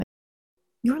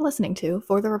You're listening to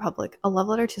For the Republic, a love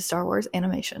letter to Star Wars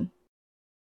animation.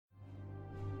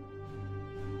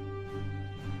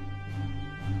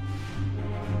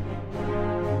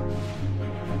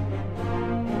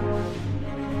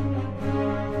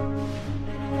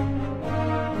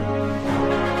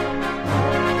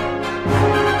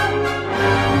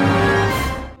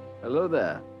 Hello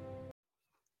there.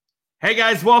 Hey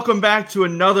guys, welcome back to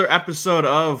another episode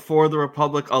of For the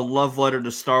Republic, a love letter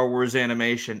to Star Wars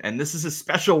animation. And this is a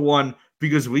special one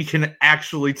because we can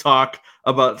actually talk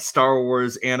about Star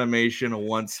Wars animation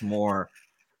once more.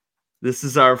 This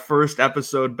is our first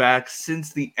episode back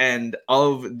since the end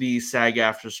of the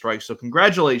SAG-AFTRA strike. So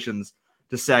congratulations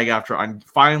to SAG-AFTRA on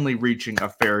finally reaching a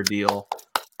fair deal.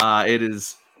 It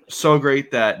is so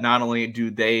great that not only do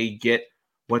they get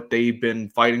what they've been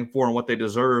fighting for and what they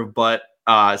deserve, but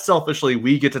selfishly,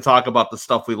 we get to talk about the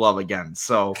stuff we love again.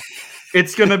 So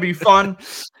it's going to be fun.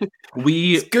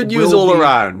 It's good news all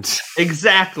around.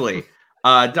 Exactly.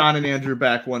 Don and Andrew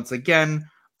back once again.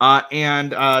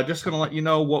 And just going to let you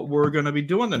know what we're going to be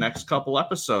doing the next couple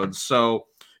episodes. So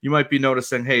you might be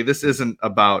noticing, hey, this isn't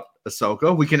about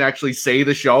Ahsoka. We can actually say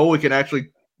the show. We can actually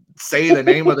say the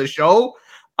name of the show.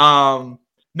 No,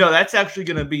 that's actually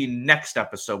going to be next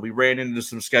episode. We ran into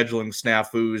some scheduling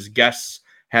snafus. Guests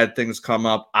had things come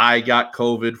up. I got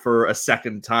COVID for a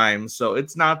second time, so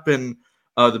it's not been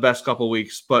the best couple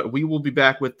weeks, but we will be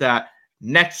back with that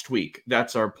next week.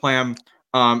 That's our plan.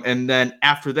 And then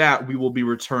after that, we will be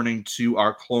returning to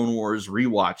our Clone Wars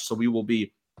rewatch. So we will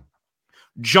be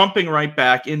jumping right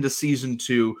back into season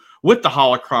 2 with the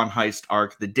Holocron heist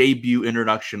arc, the debut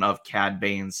introduction of Cad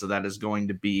Bane. So that is going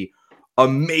to be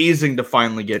amazing to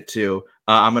finally get to.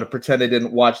 I'm going to pretend I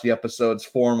didn't watch the episodes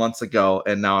 4 months ago,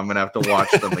 and now I'm going to have to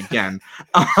watch them again.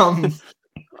 I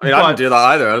didn't do that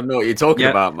either. I don't know what you're talking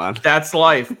about, man. That's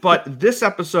life. But this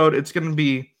episode, it's going to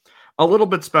be a little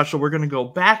bit special. We're going to go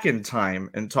back in time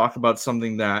and talk about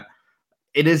something that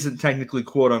it isn't technically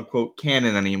quote-unquote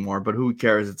canon anymore, but who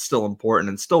cares? It's still important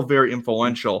and still very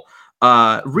influential.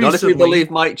 Not if you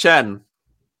believe Mike Chen.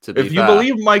 If you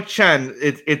believe Mike Chen,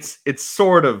 it's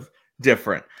sort of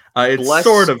different. It's Bless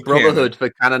sort of Brotherhood canon for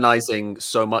canonizing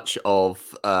so much of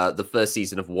the first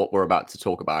season of what we're about to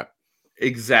talk about.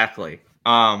 Exactly.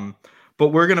 But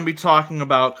we're going to be talking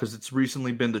about, because it's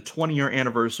recently been the 20-year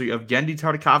anniversary of Genndy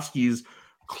Tartakovsky's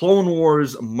Clone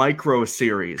Wars micro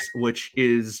series, which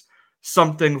is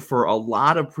something for a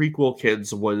lot of prequel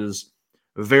kids was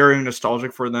very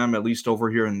nostalgic for them, at least over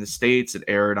here in the States. It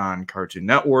aired on Cartoon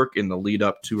Network in the lead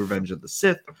up to Revenge of the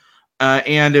Sith.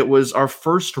 And it was our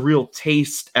first real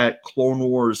taste at Clone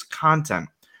Wars content.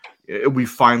 We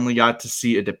finally got to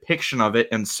see a depiction of it,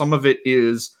 and some of it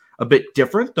is a bit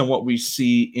different than what we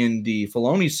see in the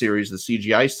Filoni series, the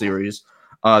CGI series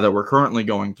that we're currently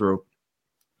going through.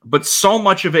 But so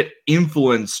much of it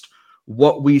influenced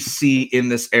what we see in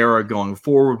this era going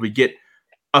forward. We get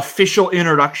official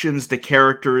introductions to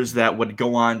characters that would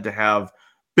go on to have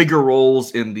bigger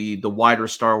roles in the wider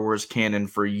Star Wars canon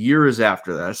for years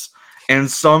after this. And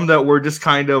some that were just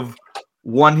kind of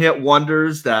one-hit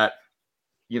wonders that,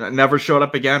 never showed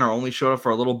up again or only showed up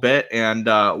for a little bit. And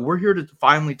we're here to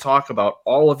finally talk about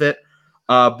all of it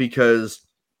because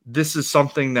this is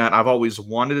something that I've always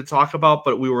wanted to talk about,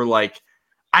 but we were like,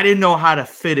 I didn't know how to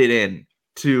fit it in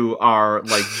to our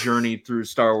journey through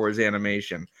Star Wars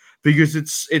animation because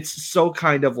it's so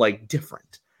kind of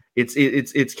different. It's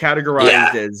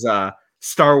categorized as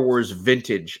Star Wars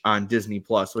Vintage on Disney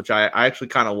Plus, which I actually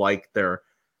kind of like their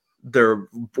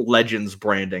Legends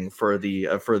branding for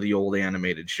the old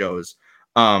animated shows.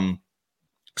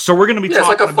 So we're going to be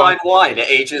talking it's like a fine wine. It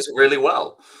ages really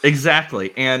well.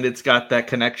 Exactly, and it's got that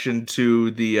connection to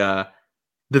the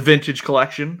Vintage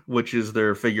collection, which is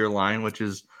their figure line, which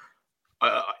is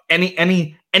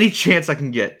any chance I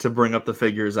can get to bring up the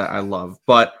figures I love,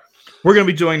 but. We're going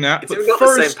to be doing that. It's even got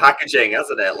the same packaging,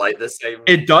 hasn't it? Like the same.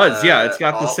 It does, yeah. It's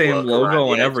got the same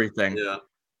logo and edge. everything, yeah.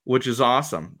 Which is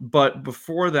awesome. But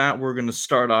before that, we're going to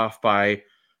start off by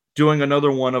doing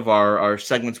another one of our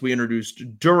segments we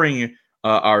introduced during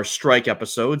our strike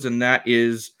episodes, and that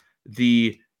is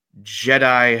the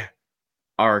Jedi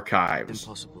Archives.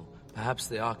 Impossible. Perhaps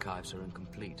the archives are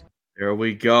incomplete. There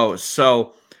we go.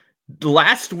 So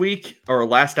last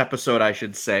episode, I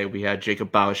should say, we had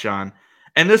Jacob Bausch on.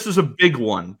 And this is a big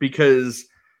one because,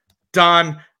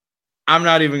 Don, I'm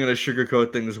not even going to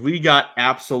sugarcoat things. We got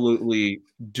absolutely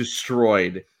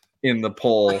destroyed in the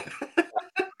poll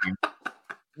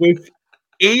with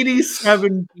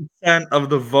 87% of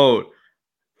the vote.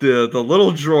 The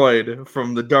little droid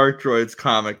from the Dark Droids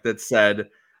comic that said,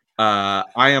 I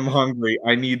am hungry,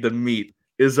 I need the meat,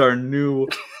 is our new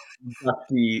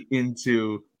inductee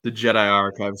into the Jedi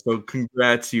Archive. So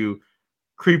congrats, you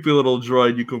creepy little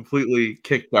droid. You completely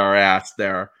kicked our ass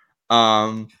there.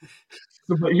 But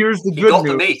here's the He good got the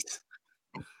news. meat.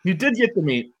 You did get the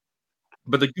meat,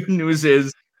 but the good news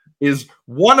is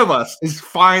one of us is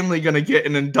finally going to get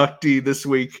an inductee this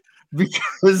week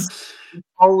because it's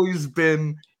always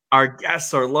been our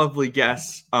guests, our lovely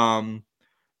guests.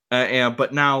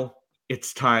 But now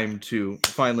it's time to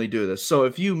finally do this. So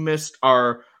if you missed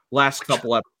our last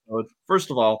couple episodes, first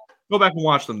of all, go back and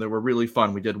watch them. They were really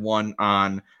fun. We did one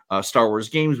on Star Wars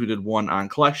games, we did one on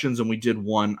collections, and we did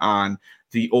one on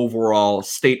the overall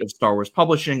state of Star Wars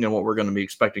publishing and what we're going to be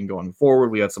expecting going forward.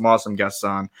 We had some awesome guests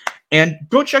on. And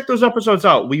go check those episodes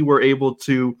out. We were able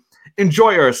to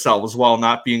enjoy ourselves while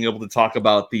not being able to talk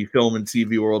about the film and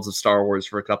TV worlds of Star Wars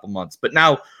for a couple months. But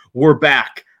now we're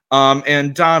back.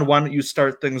 And Don, why don't you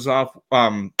start things off?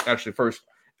 Actually, first,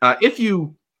 if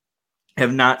you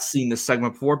have not seen this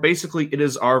segment before, basically it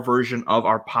is our version of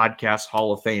our podcast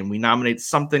Hall of Fame. We nominate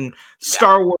something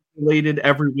Star Wars related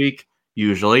every week,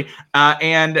 usually,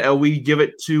 and we give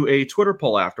it to a Twitter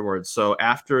poll afterwards. So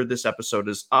after this episode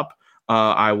is up,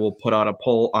 I will put out a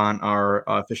poll on our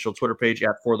official Twitter page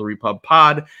at For the Repub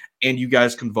Pod, and you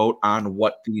guys can vote on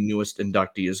what the newest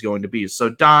inductee is going to be. So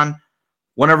Don,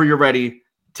 whenever you're ready,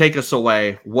 take us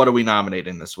away. What are we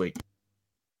nominating this week?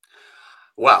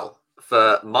 Well,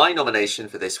 for my nomination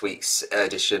for this week's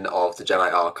edition of the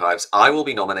Jedi Archives, I will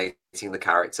be nominating the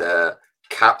character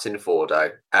Captain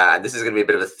Fordo. And this is going to be a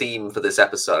bit of a theme for this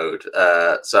episode.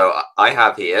 So I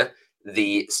have here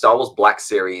the Star Wars Black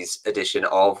Series edition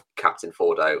of Captain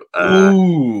Fordo.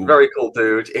 Very cool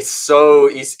dude. It's so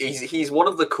he's one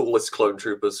of the coolest clone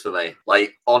troopers for me.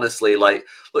 Like, honestly, like,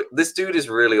 look, this dude is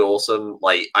really awesome.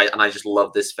 Like, I just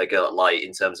love this figure, like,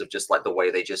 in terms of just like the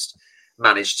way they just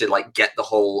managed to like get the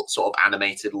whole sort of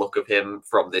animated look of him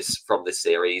from this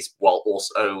series, while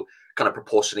also kind of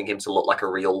proportioning him to look like a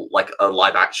real, like a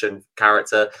live action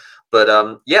character.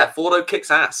 But yeah, Fordo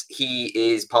kicks ass. He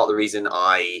is part of the reason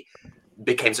I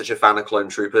became such a fan of Clone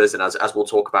Troopers, and as we'll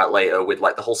talk about later, with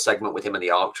like the whole segment with him and the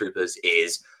ARC Troopers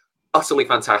is utterly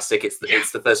fantastic. It's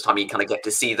the first time you kind of get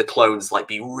to see the clones like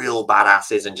be real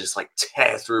badasses and just like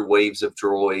tear through waves of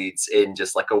droids in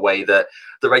just like a way that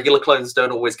the regular clones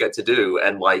don't always get to do.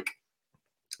 And like,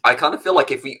 I kind of feel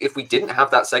like if we didn't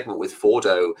have that segment with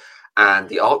Fordo and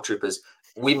the ARC Troopers,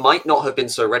 we might not have been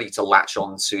so ready to latch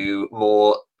on to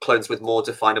more clones with more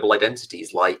definable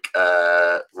identities, like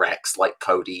Rex, like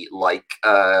Cody, like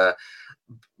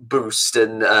Boost,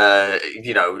 and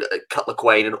Cutler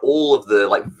Quain, and all of the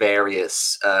like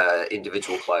various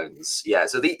individual clones. Yeah,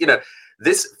 so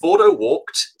this Fordo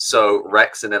walked so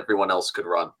Rex and everyone else could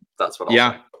run. That's what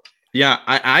I'll say. Yeah,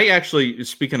 I actually,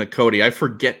 speaking of Cody, I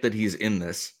forget that he's in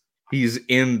this. He's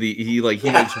in he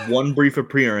makes one brief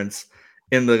appearance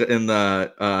in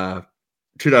the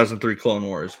 2003 Clone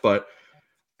Wars, but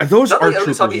those ARC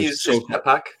Troopers are so cool.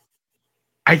 Jetpack?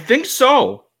 I think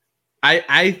so.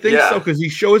 I think so, because he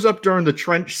shows up during the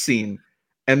trench scene,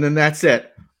 and then that's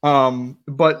it.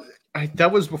 But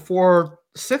that was before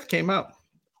Sith came out,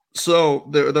 so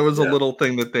there was a little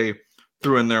thing that they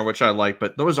threw in there which I like.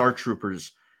 But those ARC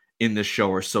Troopers in this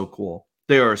show are so cool.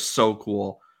 They are so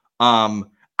cool.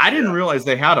 I didn't realize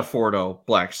they had a Fordo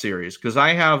Black Series, because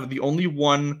I have the only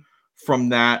one from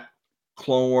that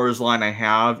Clone Wars line I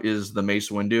have is the Mace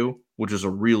Windu, which is a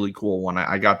really cool one.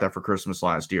 I got that for Christmas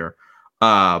last year.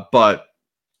 And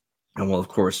we'll of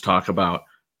course talk about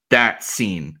that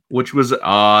scene, which was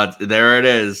there it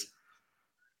is.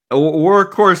 We're of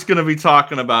course going to be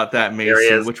talking about that Mace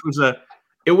scene, which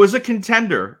was a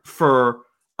contender for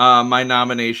my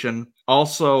nomination.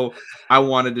 Also, I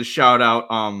wanted to shout out,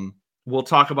 we'll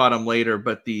talk about him later,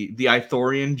 but the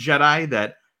Ithorian Jedi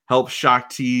that helped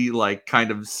Shakti like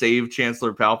kind of save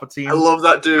Chancellor Palpatine. I love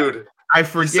that dude. I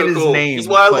forget his name. He's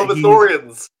why I love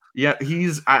Ithorians. Yeah,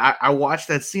 I watched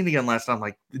that scene again last time. I'm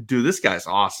like, dude, this guy's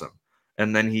awesome.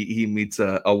 And then he meets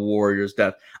a warrior's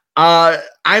death.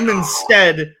 I'm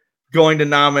instead going to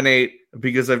nominate,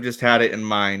 because I've just had it in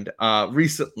mind.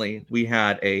 Recently, we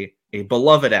had a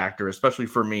beloved actor, especially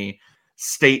for me,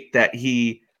 state that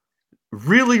he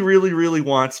really, really, really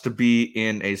wants to be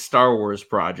in a Star Wars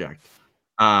project.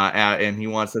 And he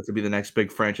wants that to be the next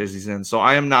big franchise he's in. So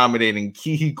I am nominating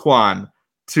Ki Kwan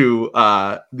to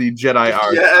the Jedi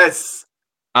Arc. Yes.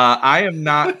 I am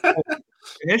not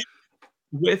finished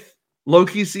with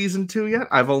Loki season 2 yet.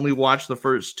 I've only watched the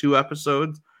first 2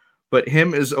 episodes, but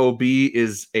him as OB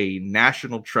is a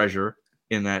national treasure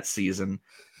in that season.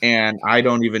 And I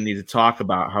don't even need to talk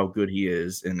about how good he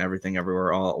is in Everything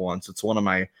Everywhere All at Once. It's one of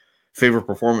my favorite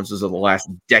performances of the last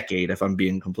decade, if I'm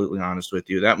being completely honest with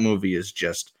you. That movie is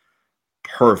just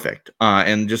perfect.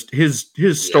 And just his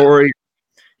story.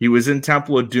 He was in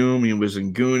Temple of Doom, he was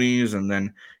in Goonies, and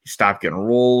then he stopped getting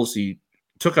roles. He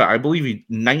took I believe, a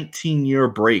 19-year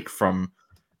break from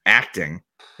acting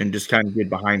and just kind of did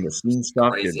behind the scenes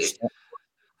stuff. Crazy.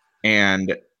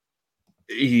 And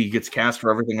he gets cast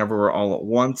for Everything Everywhere All at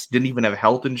Once. Didn't even have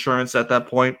health insurance at that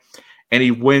point, and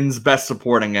he wins Best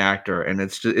Supporting Actor. And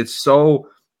it's so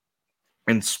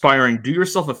inspiring. Do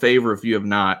yourself a favor if you have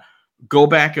not. Go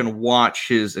back and watch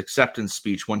his acceptance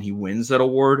speech when he wins that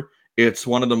award. It's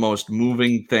one of the most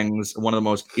moving things, one of the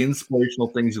most inspirational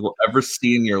things you will ever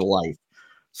see in your life.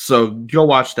 So go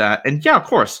watch that. And yeah, of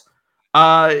course,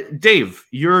 Dave,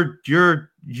 you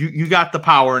got the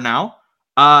power now.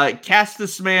 Cast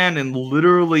this man in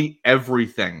literally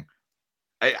everything.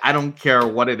 I don't care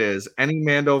what it is. Any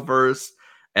Mandoverse,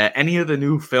 any of the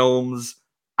new films,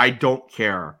 I don't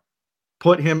care.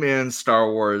 Put him in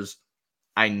Star Wars.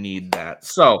 I need that.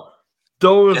 So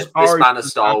those This man a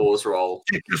Star Wars role.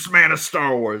 This man a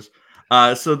Star Wars.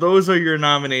 So those are your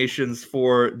nominations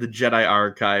for the Jedi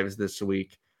Archives this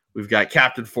week. We've got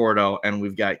Captain Fordo and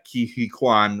we've got Ki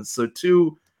Kwan. So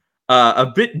two a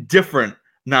bit different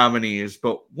nominees,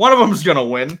 but one of them is gonna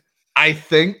win. I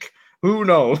think. Who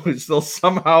knows? They'll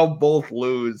somehow both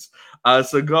lose.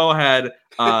 So go ahead.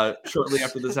 Shortly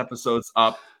after this episode's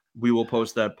up, we will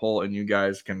post that poll and you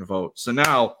guys can vote. So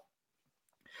now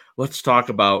let's talk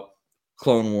about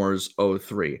Clone Wars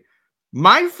 03.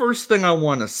 My first thing I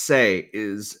want to say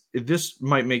is this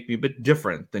might make me a bit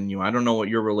different than you. I don't know what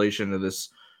your relation to this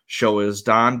show is,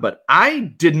 Don, but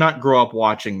I did not grow up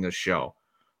watching this show.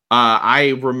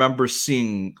 I remember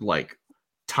seeing like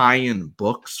tie-in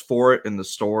books for it in the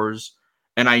stores,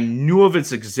 and I knew of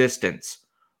its existence,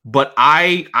 but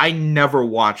I never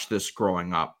watched this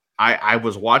growing up. I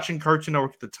was watching Cartoon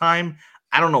Network at the time.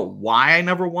 I don't know why I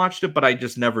never watched it, but I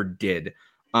just never did.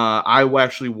 I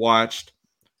actually watched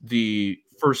the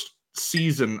first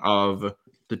season of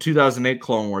the 2008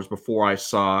 Clone Wars before I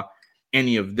saw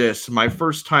any of this. My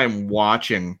first time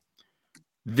watching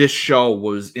this show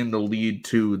was in the lead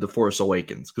to The Force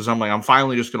Awakens, because I'm like, I'm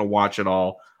finally just going to watch it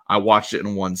all. I watched it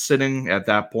in one sitting. At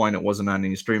that point, it wasn't on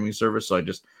any streaming service, so it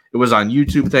was on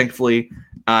YouTube, thankfully,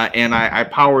 and I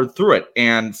powered through it.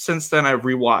 And since then, I've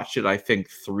rewatched it, I think,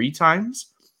 3 times.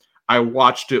 I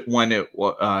watched it when it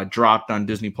dropped on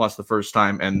Disney Plus the first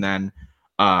time, and then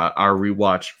our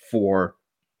rewatch for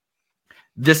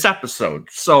this episode.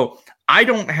 So I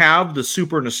don't have the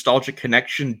super nostalgic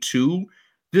connection to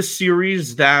this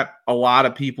series that a lot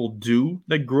of people do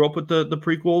that grew up with the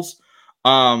prequels.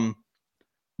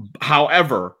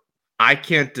 However, I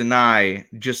can't deny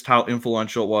just how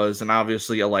influential it was, and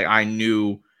obviously, like, I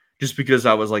knew just because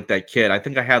I was like that kid. I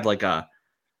think I had like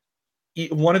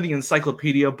one of the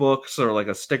encyclopedia books or like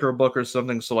a sticker book or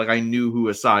something, so like I knew who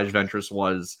Asajj Ventress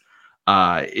was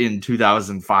in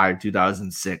 2005,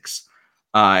 2006,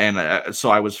 and so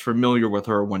I was familiar with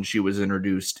her when she was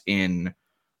introduced in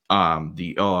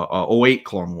the 08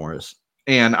 Clone Wars.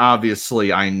 And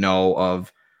obviously I know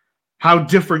of how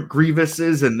different Grievous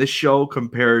is in this show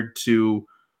compared to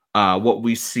what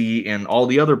we see in all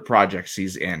the other projects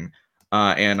he's in.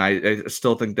 And I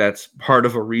still think that's part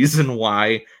of a reason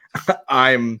why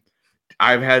I've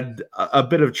had a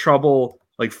bit of trouble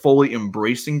like fully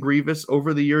embracing Grievous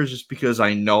over the years, just because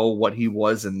I know what he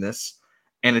was in this,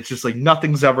 and it's just like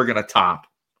nothing's ever gonna top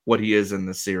what he is in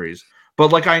this series.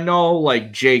 But like I know,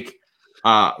 like Jake,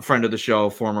 friend of the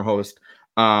show, former host,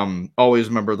 always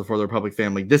a member of the For the Republic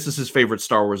family, this is his favorite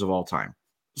Star Wars of all time.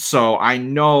 So I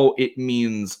know it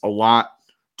means a lot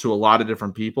to a lot of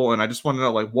different people, and I just want to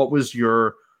know, like, what was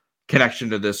your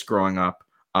connection to this growing up?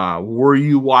 Were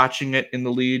you watching it in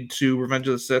the lead to Revenge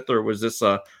of the Sith, or was this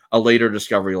a later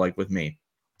discovery like with me?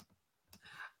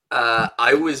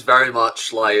 I was very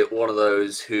much like one of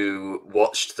those who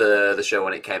watched the show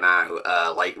when it came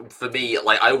out. Like for me,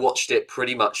 like I watched it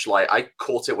pretty much like I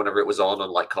caught it whenever it was on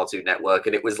like Cartoon Network,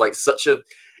 and it was like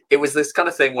it was this kind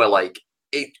of thing where like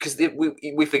because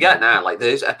we forget now, like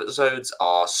those episodes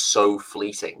are so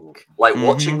fleeting. Like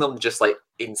watching them just like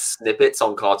in snippets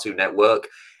on Cartoon Network,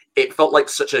 it felt like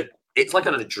it's like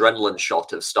an adrenaline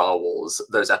shot of Star Wars,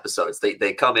 those episodes.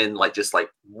 They come in like just like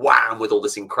wham with all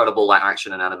this incredible like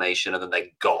action and animation, and then they're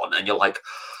gone, and you're like,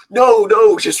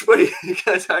 no, just wait, you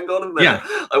guys, hang on a minute.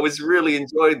 Yeah. I was really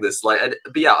enjoying this. But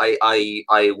yeah,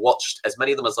 I watched as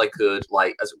many of them as I could,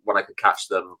 like as when I could catch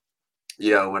them.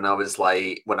 You know, when I was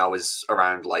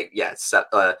around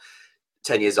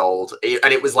 10 years old,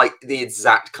 and it was like the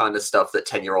exact kind of stuff that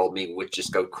 10-year-old me would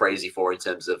just go crazy for in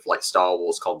terms of like Star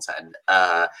Wars content.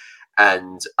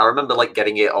 And I remember like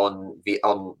getting it on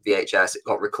VHS. It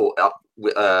got recorded.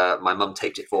 My mum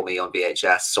taped it for me on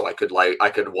VHS, so I could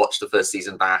watch the first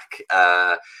season back.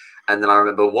 And then I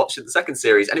remember watching the second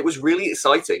series, and it was really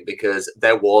exciting because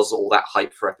there was all that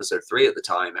hype for episode 3 at the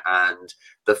time, and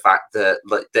the fact that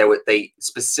like they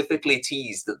specifically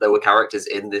teased that there were characters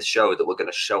in this show that were going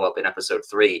to show up in episode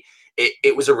 3.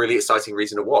 It was a really exciting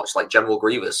reason to watch. Like General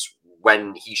Grievous,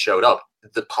 when he showed up,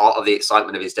 the part of the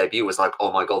excitement of his debut was like,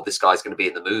 oh my god, this guy's going to be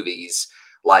in the movies.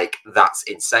 Like, that's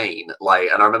insane. Like,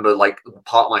 and I remember like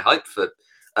part of my hype for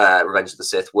Revenge of the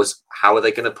Sith was, how are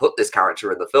they going to put this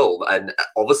character in the film? And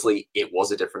obviously it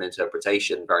was a different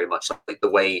interpretation, very much like the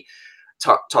way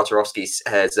Tartakovsky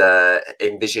has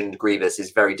envisioned Grievous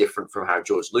is very different from how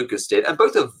George Lucas did, and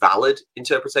both are valid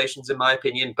interpretations in my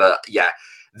opinion. But yeah,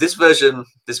 this version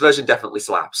definitely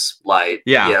slaps. Like,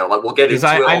 yeah, like we'll get into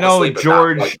it. I know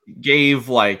George that, like, gave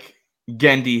like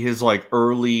Gendy his like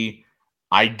early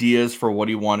ideas for what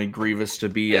he wanted Grievous to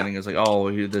be. Yeah. I think it's like, oh,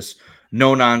 this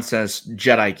no nonsense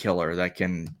Jedi killer that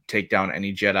can take down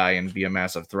any Jedi and be a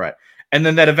massive threat. And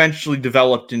then that eventually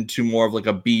developed into more of like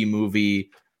a B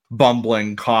movie,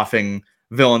 bumbling, coughing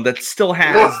villain that still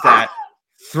has that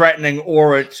threatening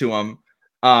aura to him.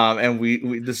 And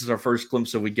we this is our first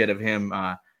glimpse that we get of him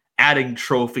adding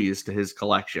trophies to his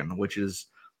collection, which is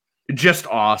just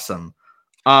awesome.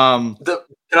 Can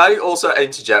I also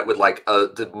interject with like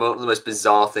one of the most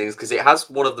bizarre things, because it has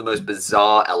one of the most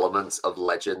bizarre elements of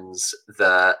Legends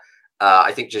that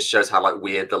I think just shows how like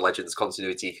weird the Legends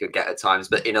continuity could get at times,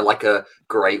 but in a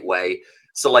great way.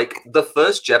 So like the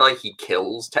first Jedi he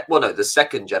kills, the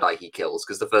second Jedi he kills,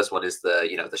 because the first one is the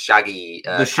Shaggy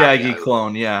Shaggy cameo.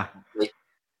 clone, yeah.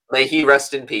 May he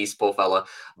rest in peace, poor fella.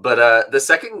 But the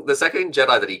second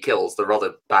Jedi that he kills, the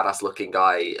rather badass looking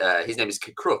guy, his name is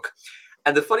Crook.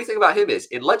 And the funny thing about him is,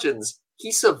 in Legends,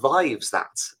 he survives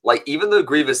that. Like, even though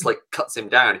Grievous like cuts him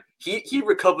down, he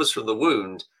recovers from the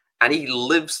wound and he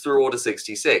lives through Order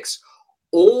 66,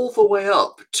 all the way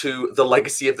up to the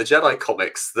Legacy of the Jedi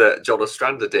comics that John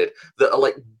Ostrander did, that are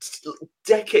like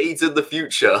decades in the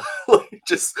future, like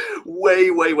just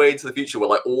way, way, way into the future, where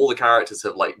like all the characters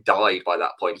have like died by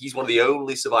that point. He's one of the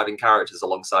only surviving characters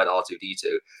alongside R2-D2.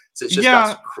 So it's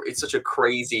just it's such a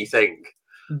crazy thing.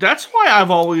 That's why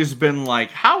I've always been like,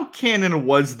 how canon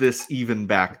was this even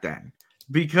back then?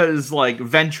 Because like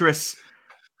Ventress,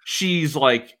 she's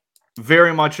like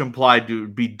very much implied to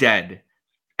be dead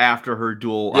after her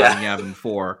duel on Yavin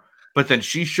 4. But then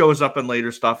she shows up in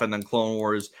later stuff, and then Clone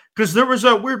Wars. Because there was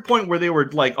a weird point where they were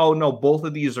like, oh no, both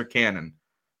of these are canon.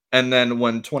 And then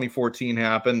when 2014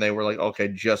 happened, they were like, okay,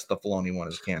 just the Filoni one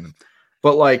is canon.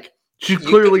 But like, she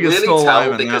clearly is still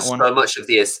alive in that one.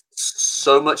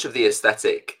 So much of the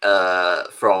aesthetic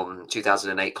from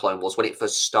 2008 Clone Wars, when it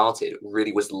first started,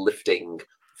 really was lifting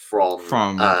from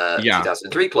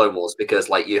 2003 Clone Wars, because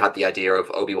like you had the idea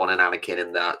of Obi-Wan and Anakin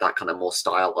in that kind of more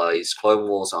stylized Clone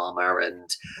Wars armor, and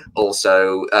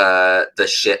also the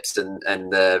ships and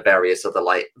the various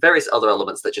other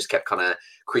elements that just kept kind of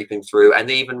creeping through. And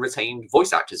they even retained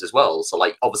voice actors as well. So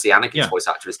like obviously Anakin's voice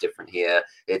actor is different here.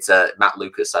 It's Matt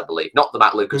Lucas, I believe, not the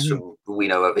Matt Lucas from we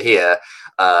know over here.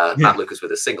 Matt Lucas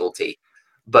with a single T.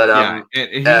 But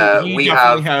he definitely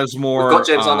has more. We've got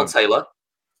James Arnold Taylor.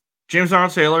 James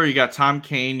Arnold Taylor, you got Tom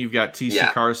Kane, you've got T.C.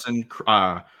 Carson,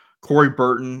 Corey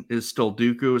Burton is still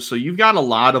Dooku. So you've got a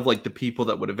lot of like the people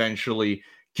that would eventually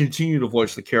continue to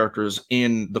voice the characters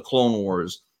in the Clone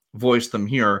Wars, voice them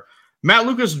here. Matt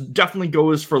Lucas definitely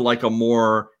goes for like a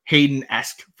more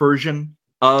Hayden-esque version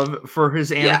for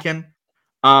his Anakin,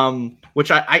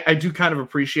 which I do kind of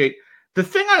appreciate. The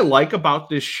thing I like about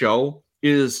this show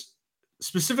is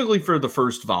specifically for the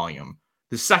first volume.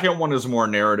 The second one is more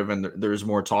narrative and there's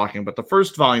more talking, but the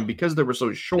first volume, because they were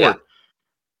so short,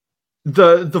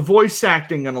 the voice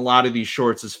acting in a lot of these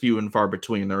shorts is few and far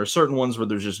between. There are certain ones where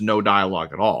there's just no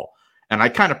dialogue at all, and I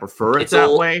kind of prefer it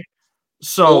that way.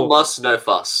 So all must, no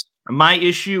fuss. My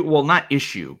issue, well, not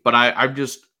issue, but I'm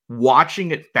just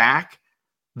watching it back.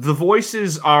 The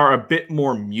voices are a bit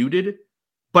more muted,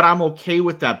 but I'm okay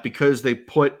with that because they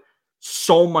put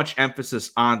so much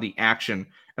emphasis on the action.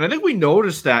 And I think we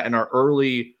noticed that in our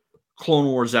early Clone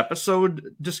Wars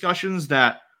episode discussions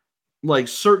that like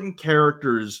certain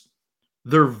characters,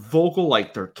 their vocal,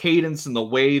 like their cadence and the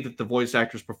way that the voice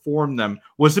actors perform them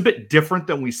was a bit different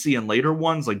than we see in later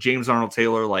ones. Like James Arnold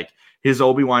Taylor, like his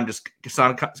Obi-Wan just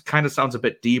kind of sounds a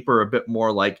bit deeper, a bit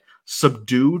more like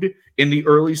subdued in the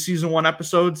early season 1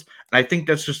 episodes. And I think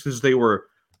that's just because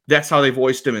that's how they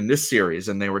voiced him in this series,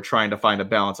 and they were trying to find a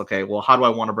balance. Okay, well, how do I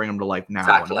want to bring him to life now?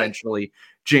 Exactly. And eventually,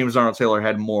 James Arnold Taylor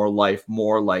had more life,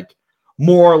 more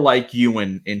more like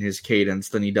Ewan in his cadence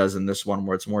than he does in this one,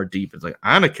 where it's more deep. It's like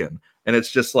Anakin, and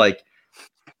it's just like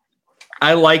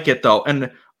I like it though, and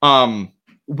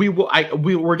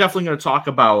we're definitely going to talk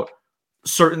about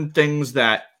certain things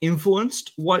that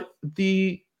influenced what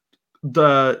the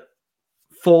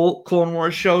full Clone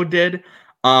Wars show did,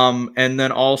 and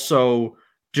then also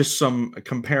just some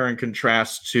compare and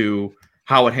contrast to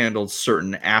how it handled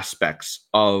certain aspects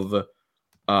of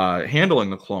handling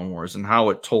the Clone Wars and how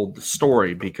it told the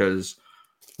story, because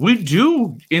we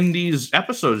do in these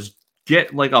episodes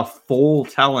get like a full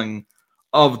telling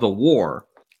of the war,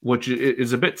 which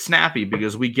is a bit snappy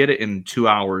because we get it in 2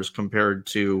 hours compared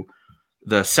to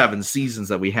the 7 seasons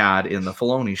that we had in the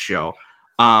Filoni show.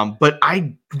 But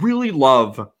I really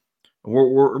love.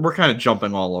 We're kind of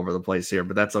jumping all over the place here,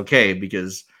 but that's okay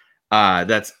because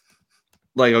that's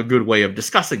like a good way of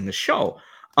discussing the show.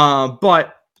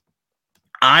 But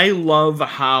I love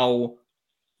how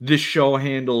this show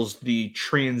handles the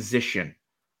transition,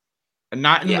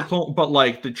 not in the clone, but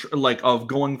like like of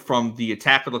going from the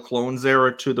Attack of the Clones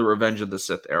era to the Revenge of the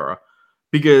Sith era,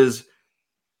 because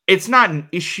it's not an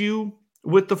issue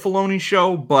with the Filoni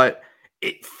show, but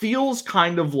it feels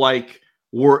kind of like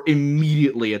we're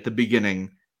immediately at the beginning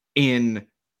in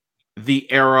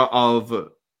the era of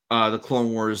the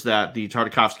Clone Wars that the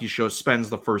Tartakovsky show spends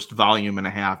the first volume and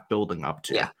a half building up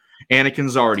to. Yeah.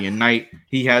 Anakin's already a knight.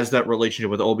 He has that relationship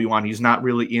with Obi-Wan. He's not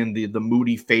really in the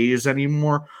moody phase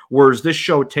anymore, whereas this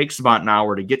show takes about an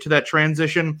hour to get to that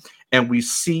transition, and we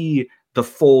see the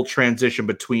full transition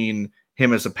between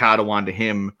him as a Padawan to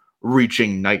him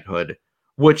reaching knighthood,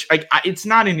 which it's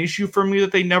not an issue for me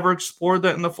that they never explored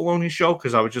that in the Filoni show,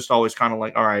 because I was just always kind of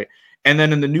like, all right. And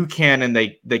then in the new canon,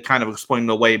 they kind of explain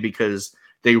it away because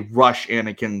they rush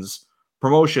Anakin's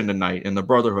promotion to knight in the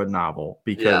Brotherhood novel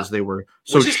because they were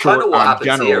so short on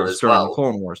generals during the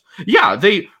Clone Wars. Yeah,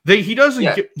 he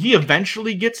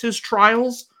eventually gets his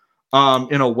trials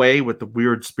in a way with the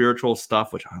weird spiritual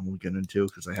stuff, which I won't get into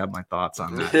because I have my thoughts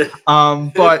on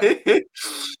that. But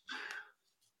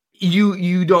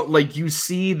you don't like, you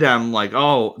see them like,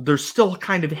 oh, they're still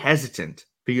kind of hesitant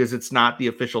because it's not the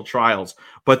official trials.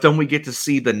 But then we get to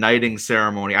see the knighting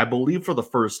ceremony, I believe, for the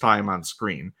first time on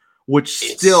screen, which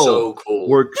it's still so cool.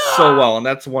 works so well. And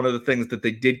that's one of the things that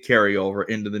they did carry over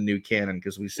into the new canon,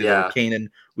 because we see that with Kanan,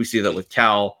 we see that with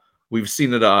Cal, we've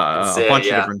seen it a bunch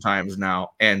of different times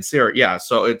now, and Sarah. Yeah,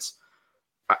 so it's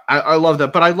I love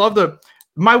that. But I love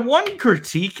my one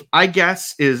critique, I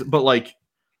guess, is, but like,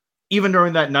 even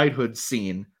during that knighthood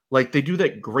scene, like they do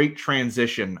that great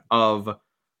transition of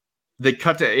they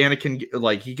cut to Anakin,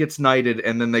 like he gets knighted,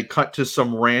 and then they cut to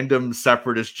some random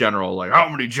separatist general, like, how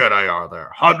many Jedi are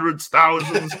there? Hundreds,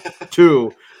 thousands,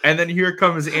 2. And then here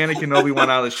comes Anakin, Obi-Wan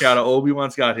out of the shadow.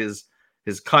 Obi-Wan's got his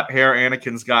cut hair.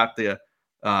 Anakin's got the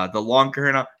longer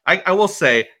hair now. I will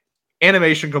say,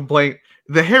 animation complaint,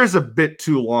 the hair's a bit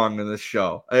too long in this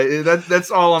show. That's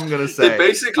all I'm gonna say. They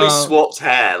basically swapped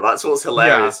hair. That's what's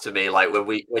hilarious to me. Like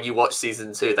when you watch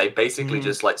season 2, they basically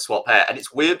just like swap hair, and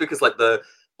it's weird because like the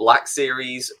Black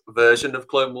Series version of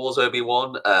Clone Wars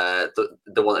Obi-Wan,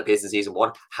 the one that appears in season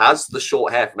 1, has the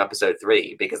short hair from episode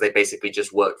 3 because they basically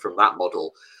just worked from that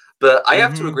model. But I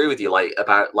have to agree with you, like,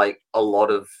 about like a lot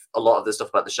of the stuff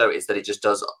about the show is that it just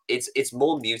does it's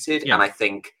more muted, and I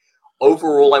think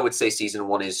overall I would say season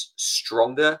 1 is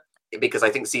stronger because I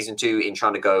think season 2, in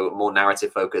trying to go more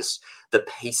narrative focused, the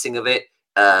pacing of it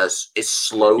is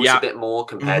slows a bit more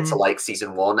compared to like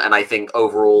season 1, and I think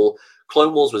overall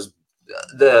Clone Wars was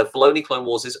the Filoni Clone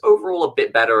Wars is overall a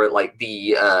bit better at like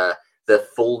the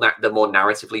more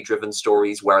narratively driven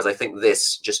stories, whereas I think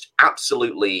this just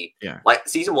absolutely like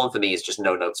season 1 for me is just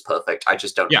no notes perfect. I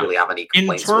just don't really have any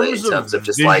complaints with it in terms of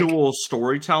just visual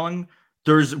storytelling.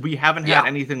 We haven't had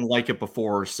anything like it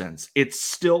before or since. It's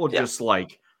still just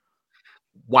like,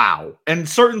 wow. And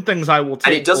certain things I will take,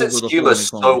 and it does its humor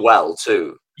so well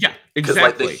too. Yeah, exactly. Because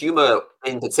like the humor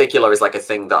in particular is like a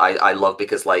thing that I love,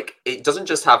 because like it doesn't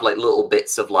just have like little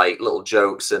bits of like little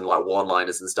jokes and like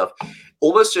one-liners and stuff.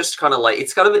 Almost just kind of like,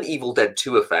 it's kind of an Evil Dead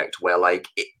 2 effect where like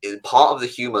part of the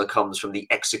humor comes from the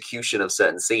execution of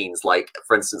certain scenes. Like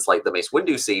for instance, like the Mace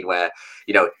Windu scene where,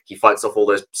 you know, he fights off all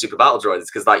those super battle droids,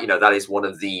 because that, you know, that is one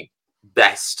of the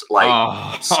best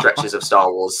like stretches of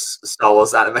Star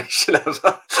Wars animation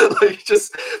ever. Like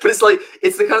just, but it's like,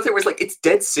 it's the kind of thing where it's like, it's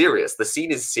dead serious. The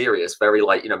scene is serious, very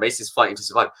like, you know, Mace is fighting to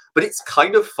survive, but it's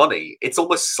kind of funny. It's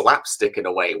almost slapstick in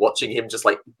a way, watching him just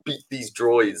like beat these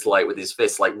droids like with his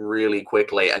fists like really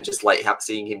quickly, and just like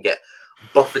seeing him get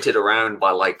buffeted around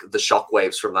by like the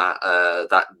shockwaves from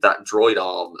that droid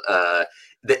arm.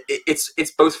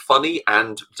 It's both funny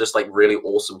and just like really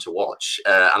awesome to watch.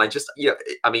 And I just,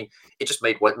 I mean, it just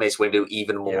made Mace Windu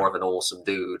even more of an awesome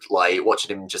dude. Like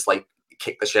watching him just like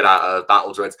kick the shit out of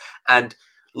battle droids. And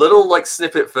little like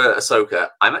snippet for Ahsoka,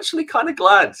 I'm actually kind of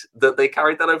glad that they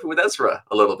carried that over with Ezra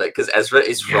a little bit, because Ezra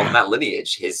is from that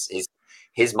lineage.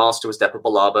 His master was Depa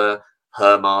Billaba,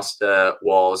 her master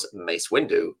was Mace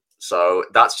Windu. So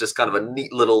that's just kind of a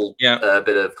neat little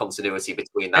bit of continuity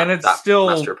between that, and it's that still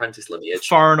master apprentice lineage.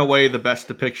 Far and away the best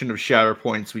depiction of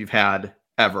Shatterpoints we've had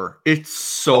ever. It's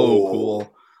so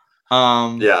cool.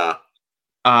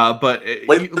 But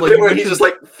like the bit where he just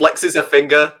like flexes a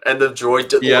finger and the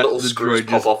droid, all little screws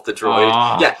pop off the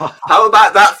droid. Yeah, how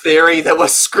about that theory there were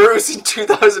screws in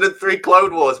 2003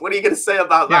 Clone Wars? What are you going to say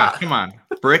about that? Come on,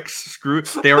 bricks,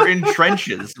 screws. They were in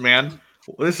trenches, man.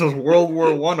 This is World War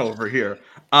I over here.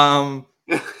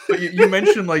 But you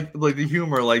mentioned like the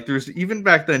humor. Like there's even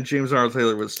back then, James Arnold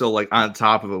Taylor was still like on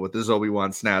top of it with his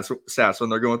Obi-Wan sass when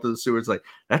they're going through the sewers. Like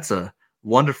that's a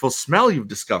wonderful smell you've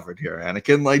discovered here,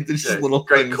 Anakin. Like there's just little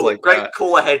things like that.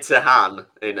 Call ahead to Han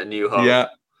in A New Hope. Yeah,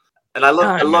 and I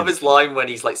love his line when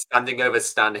he's like standing over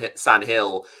Sand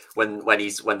Hill when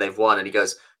they've won, and he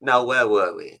goes, "Now where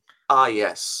were we? Ah,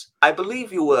 yes, I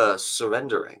believe you were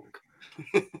surrendering."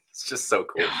 It's just so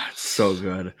cool. God, it's so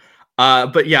good.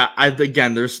 But yeah,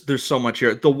 again, there's so much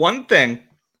here. The one thing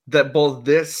that both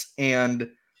this and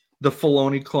the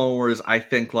Filoni Clone Wars, I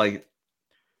think, like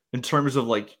in terms of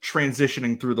like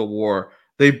transitioning through the war,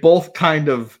 they both kind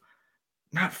of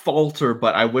not falter,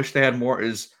 but I wish they had more.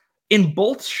 Is in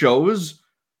both shows,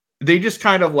 they just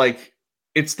kind of like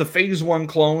it's the Phase 1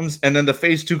 clones, and then the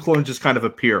Phase 2 clones just kind of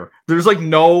appear. There's like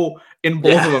no in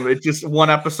both of them. It's just one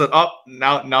episode up.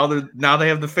 Now they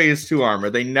have the Phase 2 armor.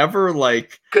 They never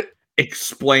like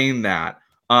explain that,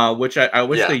 which I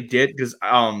wish they did, because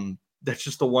that's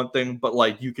just the one thing. But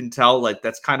like you can tell, like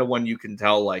that's kind of when you can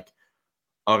tell, like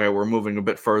okay, we're moving a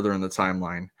bit further in the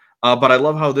timeline. But I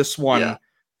love how this one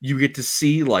you get to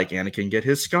see like Anakin get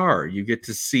his scar. You get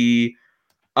to see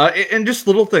and just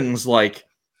little things like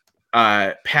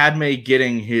Padme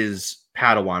getting his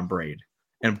Padawan braid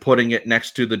and putting it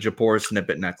next to the Japor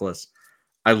snippet necklace.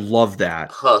 I love that.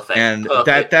 Perfect. And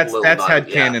perfect that's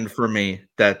headcanon for me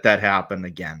that happened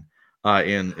again. I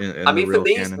mean, for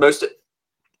me,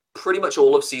 pretty much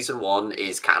all of season 1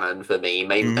 is canon for me.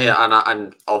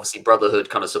 And obviously Brotherhood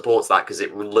kind of supports that, because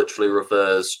it literally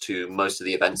refers to most of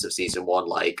the events of season 1,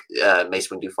 like Mace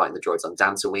Windu fighting the droids on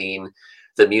Dantooine,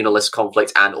 the Munilist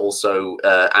conflict, and also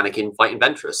Anakin fighting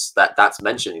Ventress. That's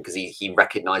mentioned because he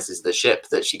recognizes the ship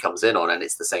that she comes in on, and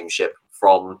it's the same ship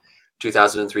from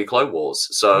 2003 Clone Wars.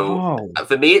 So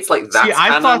for me, it's like that.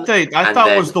 I thought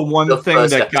that was the one thing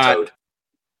that got.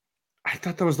 I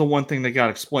thought that was the one thing that got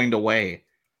explained away.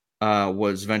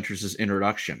 Was Ventress's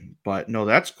introduction, but no,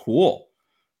 that's cool.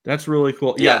 That's really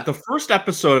cool. Yeah, the first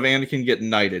episode of Anakin getting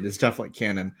knighted is definitely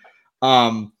canon.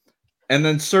 And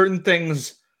then certain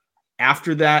things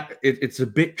after that, it's a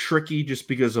bit tricky just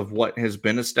because of what has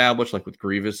been established, like with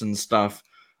Grievous and stuff.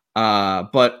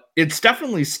 But it's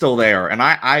definitely still there, and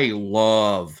I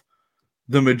love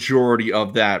the majority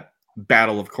of that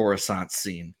Battle of Coruscant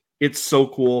scene. It's so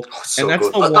cool. And that's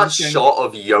good. That shot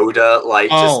of Yoda,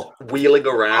 like just wheeling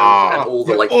around and all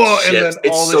the like ships.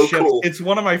 It's so cool. It's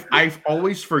one of my. I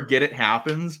always forget it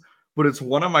happens, but it's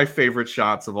one of my favorite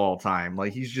shots of all time.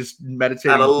 Like he's just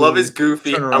meditating. And I love his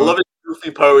goofy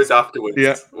pose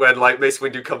afterwards. When like Mace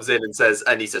Windu comes in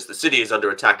and he says the city is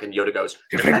under attack, and Yoda goes,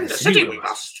 "Defend the city we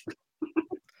must."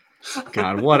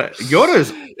 God, Yoda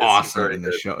is awesome in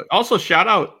this show. Also, shout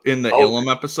out in the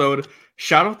Ilum episode.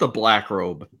 Shout out the black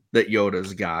robe that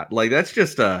Yoda's got. Like that's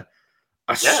just a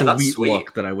sweet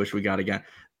look that I wish we got again.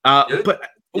 But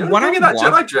when I'm that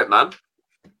Jedi drip, man.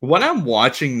 When I'm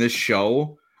watching this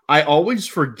show, I always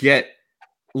forget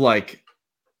like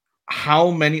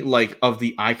how many like of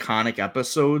the iconic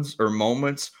episodes or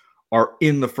moments are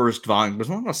in the first volume.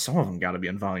 Because some of them got to be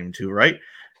in volume 2, right?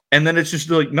 And then it's just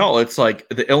like no, it's like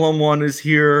the Ilum one is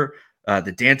here.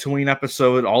 The Dantooine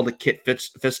episode, all the Kit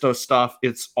Fisto stuff,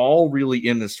 it's all really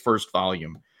in this first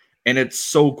volume. And it's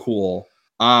so cool.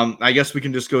 I guess we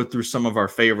can just go through some of our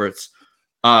favorites.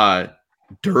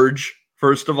 Dirge,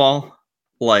 first of all.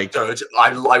 Like Dirge.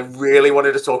 I really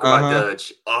wanted to talk about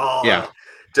Dirge. Oh, yeah.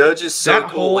 Dirge is so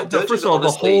cool. First of all,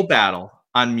 the whole battle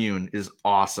on Mune is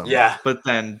awesome. Yeah. But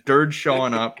then Dirge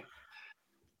showing up.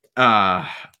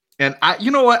 And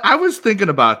you know what? I was thinking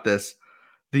about this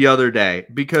the other day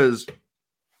because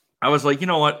I was like, you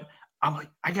know what? I'm like,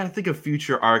 I got to think of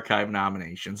future archive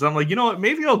nominations. I'm like, you know what?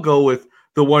 Maybe I'll go with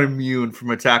the one immune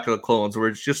from Attack of the Clones, where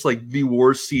it's just like the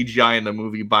worst CGI in the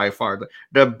movie by far.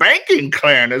 The banking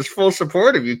clan is full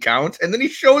support of you, Count, and then he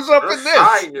shows up in this.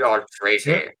 Sign your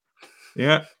treaty.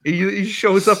 Yeah, he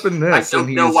shows up in this. I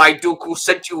don't know why Dooku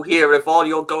sent you here if all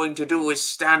you're going to do is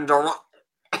stand around.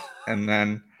 And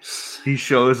then he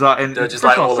shows up, and they're just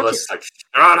like all of us, like,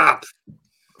 shut up.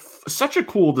 Such a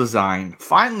cool design.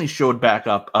 Finally showed back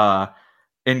up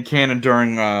in canon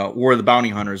during War of the Bounty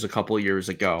Hunters a couple of years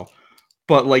ago.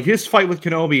 But like his fight with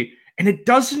Kenobi, and it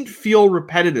doesn't feel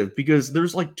repetitive because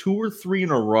there's like 2 or 3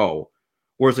 in a row.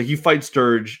 Whereas like he fights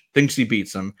Sturge, thinks he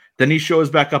beats him, then he shows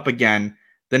back up again,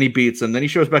 then he beats him, then he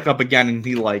shows back up again, and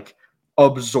he like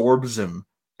absorbs him,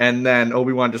 and then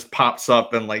Obi-Wan just pops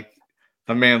up and like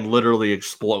the man literally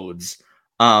explodes.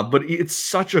 But it's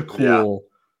such a cool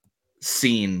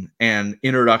scene and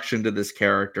introduction to this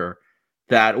character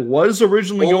that was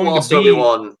originally going to be.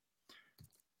 Obi-Wan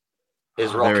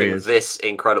is rocking this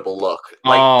incredible look.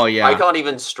 Like, I cannot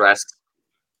even stress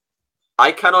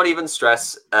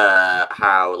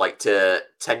how, like, to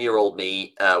 10-year-old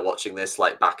me watching this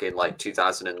like back in like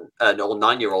 2000 and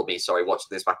 9-year-old me, sorry, watching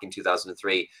this back in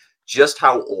 2003, just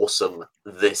how awesome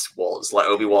this was. Like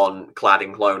Obi-Wan clad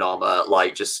in clone armor,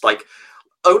 like just like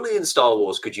only in Star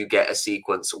Wars could you get a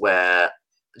sequence where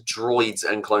droids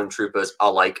and clone troopers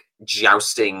are like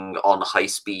jousting on high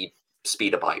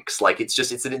speeder bikes. Like it's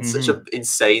such an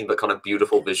insane but kind of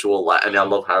beautiful visual, and I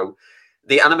love how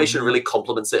the animation really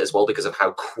complements it as well because of how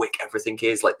quick everything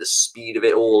is. Like the speed of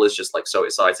it all is just like so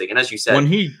exciting. And as you said, when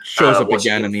he shows up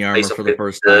again in the armor for the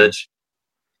first time,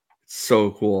 so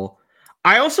cool.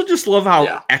 I also just love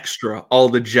how extra all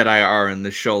the Jedi are in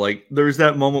this show. Like there's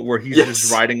that moment where he's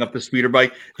just riding up the speeder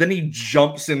bike, then he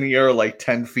jumps in the air like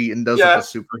 10 feet and does like a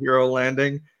superhero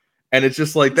landing. And it's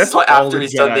just like that's like after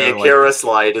he's done the Akira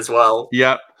slide as well.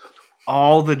 Yeah.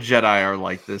 All the Jedi are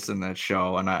like this in that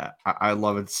show, and I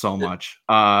love it so much.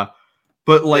 But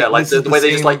like, like the way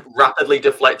they just like rapidly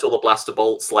deflect all the blaster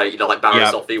bolts, like like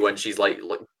Barriss Offee when she's like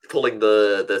pulling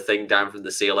the thing down from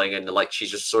the ceiling, and like she's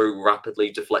just so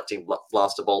rapidly deflecting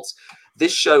blaster bolts.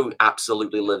 This show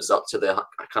absolutely lives up to the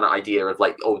kind of idea of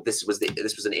like, oh, this was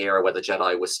an era where the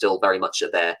Jedi were still very much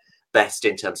at their best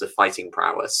in terms of fighting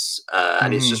prowess,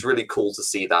 and it's just really cool to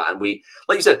see that. And we,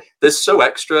 like you said, there's so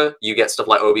extra. You get stuff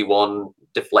like Obi-Wan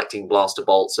deflecting blaster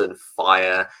bolts and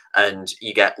fire, and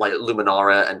you get like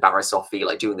Luminara and Barriss Offee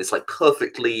like doing this like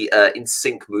perfectly in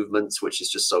sync movements, which is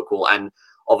just so cool. And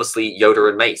obviously Yoda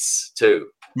and Mace too.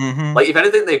 Like if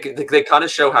anything, they kind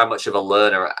of show how much of a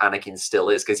learner Anakin still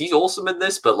is, because he's awesome in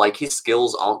this, but like his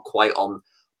skills aren't quite on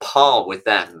par with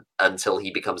them until he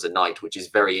becomes a knight, which is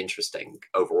very interesting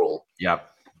overall. Yep,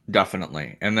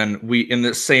 definitely. And then in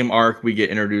the same arc, we get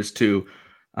introduced to,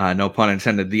 no pun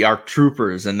intended, the ARC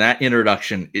troopers, and that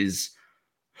introduction is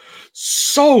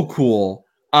so cool.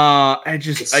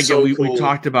 We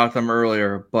talked about them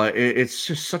earlier, but it's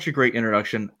just such a great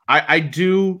introduction. I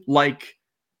do like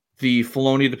the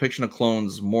Filoni depiction of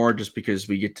clones more just because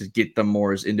we get to get them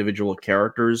more as individual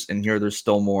characters, and here there's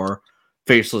still more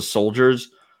faceless soldiers.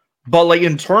 But like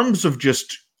in terms of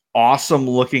just awesome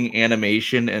looking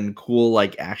animation and cool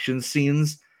like action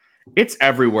scenes, it's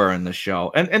everywhere in the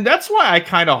show. And that's why I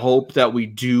kind of hope that we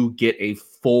do get a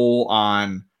full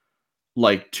on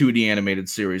like 2D animated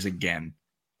series again.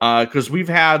 Because we've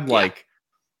had like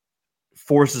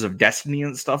Forces of Destiny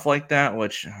and stuff like that,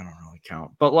 which I don't really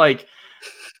count. But like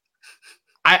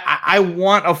I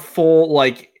want a full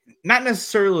like, not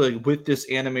necessarily like with this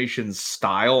animation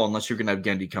style, unless you're gonna have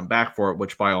Gendy come back for it,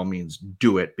 which by all means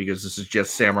do it, because this is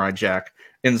just Samurai Jack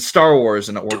in Star Wars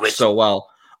and it works so well.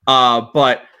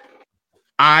 But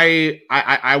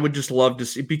I would just love to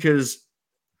see, because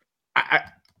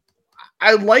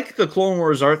I like the Clone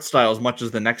Wars art style as much as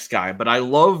the next guy, but I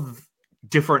love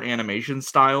different animation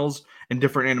styles and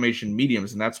different animation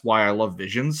mediums, and that's why I love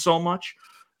Visions so much.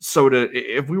 So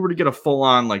if we were to get a full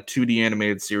on like 2D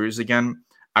animated series again,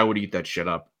 I would eat that shit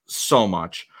up so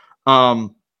much.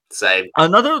 Same.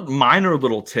 Another minor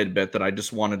little tidbit that I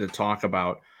just wanted to talk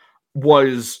about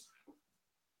was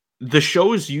the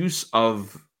show's use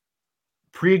of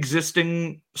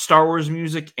pre-existing Star Wars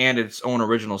music and its own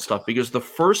original stuff, because the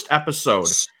first episode,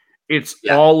 it's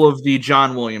all of the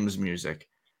John Williams music.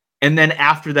 And then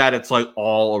after that, it's like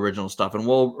all original stuff. And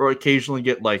we'll occasionally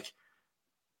get like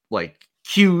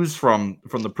cues from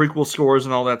the prequel scores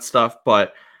and all that stuff.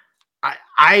 But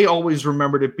I always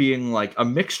remembered it being like a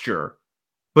mixture,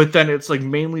 but then it's like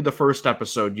mainly the first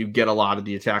episode you get a lot of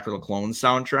the Attack of the Clones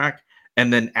soundtrack,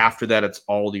 and then after that it's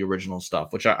all the original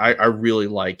stuff, which I really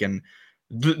like. And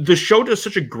the show does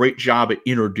such a great job at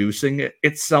introducing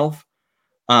itself.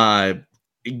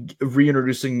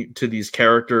 reintroducing to these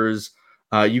characters.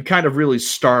 You kind of really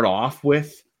start off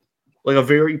with like a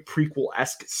very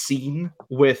prequel-esque scene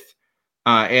with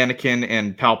Anakin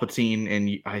and Palpatine, and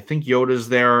I think Yoda's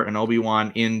there and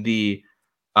Obi-Wan in the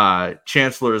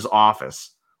Chancellor's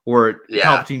office, where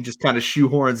Palpatine just kind of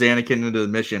shoehorns Anakin into the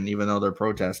mission, even though they're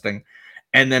protesting.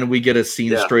 And then we get a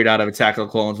scene straight out of Attack of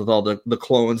the Clones with all the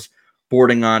clones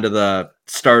boarding onto the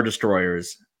Star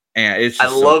Destroyers. And it's just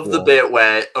I love the bit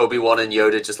where Obi-Wan and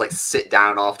Yoda just like sit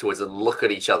down afterwards and look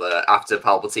at each other after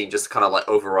Palpatine just kind of like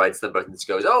overrides them both and just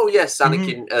goes, "Oh yes,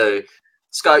 Anakin,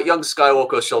 young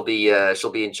Skywalker shall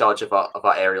be in charge of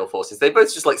our aerial forces." They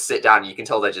both just like sit down. And you can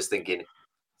tell they're just thinking,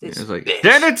 it's like,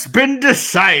 then it's been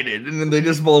decided, and then they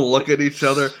just both look at each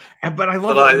other. But I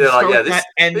love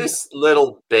this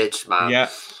little bitch, man. Yeah.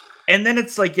 And then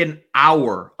it's like an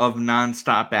hour of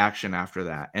nonstop action after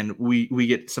that, and we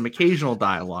get some occasional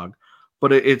dialogue,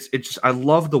 but it's just, I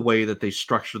love the way that they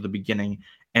structure the beginning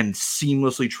and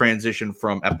seamlessly transition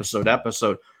from episode to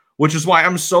episode, which is why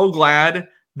I'm so glad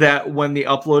that when they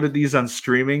uploaded these on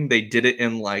streaming, they did it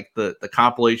in like the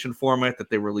compilation format, that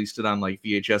they released it on like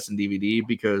VHS and DVD,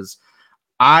 because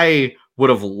I would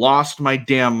have lost my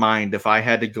damn mind if I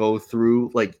had to go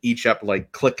through like each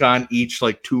click on each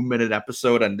like 2-minute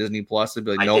episode on Disney Plus and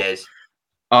be like, nope.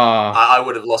 I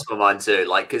would have lost my mind too,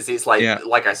 like, because it's like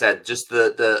like I said, just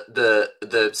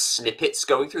the snippets,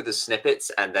 going through the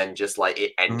snippets and then just like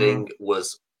it ending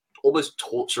was almost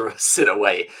torturous in a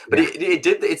way, but it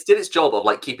did its job of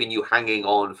like keeping you hanging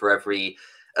on for every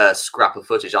scrap of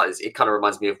footage. It kind of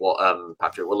reminds me of what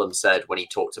Patrick Willem said when he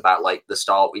talked about like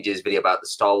we did his video about the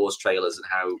Star Wars trailers and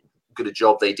how good a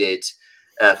job they did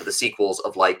for the sequels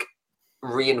of like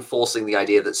reinforcing the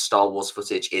idea that Star Wars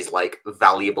footage is like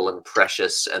valuable and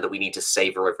precious and that we need to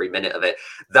savor every minute of it.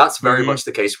 That's very much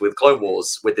the case with Clone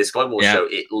Wars, with this Clone Wars show.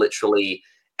 It literally,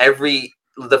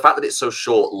 the fact that it's so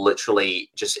short literally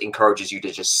just encourages you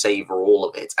to just savor all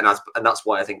of it. And that's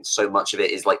why I think so much of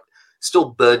it is like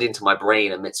still burned into my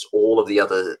brain amidst all of the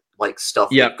other like stuff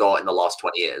we've got in the last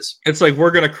 20 years. It's like we're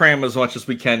going to cram as much as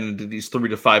we can into these 3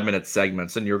 to 5 minute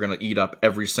segments, and you're going to eat up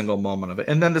every single moment of it.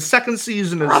 And then the second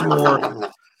season is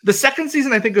more, the second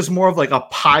season I think is more of like a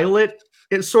pilot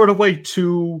sort of way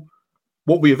to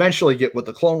what we eventually get with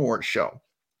the Clone Wars show,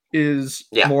 is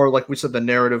more like we said, the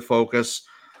narrative focus,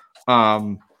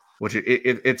 which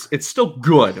it's still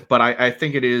good, but I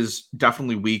think it is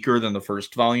definitely weaker than the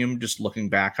first volume, just looking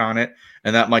back on it.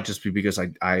 And that might just be because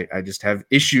I just have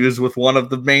issues with one of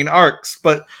the main arcs,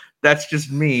 but that's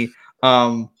just me.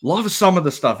 Love some of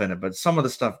the stuff in it, but some of the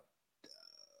stuff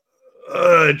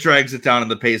drags it down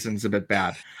and the pacing's a bit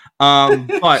bad.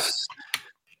 But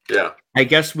I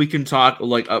guess we can talk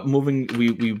like moving,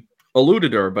 we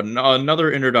alluded to her, but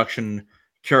another introduction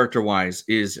character-wise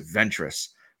is Ventress,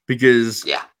 because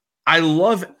I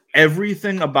love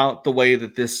everything about the way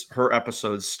that her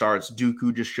episode starts.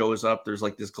 Dooku just shows up. There's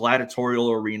like this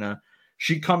gladiatorial arena.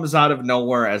 She comes out of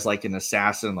nowhere as like an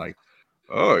assassin, like,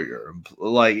 oh, you're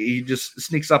like, he just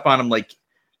sneaks up on him, like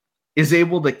is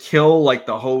able to kill like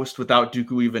the host without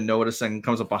Dooku even noticing,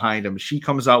 comes up behind him. She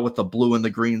comes out with the blue and the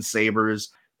green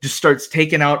sabers, just starts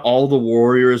taking out all the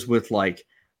warriors with like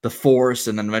the Force,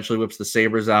 and then eventually whips the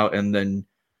sabers out, and then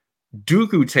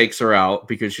Dooku takes her out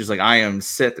because she's like, I am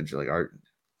Sith, and she's like,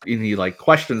 and he like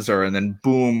questions her, and then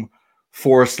boom,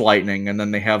 Force lightning, and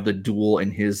then they have the duel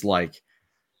in his like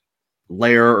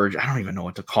lair, or I don't even know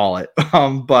what to call it.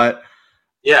 But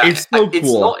it's so cool.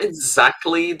 It's not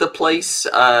exactly the place,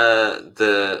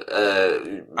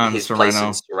 his place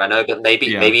in Sereno, but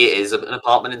maybe it is an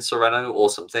apartment in Sereno or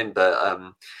something. But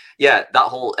that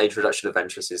whole introduction of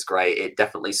Ventress is great. It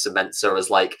definitely cements her as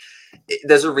like.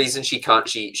 There's a reason she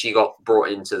got brought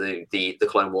into the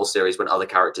Clone Wars series when other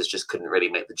characters just couldn't really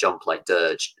make the jump like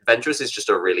Dirge. Ventress is just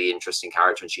a really interesting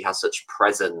character, and she has such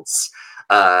presence.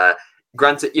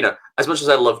 Granted, as much as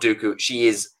I love Dooku, she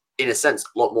is in a sense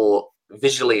a lot more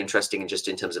visually interesting, and just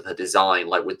in terms of her design,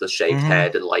 like with the shaved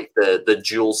head and like the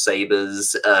dual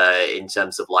sabers, in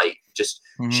terms of like just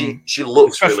she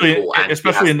looks really cool, and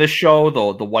especially in this show,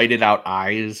 the whited out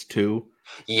eyes too.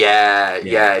 Yeah,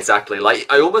 exactly. Like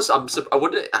I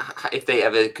wonder if they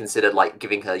ever considered like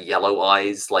giving her yellow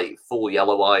eyes, like full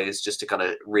yellow eyes, just to kind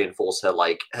of reinforce her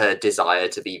like her desire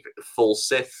to be full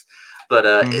Sith. But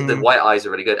the white eyes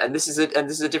are really good, and this is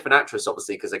a different actress,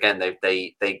 obviously, because again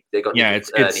they got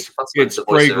it's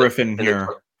Grey Griffin here.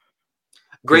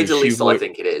 Grey DeLisle, I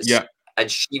think it is. Yeah,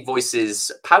 and she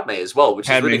voices Padme as well, which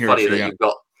is really funny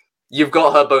that you've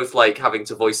got her both like having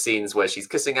to voice scenes where she's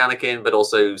kissing Anakin, but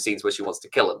also scenes where she wants to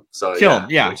kill him. So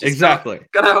exactly.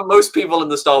 Kind of how most people in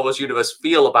the Star Wars universe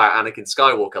feel about Anakin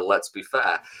Skywalker. Let's be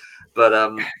fair. But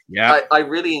Yeah. I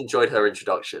really enjoyed her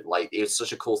introduction. Like, it was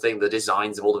such a cool thing. The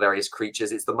designs of all the various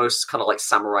creatures. It's the most kind of like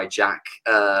Samurai Jack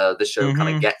the show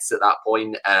kind of gets at that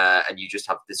point. And you just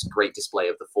have this great display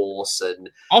of the Force. And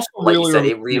Also, like you really said,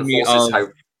 it reminded me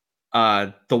reinforces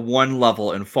how the one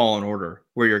level in Fallen Order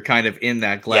where you're kind of in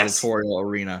that gladiatorial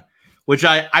arena, which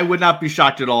I would not be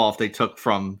shocked at all if they took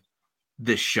from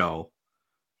this show.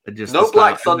 Just the no style.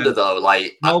 Black Thunder though.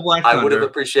 Like No Black I would have Thunder.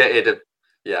 appreciated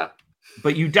yeah.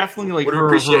 But you definitely like would have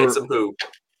appreciated some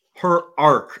her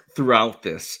arc throughout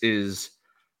this is,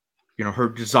 you know, her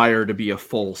desire to be a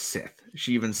full Sith.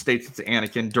 She even states it to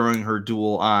Anakin during her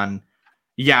duel on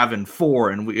Yavin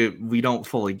 4, and we don't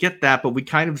fully get that, but we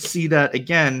kind of see that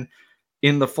again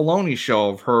in the Filoni show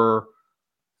of her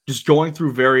just going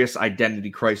through various identity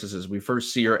crises. We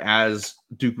first see her as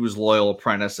Dooku's loyal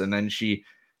apprentice, and then she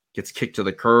gets kicked to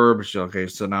the curb. Okay,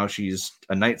 so now she's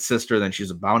a Night Sister, then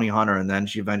she's a bounty hunter, and then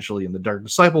she eventually, in the Dark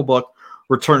Disciple book,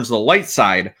 returns to the light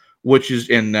side,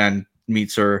 and then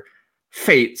meets her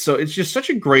fate. So it's just such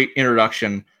a great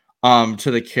introduction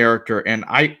to the character. And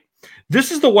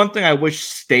this is the one thing I wish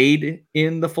stayed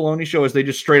in the Filoni show, is they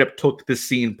just straight up took the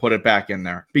scene, put it back in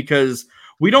there, because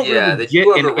we don't really get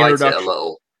an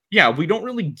introduction. Yeah, we don't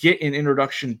really get an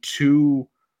introduction to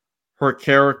her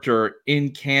character in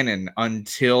canon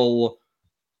until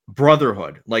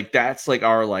Brotherhood. Like, that's like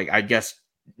our, like, I guess,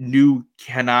 new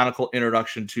canonical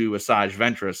introduction to Asajj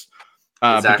Ventress,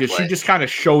 because she just kind of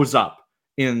shows up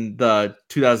in the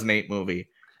 2008 movie,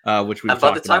 which we've talked about.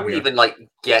 And by the time we even like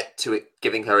get to it,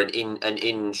 giving her an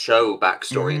in show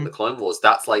backstory in the Clone Wars,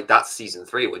 that's season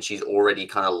 3 when she's already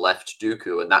kind of left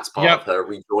Dooku, and that's part of her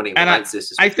rejoining the Night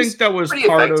Sisters. I think that was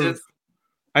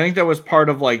part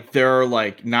of like their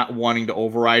like not wanting to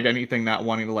override anything, not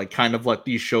wanting to like kind of let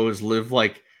these shows live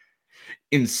like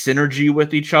in synergy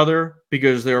with each other,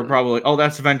 because they were probably like, oh,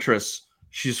 that's Ventress.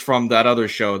 She's from that other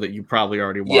show that you probably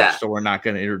already watched, so we're not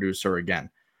going to introduce her again.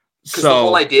 Because the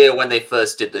whole idea when they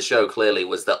first did the show clearly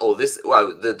was that,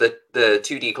 the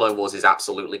 2D Clone Wars is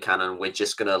absolutely canon. We're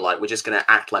just gonna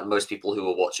act like most people who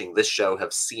are watching this show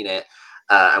have seen it,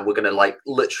 and we're gonna like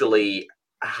literally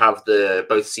have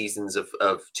both seasons of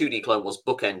 2D Clone Wars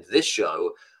bookend this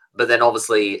show. But then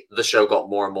obviously the show got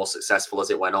more and more successful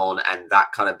as it went on, and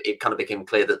it kind of became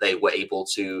clear that they were able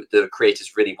to, the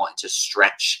creators really wanted to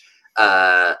stretch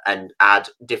and add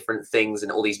different things,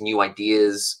 and all these new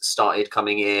ideas started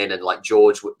coming in, and like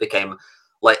George became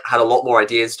like had a lot more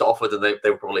ideas to offer than they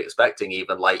were probably expecting.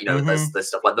 Even like, you know, there's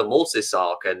stuff like the Mortis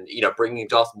arc, and you know, bringing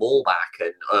Darth Maul back,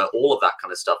 and all of that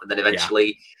kind of stuff. And then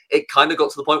eventually it kind of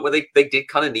got to the point where they did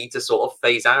kind of need to sort of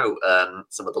phase out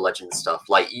some of the Legends stuff.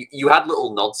 Like you had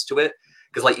little nods to it,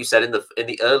 because like you said, in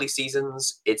the early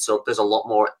seasons, there's a lot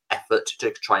more effort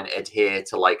to try and adhere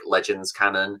to like Legends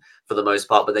canon for the most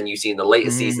part. But then you see in the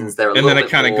later seasons, they're and then it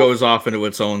kind of goes off into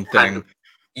its own thing.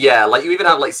 Yeah, like you even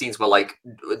have like scenes where like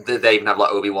they even have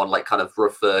like Obi-Wan like kind of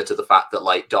refer to the fact that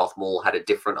like Darth Maul had a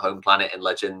different home planet in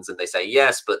Legends, and they say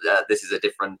yes, but this is a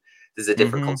different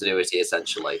continuity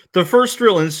essentially. The first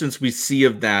real instance we see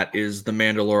of that is the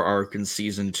Mandalore arc in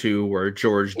season 2, where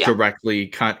George directly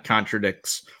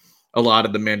contradicts a lot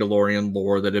of the Mandalorian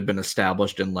lore that had been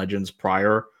established in Legends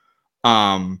prior,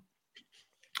 and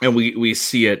we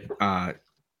see it in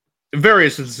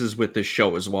various instances with this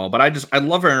show as well. But I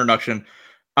love her introduction.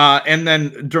 And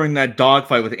then during that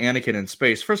dogfight with Anakin in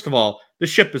space, first of all, the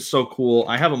ship is so cool.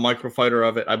 I have a microfighter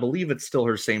of it. I believe it's still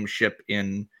her same ship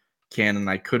in canon.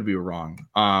 I could be wrong.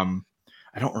 I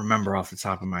don't remember off the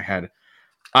top of my head.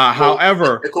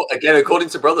 However, again, according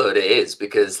to Brotherhood, it is,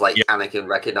 because like Anakin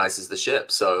recognizes the ship,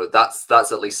 so that's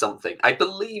at least something. I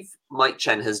believe Mike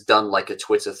Chen has done like a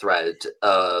Twitter thread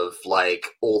of like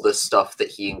all the stuff that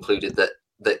he included that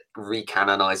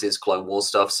recanonizes Clone Wars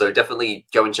stuff. So definitely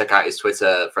go and check out his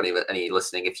Twitter for any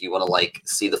listening if you want to like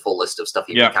see the full list of stuff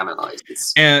he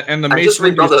recanonized. And the Mace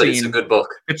Windu scene, it's a good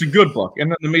book. It's a good book.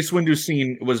 And the Mace Windu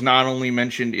scene was not only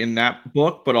mentioned in that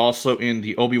book, but also in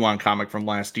the Obi-Wan comic from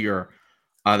last year.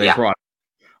 They brought.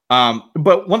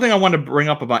 But one thing I wanted to bring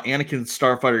up about Anakin's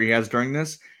starfighter he has during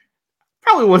this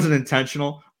probably wasn't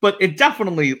intentional, but it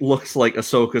definitely looks like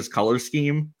Ahsoka's color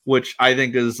scheme, which I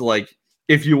think is like,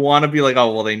 if you want to be like,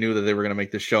 oh, well, they knew that they were going to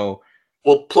make the show.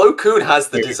 Well, Plo Koon has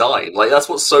the design. Like, that's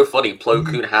what's so funny. Plo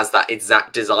Koon has that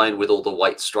exact design with all the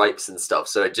white stripes and stuff.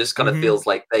 So it just kind of feels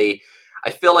like they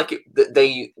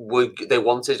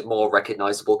wanted more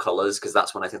recognizable colors, because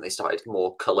that's when I think they started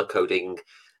more color coding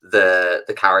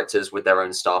the characters with their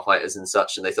own starfighters and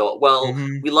such. And they thought, well,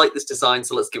 we like this design,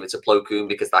 so let's give it to Plo Koon,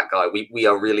 because that guy, we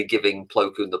are really giving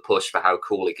Plo Koon the push for how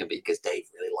cool he can be, because Dave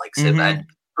really likes him. And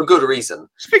for good reason.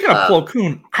 Speaking of Plo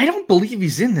Koon, I don't believe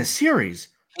he's in this series.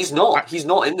 He's not. He's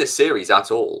not in this series at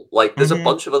all. Like, there's a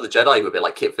bunch of other Jedi who appear.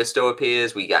 Like, Kit Fisto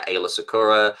appears. We get Ayla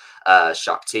Secura,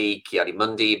 Shakti,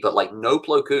 Kiadi-Mundi, but like no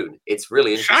Plo Koon. It's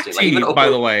really interesting. Shakti, like, by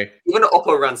the way, even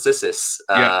Oppo Rancisis.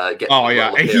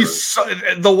 Gets he's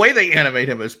the way they animate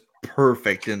him is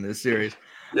perfect in this series.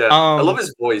 Yeah, I love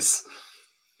his voice.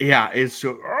 Yeah, it's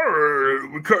so.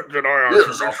 We couldn't deny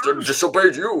yes, after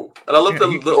disobeyed you, and I love the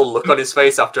little look on his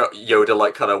face after Yoda,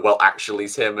 like, kind of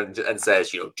actuallys him and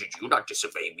says, "You know, did you not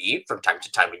disobey me from time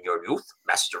to time in your youth,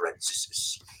 Master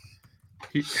Rancisis?"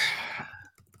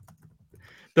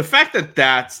 The fact that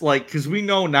that's like, because we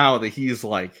know now that he's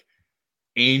like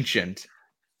ancient,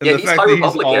 and yeah, the he's fact High that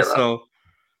Republic he's also, era.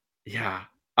 yeah.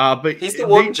 But he's the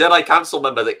one Jedi Council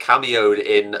member that cameoed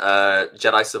in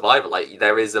Jedi Survivor. Like,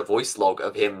 there is a voice log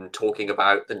of him talking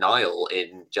about the Nile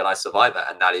in Jedi Survivor,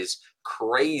 and that is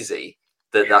crazy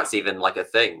that that's even like a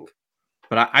thing.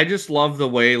 But I just love the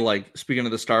way, like, speaking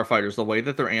of the Starfighters, the way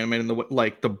that they're animating,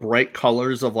 the bright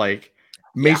colors of like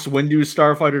Mace Windu's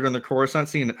Starfighter in the Coruscant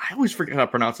scene. I always forget how to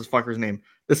pronounce this fucker's name.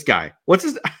 This guy,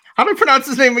 how do I pronounce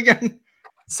his name again?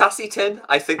 Sassy Tin,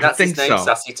 I think that's his name. So.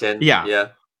 Sassy Tin. Yeah.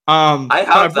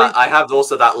 I have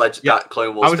also that that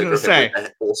Clone Wars. I was going to say,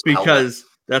 because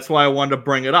that's why I wanted to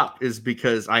bring it up, is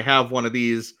because I have one of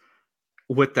these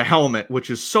with the helmet, which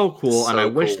is so cool, and I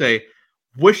wish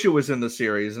it was in the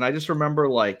series. And I just remember,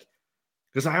 like,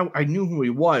 because I knew who he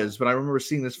was, but I remember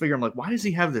seeing this figure. I'm like, why does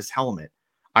he have this helmet?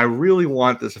 I really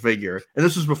want this figure. And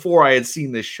this was before I had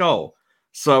seen this show,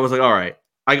 so I was like, all right,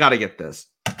 I got to get this.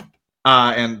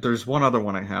 And there's one other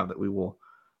one I have that we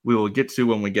will get to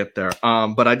when we get there.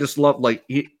 But I just love, like,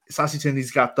 Sassy Tin,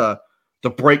 he's got the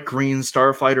bright green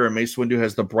Starfighter, and Mace Windu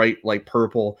has the bright, like,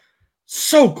 purple.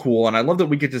 So cool. And I love that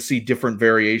we get to see different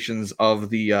variations of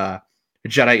the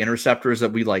Jedi Interceptors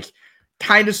that we, like,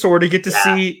 kind of sort of get to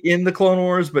see in the Clone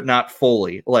Wars, but not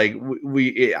fully. Like,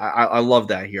 I love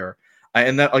that here.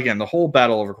 And that, again, the whole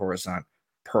battle over Coruscant,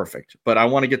 perfect. But I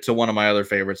want to get to one of my other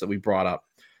favorites that we brought up,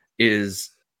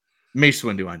 is Mace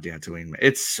Windu on Dantooine.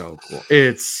 It's so cool.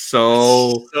 It's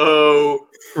so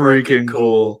freaking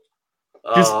cool.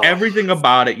 Just everything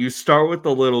about it. You start with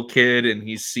the little kid, and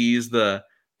he sees the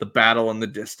battle in the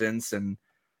distance, and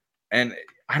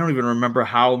I don't even remember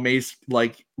how Mace,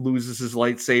 like, loses his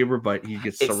lightsaber, but he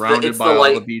gets surrounded by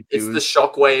all the B2s. It's the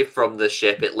shockwave from the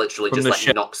ship. It literally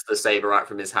knocks the saber out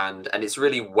from his hand, and it's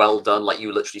really well done. Like,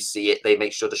 you literally see it. They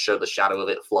make sure to show the shadow of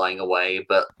it flying away,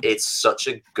 but it's such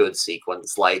a good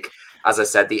sequence. Like, as I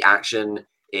said, the action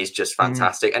is just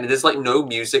fantastic, and there's like no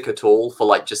music at all for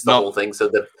like just the whole thing. So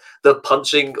the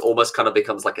punching almost kind of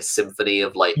becomes like a symphony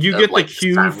of like you get the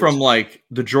cue from like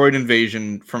the droid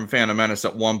invasion from Phantom Menace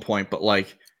at one point, but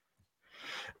like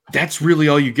that's really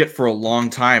all you get for a long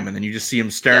time, and then you just see him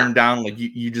staring down, like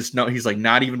you just know he's like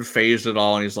not even phased at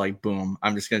all, and he's like, boom,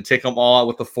 I'm just gonna take them all out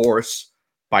with the Force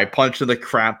by punching the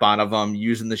crap out of them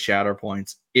using the shatter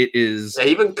points. It is he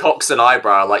even cocks an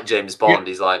eyebrow like James Bond.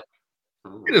 He's like,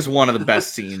 it is one of the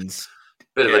best scenes.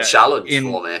 Bit of a challenge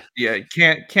for me. Yeah,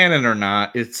 canon or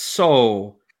not, it's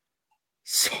so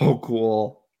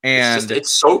cool. And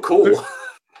it's so cool.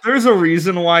 There's a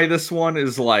reason why this one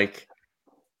is like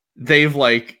they've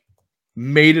like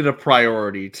made it a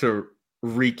priority to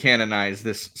recanonize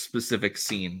this specific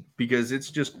scene, because it's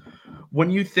just, when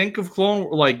you think of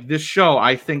like this show,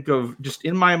 I think of, just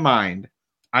in my mind,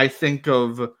 I think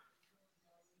of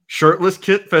shirtless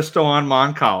Kit Fisto on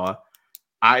Mon Cala.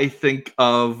 I think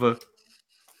of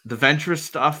the Ventress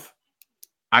stuff.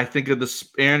 I think of the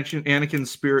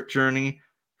Anakin's spirit journey,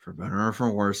 for better or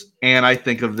for worse, and I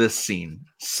think of this scene.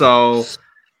 So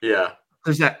yeah,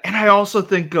 there's that, and I also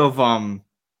think of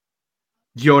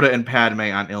Yoda and Padme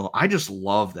on Ilum. I just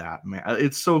love that, man.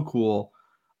 It's so cool.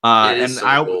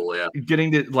 Cool, yeah.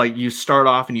 Getting to, like, you start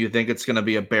off and you think it's going to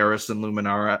be a Barriss and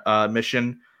Luminara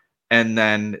mission, and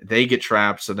then they get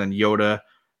trapped. So then Yoda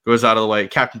goes out of the way.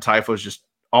 Captain Typho's just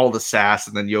all the sass,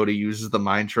 and then Yoda uses the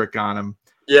mind trick on him.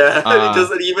 Yeah,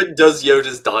 and he even does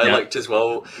Yoda's dialect as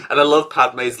well. And I love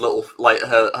Padme's little, like,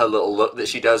 her little look that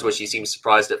she does, where she seems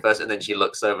surprised at first, and then she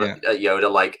looks over at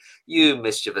Yoda like, "You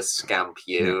mischievous scamp,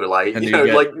 you!" Like, and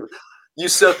like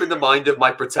usurping the mind of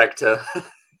my protector.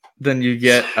 Then you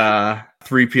get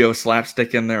 3PO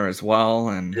slapstick in there as well,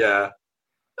 and oh,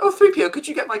 3PO, could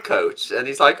you get my coat? And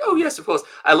he's like, oh, yes, of course.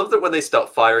 I love that when they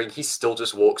start firing, he still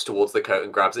just walks towards the coat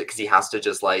and grabs it, because he has to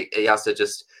just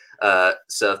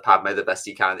serve Padme the best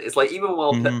he can. It's like, even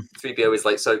while 3PO is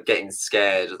like so getting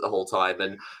scared the whole time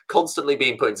and constantly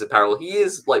being put into peril, he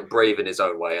is like brave in his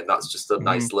own way, and that's just a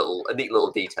neat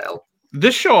little detail.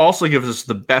 This show also gives us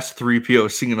the best 3PO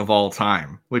scene of all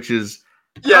time, which is,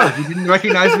 you didn't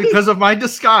recognize me because of my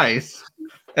disguise.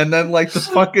 And then like the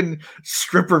fucking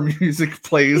stripper music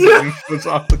plays and he puts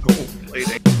off the gold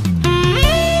plating.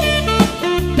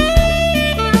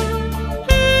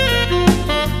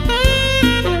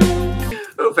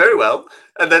 Oh, very well.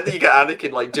 And then you get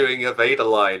Anakin like doing a Vader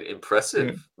line.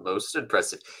 Impressive. Most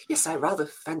impressive. Yes, I rather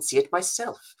fancy it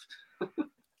myself.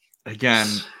 Again,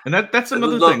 and that's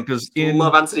another love, thing because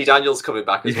love Anthony Daniels coming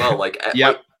back as well. Like,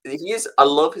 yep. like he is. I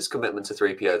love his commitment to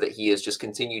 3PO that he has just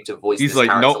continued to voice. He's this like,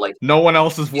 character. no, Like, no one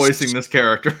else is voicing this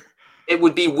character. It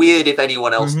would be weird if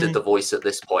anyone else did the voice at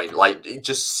this point. Like,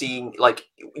 just seeing, like,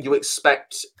 you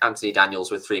expect Anthony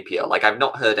Daniels with 3PO. Like, I've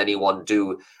not heard anyone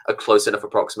do a close enough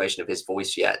approximation of his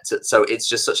voice yet. So it's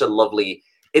just such a lovely.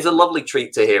 It's a lovely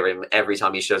treat to hear him every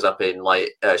time he shows up in like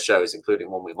shows, including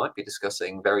one we might be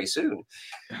discussing very soon.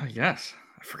 Yes,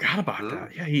 I forgot about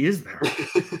that. Yeah, he is there.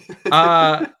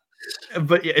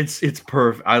 But yeah, it's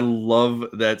perfect. I love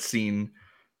that scene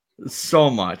so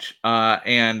much.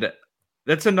 And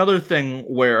that's another thing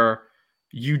where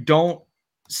you don't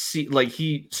see, like,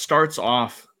 he starts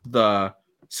off the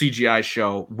CGI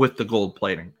show with the gold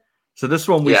plating. So this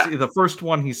one we see the first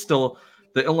one, he's still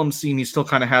the Ilum scene, he still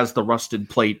kind of has the rusted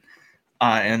plate.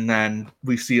 And then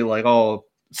we see like, oh,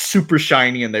 super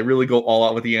shiny, and they really go all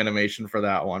out with the animation for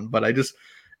that one. But I just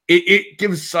it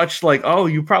gives such like, oh,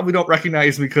 you probably don't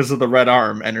recognize me because of the red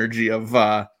arm energy of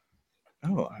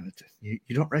you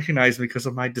don't recognize me because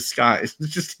of my disguise.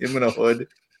 It's just him in a hood.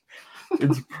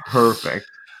 It's perfect.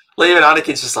 Like, even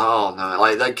Anakin's just like, oh no,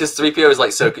 like because 3PO is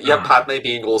like so. You have Padme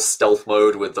being all stealth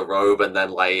mode with the robe, and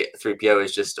then like 3PO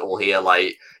is just all here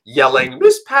like yelling,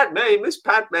 "Miss Padme, Miss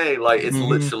Padme!" Like it's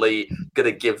literally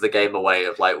gonna give the game away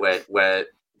of like where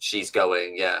she's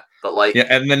going. Yeah, but like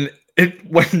and then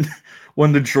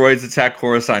when the droids attack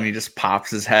Coruscant, he just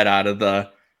pops his head out of the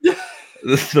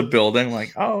building,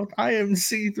 like, oh, I am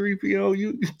C-3PO.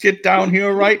 You get down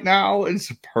here right now.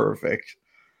 It's perfect.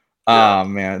 Oh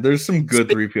man, there's some good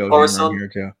 3PO humor in here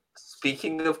too.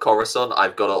 Speaking of Coruscant,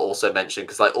 I've got to also mention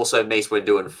because like also Mace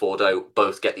Windu and Fordo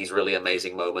both get these really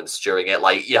amazing moments during it.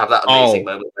 Like you have that amazing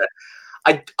moment where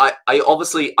I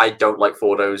obviously I don't like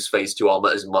Fordo's Phase 2 armor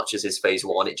as much as his Phase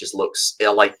 1. It just looks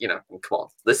like, you know, come on.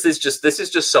 This is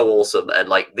just so awesome. And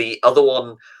like the other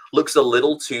one looks a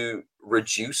little too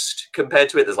reduced compared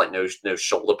to it. There's like no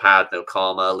shoulder pad, no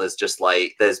armor. There's just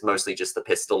like there's mostly just the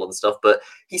pistol and stuff. But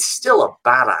he's still a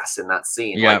badass in that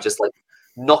scene. Yeah. Like just like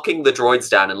knocking the droids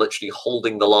down and literally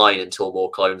holding the line until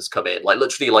more clones come in. Like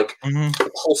literally like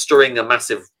holstering a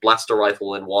massive blaster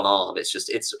rifle in one arm. It's just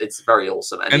it's very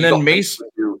awesome. And then Mace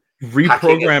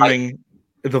reprogramming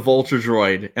the Vulture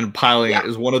droid and piloting it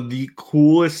is one of the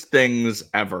coolest things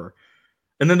ever.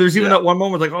 And then there's even that one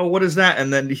moment like, oh, what is that?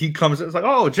 And then he comes, it's like,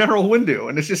 oh, General Windu.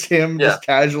 And it's just him just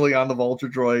casually on the Vulture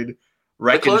droid.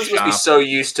 The clones must be so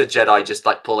used to Jedi just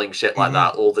like pulling shit like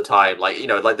that all the time. Like, you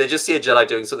know, like they just see a Jedi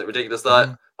doing something ridiculous. They're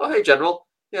like, oh, hey, General.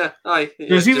 Yeah, hi.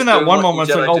 There's even that one moment,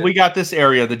 it's like, oh, we got this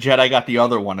area. The Jedi got the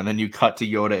other one. And then you cut to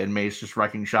Yoda and Mace just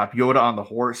wrecking shop. Yoda on the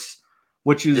horse,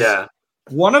 which is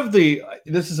one of the,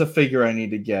 this is a figure I need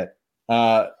to get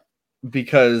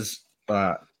because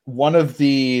one of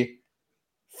the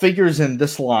figures in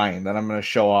this line that I'm going to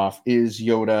show off is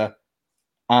Yoda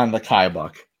on the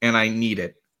Kybuck, and I need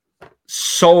it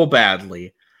so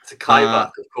badly. It's a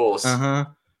Kybuck, of course.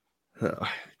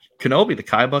 Kenobi, the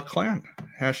Kybuck clan.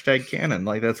 Hashtag canon.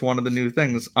 Like, that's one of the new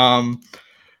things.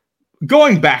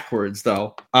 Going backwards,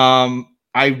 though,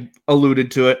 I alluded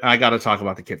to it. I got to talk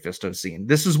about the Kit Fisto scene.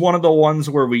 This is one of the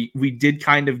ones where we did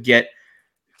kind of get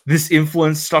this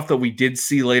influence stuff that we did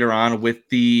see later on with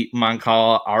the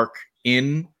Mancala arc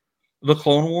in the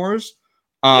Clone Wars.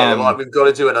 Well, we've got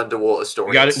to do an underwater story.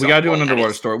 We got to do an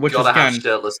underwater story, which is again,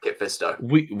 shirtless Kit Fisto.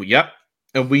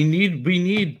 And we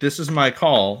need. This is my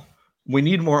call. We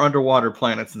need more underwater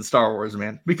planets in Star Wars,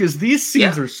 man, because these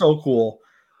scenes are so cool.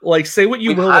 Like, say what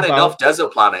you will about enough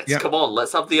desert planets. Yeah. Come on,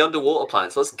 let's have the underwater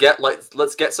planets. Let's get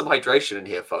some hydration in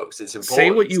here, folks. It's important.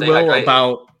 Say what you will hydrated.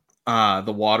 About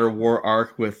the Water War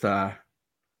arc with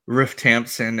Riff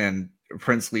Tampson and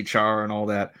Princely Char and all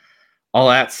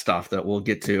that stuff that we'll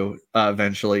get to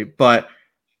eventually. But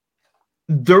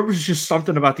there was just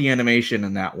something about the animation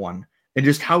in that one and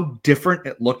just how different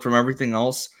it looked from everything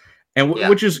else. And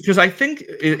which is because I think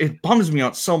it bums me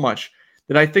out so much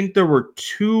that I think there were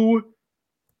two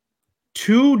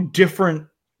different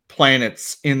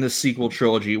planets in the sequel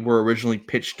trilogy were originally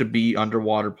pitched to be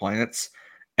underwater planets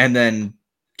and then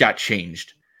got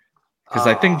changed. Because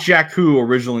I think Jakku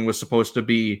originally was supposed to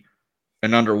be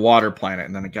an underwater planet,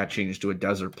 and then it got changed to a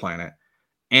desert planet.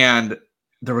 And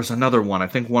there was another one. I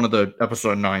think one of the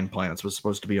episode 9 planets was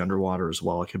supposed to be underwater as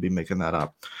well. I could be making that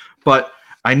up. But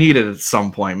I need it at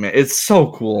some point, man. It's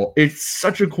so cool. It's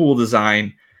such a cool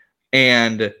design,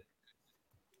 and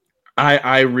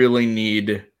I really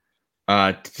need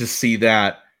to see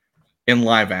that in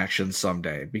live action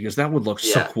someday, because that would look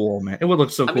so Yeah. cool, man. It would look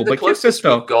so I cool. mean, the But Kit closest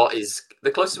we've Fisto, got is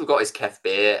Kef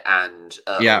Bir and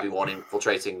yeah. Obi-Wan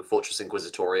infiltrating Fortress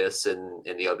Inquisitorius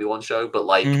in the Obi-Wan show. But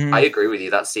like, I Mhm. agree with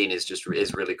you. That scene is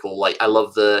really cool. Like, I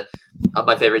love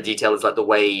my favorite detail is like the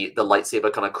way the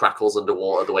lightsaber kind of crackles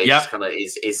underwater. The way it Yep. just kind of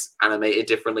is animated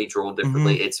differently, drawn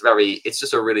differently. Mhm. It's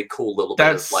just a really cool little bit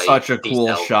That's of like such a cool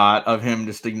detail. shot of him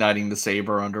just igniting the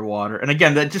saber underwater. And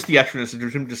again, that just the extraness of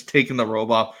him just taking the robe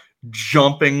off,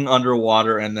 jumping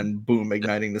underwater, and then boom,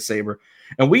 igniting the saber.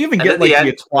 And we even And get at the like the end,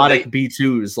 when aquatic they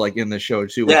B2s like in the show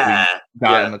too, which we yeah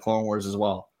got in yeah the Clone Wars as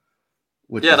well.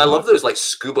 Which Yeah, and is I love awesome. those like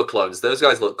scuba clones. Those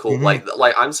guys look cool. Mhm.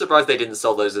 Like I'm surprised they didn't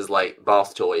sell those as like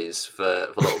bath toys for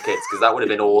little kids because that would have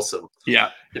been awesome.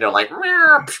 Yeah. You know, like all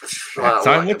Time that with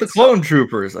kind the of stuff. Clone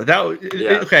Troopers.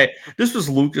 Yeah, Okay, this was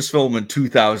Lucasfilm in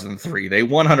 2003. They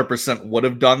 100% would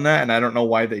have done that, and I don't know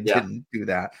why they yeah, didn't do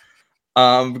that.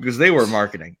 Because they were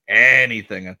marketing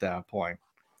anything at that point.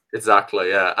 exactly.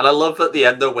 Yeah, and I love at the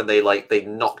end though when they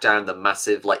knock down the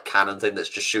massive like cannon thing that's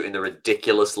just shooting the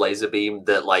ridiculous laser beam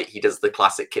that like he does the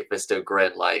classic Kit Fisto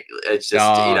grin. Like it's just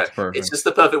Oh, it's it's perfect. just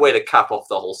the perfect way to cap off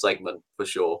the whole segment for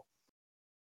sure.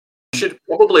 Should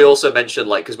probably also mention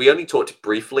like because we only talked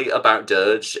briefly about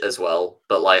Dirge as well,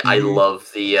 but like I Mhm.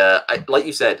 love like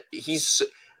you said,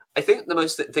 I think the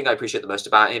most thing I appreciate the most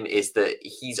about him is that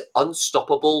he's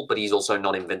unstoppable, but he's also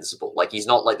not invincible. Like he's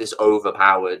not like this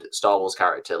overpowered Star Wars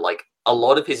character. Like a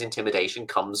lot of his intimidation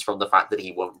comes from the fact that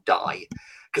he won't die.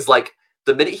 Because like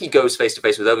the minute he goes face to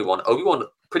face with Obi-Wan, Obi-Wan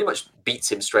pretty much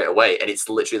beats him straight away, and it's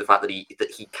literally the fact that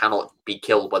he cannot be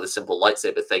killed by the simple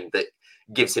lightsaber thing that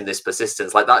gives him this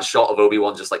persistence. Like that shot of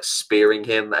Obi-Wan just like spearing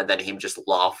him and then him just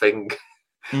laughing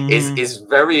Mhm. is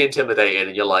very intimidating,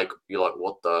 and you're like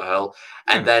what the hell.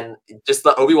 And Yeah. then just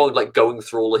the Obi-Wan like going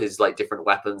through all of his like different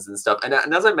weapons and stuff, and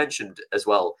as I mentioned as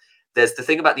well, there's the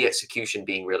thing about the execution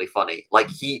being really funny. Like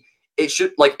it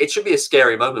should be a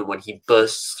scary moment when he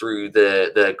bursts through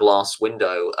the glass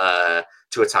window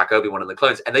to attack Obi-Wan and the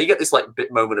clones, and then you get this like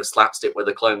bit moment of slapstick where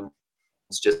the clones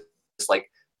just like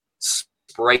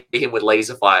spray him with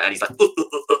laser fire, and he's like,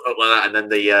 and then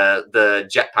the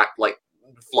jetpack like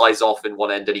flies off in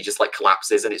one end, and he just like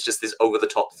collapses, and it's just this over the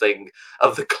top thing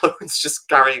of the clones just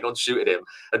carrying on shooting him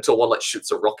until one like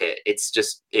shoots a rocket. It's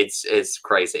just it's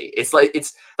crazy. It's like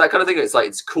it's that kind of thing. It's like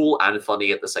it's cool and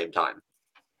funny at the same time.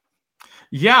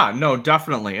 Yeah, no,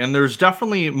 definitely. And there's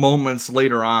definitely moments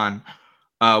later on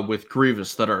with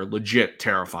Grievous that are legit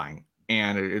terrifying.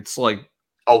 And it's like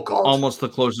Oh god, almost the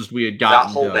closest we had that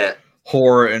gotten whole to bit.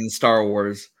 horror in Star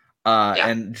Wars. Yeah,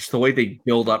 And just the way they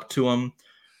build up to him.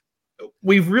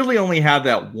 We've really only had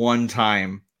that one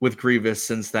time with Grievous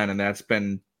since then, and that's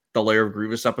been the Lair of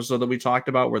Grievous episode that we talked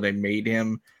about, where they made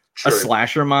him a true.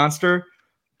 slasher monster.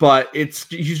 But he's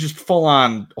just full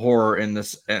on horror in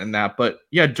this and that. But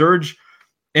yeah, Dirge,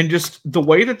 and just the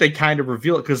way that they kind of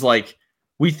reveal it, because like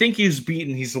we think he's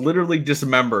beaten, he's literally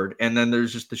dismembered, and then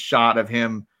there's just the shot of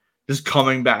him just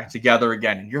coming back together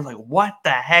again, and you're like, what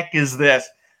the heck is this?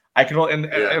 And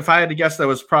Yeah, if I had to guess, that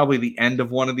was probably the end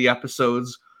of one of the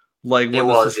episodes, like it when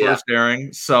this was was. Yeah, first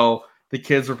airing. So the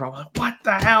kids were probably like, what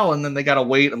the hell? And then they got to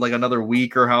wait like another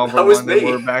week or however that was long they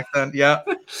me. were back then. Yeah.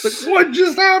 It's like, what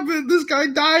just happened? This guy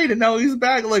died and now he's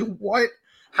back. Like, what?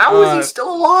 How is he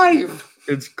still alive?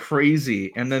 It's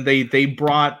crazy. And then they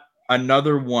brought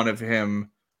another one of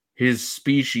him, his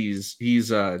species.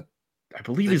 He's I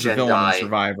believe The he's a villain in Jedi.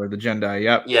 Survivor, the Jedi.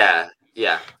 Yep. Yeah,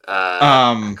 yeah.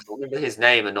 I Um, can't remember his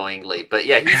name annoyingly, but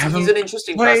yeah, he's haven't an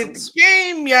interesting played the presence.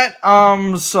 game yet.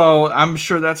 So I'm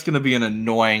sure that's gonna be an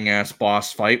annoying ass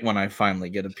boss fight when I finally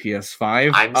get a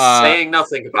PS5. I'm saying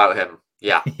nothing about him.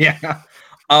 Yeah. Yeah.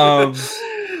 Um,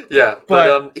 Yeah,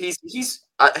 but but he's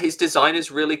his design is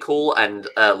really cool, and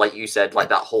like you said, like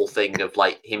that whole thing of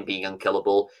like him being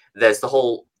unkillable. There's the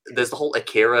whole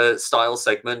Akira style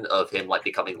segment of him like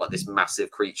becoming like this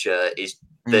massive creature is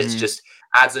that's mhm. just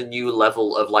adds a new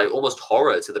level of like almost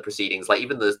horror to the proceedings. Like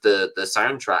even the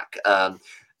soundtrack.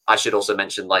 I should also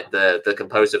mention like the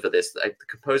composer for this. The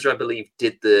composer, I believe,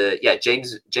 did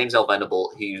James L.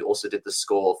 Venable, who also did the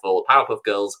score for Powerpuff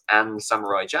Girls and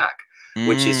Samurai Jack,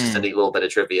 which is just a Mm. neat little bit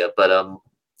of trivia. But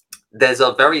there's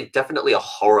a very definitely a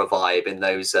horror vibe in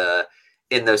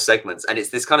those segments, and it's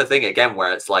this kind of thing again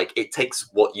where it's like it takes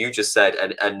what you just said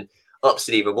and ups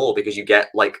it even more because you get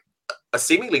like a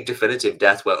seemingly definitive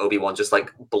death where Obi-Wan just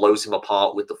like blows him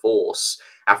apart with the Force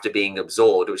after being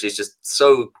absorbed, which is just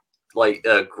so like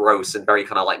gross and very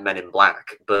kind of like Men in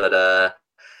Black. But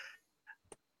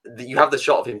you have the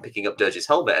shot of him picking up Dirge's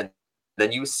helmet, and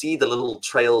then you see the little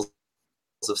trails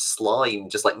of slime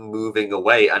just like moving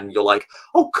away, and you're like,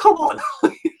 "Oh, come on!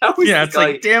 How is this it's guy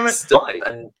like, damn it!" still alive?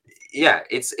 And yeah,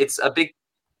 it's a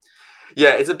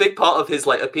big part of his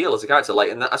like appeal as a character.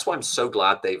 Like, and that's why I'm so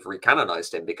glad they've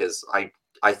recanonized him, because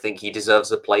I think he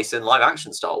deserves a place in live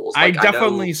action Star Wars. Like, I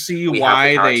definitely see we why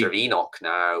have the they character of Enoch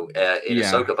now in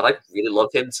Ahsoka, but I really love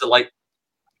him to like.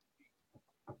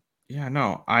 Yeah,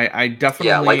 no, I definitely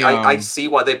Yeah, like I see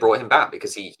why they brought him back,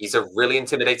 because he's a really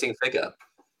intimidating figure.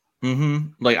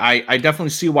 Like I definitely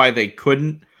see why they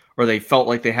couldn't, or they felt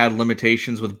like they had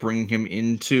limitations with bringing him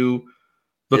into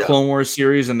the Clone Wars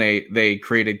series, and they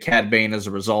created Cad Bane as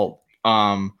a result.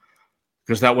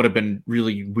 Because that would have been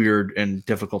really weird and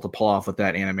difficult to pull off with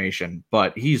that animation.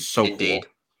 But he's so Indeed.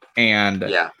 cool, and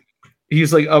Yeah,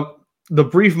 he's like the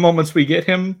brief moments we get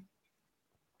him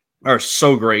are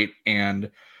so great,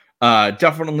 and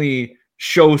definitely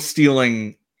show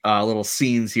stealing little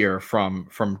scenes here from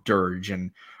Dirge,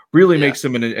 and really makes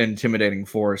him an intimidating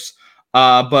force.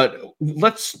 But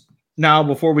let's now,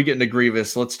 before we get into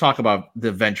Grievous, let's talk about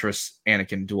the Ventress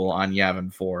Anakin duel on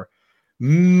Yavin 4.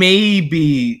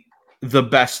 Maybe the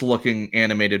best looking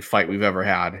animated fight we've ever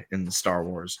had in Star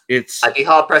Wars. I'd be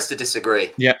hard pressed to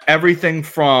disagree. Yeah, everything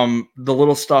from the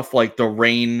little stuff like the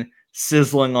rain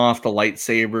sizzling off the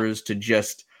lightsabers to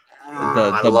just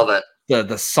I love it.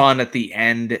 The sun at the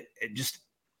end, just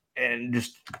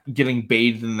getting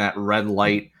bathed in that red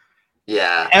light.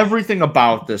 Yeah, everything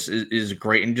about this is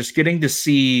great, and just getting to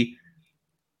see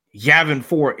Yavin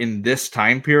 4 in this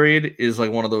time period is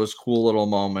like one of those cool little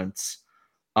moments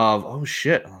of, oh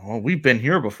shit, well, we've been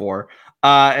here before.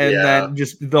 And then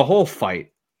just the whole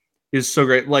fight is so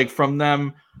great. Like from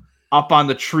them up on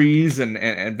the trees and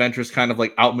Ventress kind of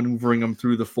like outmaneuvering them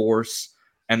through the Force,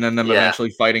 and then them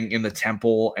eventually fighting in the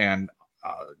temple and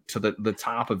to the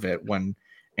top of it when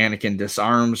Anakin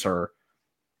disarms her.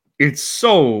 It's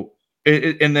so,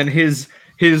 and then his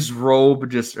robe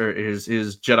just, or his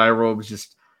Jedi robe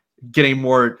just getting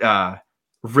more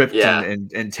ripped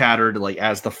and tattered like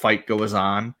as the fight goes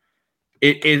on.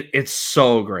 It's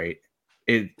so great.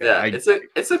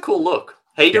 It's a cool look.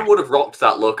 Hayden would have rocked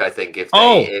that look, I think, if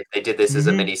they did this as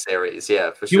a mini series.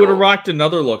 Yeah, for sure. He would have rocked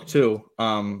another look too,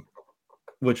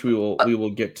 which we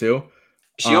will get to.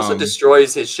 She also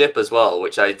destroys his ship as well,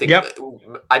 which I think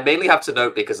I mainly have to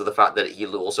note because of the fact that he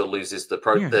also loses the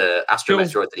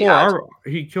astromech that he had.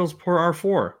 He kills poor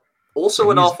R4.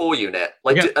 Also an R4 unit.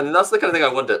 And that's the kind of thing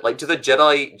I wonder. Like, do the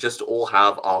Jedi just all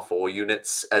have R4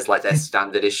 units as like their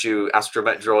standard issue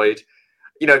astromech droid?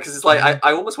 You know, because it's like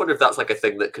I almost wonder if that's like a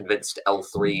thing that convinced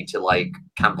L3 to like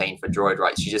campaign for droid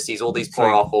rights. She just sees all these poor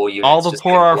R4 units. All the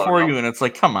poor R4 units.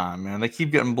 Like, come on, man, they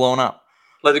keep getting blown up.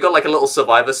 Like, they've got like a little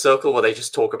survivor circle where they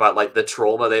just talk about like the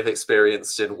trauma they've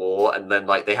experienced in war, and then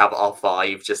like they have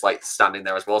R5 just like standing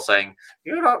there as well, saying,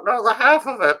 "You don't know the half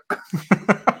of it."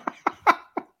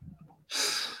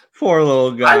 Poor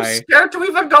little guy. I'm scared to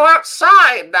even go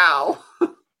outside now.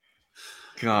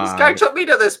 God. This guy took me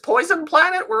to this poison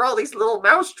planet where all these little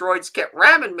mouse droids kept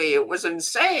ramming me. It was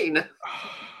insane.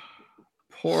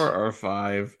 Poor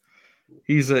R5.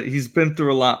 He's been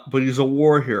through a lot, but he's a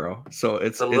war hero. So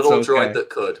it's the little okay. droid that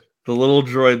could. The little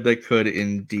droid that could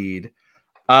indeed.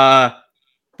 But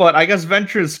I guess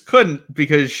Ventress couldn't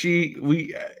because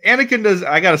Anakin does,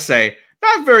 I gotta say,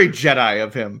 not very Jedi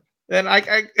of him. And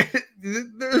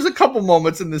there's a couple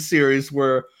moments in the series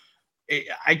where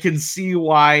I can see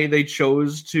why they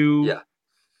chose to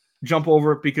jump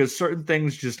over it, because certain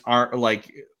things just aren't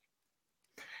like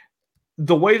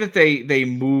the way that they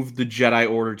moved the Jedi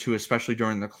Order to, especially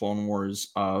during the Clone Wars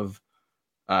of,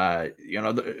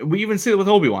 we even see it with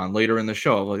Obi-Wan later in the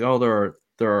show. Like, oh,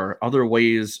 there are other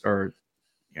ways, or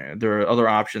there are other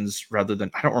options rather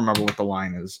than, I don't remember what the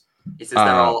line is. He says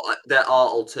there are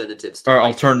alternatives to or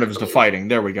fighting, alternatives to fighting.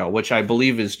 There we go. Which I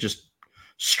believe is just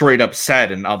straight up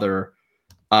said in other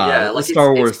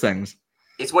Star Wars things.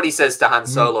 It's what he says to Han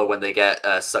Solo when they get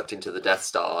sucked into the Death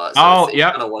Star. So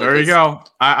there you go.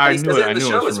 I knew it. In the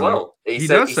show as well. He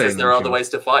says there are other ways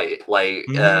to fight,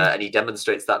 and he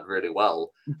demonstrates that really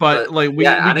well. But like we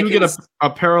do get a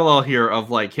parallel here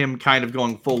of like him kind of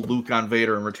going full Luke on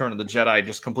Vader in Return of the Jedi,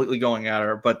 just completely going at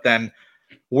her. But then,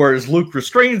 whereas Luke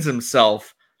restrains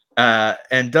himself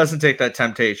and doesn't take that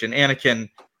temptation, Anakin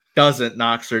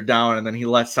knocks her down, and then he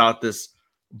lets out this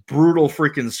brutal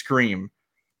freaking scream.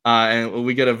 And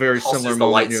we get a very similar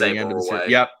moment near the end of the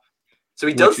series. Yep. So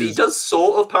he does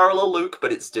sort of parallel Luke,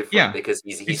 but it's different because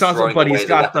he's throwing away he's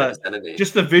got the enemy.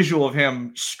 Just the visual of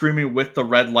him screaming with the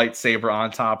red lightsaber on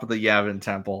top of the Yavin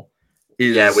temple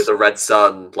Yeah, with the red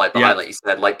sun, like behind, Yeah. like you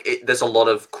said, like there's a lot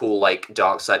of cool like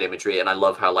dark side imagery, and I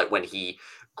love how like when he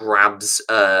grabs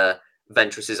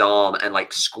Ventress's arm and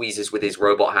like squeezes with his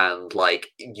robot hand, like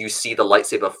you see the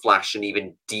lightsaber flash an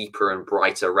even deeper and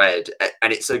brighter red,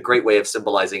 and it's a great way of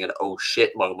symbolizing an oh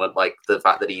shit moment, like the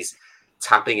fact that he's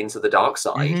tapping into the dark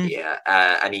side here,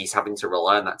 and he's having to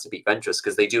rely on that to beat Ventress,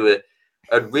 because they do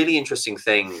a really interesting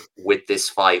thing with this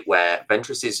fight where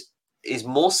Ventress is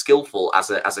more skillful as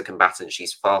a combatant.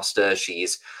 She's faster,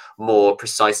 she's more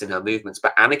precise in her movements,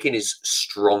 but Anakin is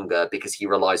stronger because he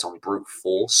relies on brute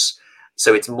force.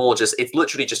 So it's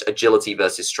literally just agility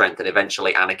versus strength, and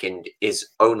eventually Anakin is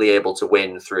only able to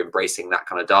win through embracing that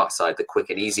kind of dark side, the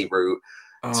quick and easy route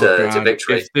to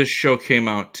victory. If this show came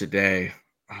out today,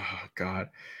 oh god.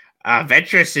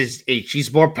 Ventress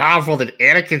she's more powerful than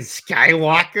Anakin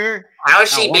Skywalker. How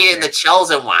is she beating the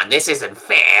chosen one? This isn't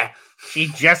fair. She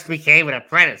just became an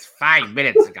apprentice 5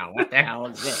 minutes ago. What the hell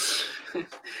is this?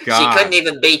 She couldn't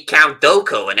even beat Count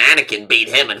Dooku, and Anakin beat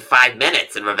him in 5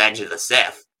 minutes in Revenge of the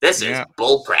Sith. This is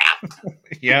bullcrap.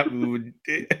 Yeah,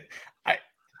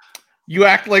 you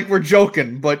act like we're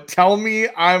joking, but tell me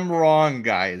I'm wrong,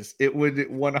 guys. It would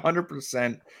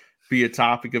 100% be a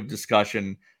topic of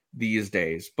discussion these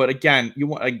days. But again, you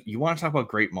want to talk about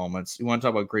great moments. You want to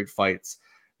talk about great fights.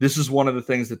 This is one of the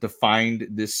things that defined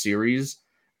this series.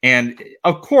 And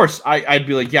of course, I'd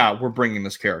be like, yeah, we're bringing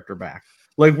this character back.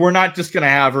 Like, we're not just going to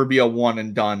have her be a one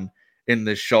and done in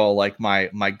this show like my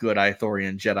good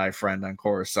Ithorian Jedi friend on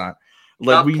Coruscant.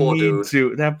 Like,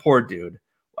 that poor dude.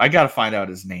 I got to find out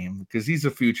his name because he's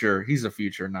a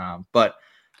future nom. But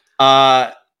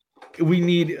we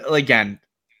need, again,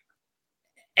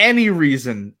 any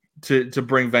reason to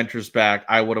bring Ventress back.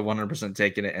 I would have 100%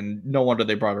 taken it. And no wonder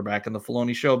they brought her back in the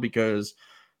Filoni show, because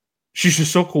she's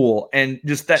just so cool. And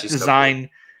just that design.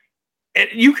 So cool.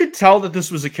 You could tell that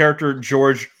this was a character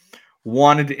George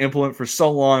wanted to implement for so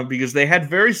long, because they had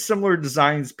very similar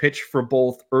designs pitched for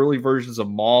both early versions of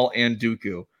Maul and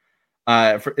Dooku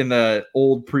in the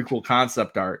old prequel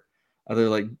concept art. They're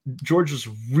like, George just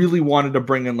really wanted to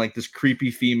bring in like this creepy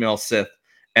female Sith,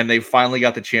 and they finally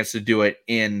got the chance to do it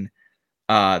in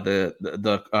the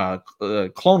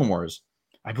Clone Wars.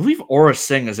 I believe Aura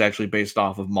Singh is actually based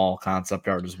off of Maul concept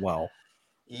art as well.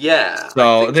 Yeah.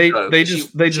 So they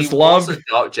just loved a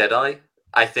Dark Jedi,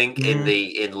 I think,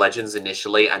 in Legends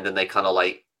initially, and then they kind of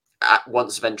like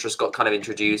once Ventress got kind of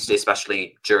introduced,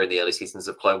 especially during the early seasons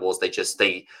of Clone Wars, they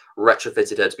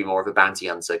retrofitted her to be more of a bounty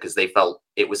hunter, because they felt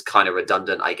it was kind of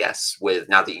redundant, I guess, with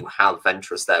now that you have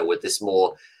Ventress there with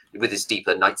this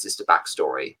deeper Night Sister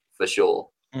backstory, for sure.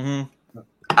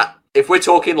 If we're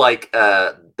talking like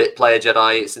bit player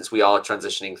Jedi, since we are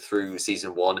transitioning through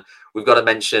season 1, we've got to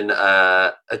mention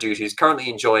a dude who's currently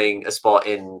enjoying a spot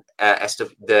in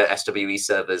the SWE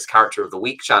server's Character of the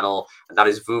Week channel, and that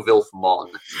is Vuvilf Mon,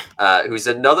 who's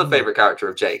another favorite character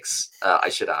of Jake's, I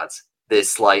should add.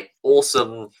 This like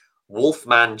awesome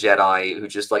Wolfman Jedi who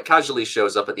just like casually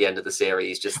shows up at the end of the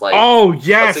series, just like, oh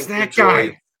yes, that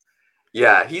guy.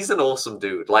 Yeah, he's an awesome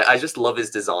dude. Like, I just love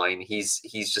his design. He's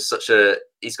just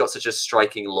he's got such a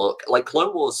striking look. Like,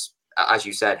 Clone Wars, as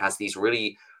you said, has these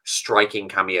really striking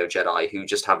cameo Jedi who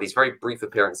just have these very brief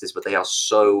appearances, but they are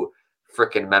so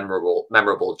freaking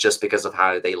memorable just because of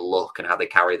how they look and how they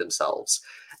carry themselves.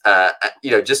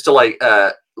 Just to like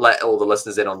let all the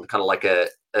listeners in on kind of like a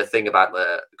thing about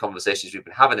the conversations we've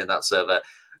been having in that server.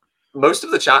 Most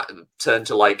of the chat turned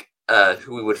to like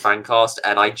who we would fan cast,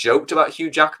 and I joked about Hugh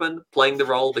Jackman playing the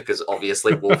role because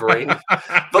obviously Wolverine,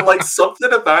 but like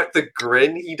something about the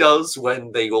grin he does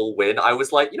when they all win, I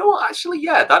was like, you know what, actually,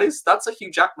 yeah, that's a Hugh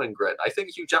Jackman grin. I think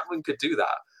Hugh Jackman could do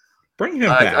that. Bring him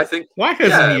back. I think. Why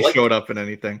hasn't he showed up in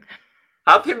anything?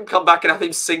 Have him come back and have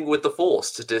him sing with the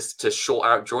Force to short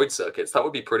out droid circuits. That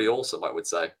would be pretty awesome, I would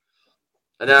say.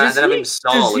 And then have him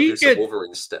snarl and do some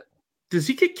Wolverine stuff. Does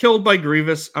he get killed by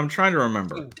Grievous? I'm trying to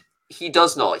remember. He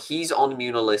does not. He's on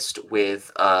Munalist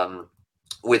with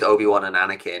Obi-Wan and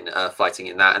Anakin fighting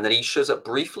in that, and then he shows up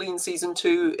briefly in season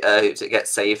 2 to get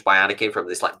saved by Anakin from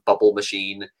this like bubble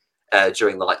machine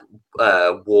during the like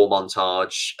war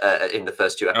montage in the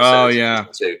first 2 episodes. Oh yeah.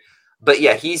 Of season 2. But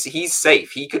yeah, he's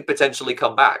safe. He could potentially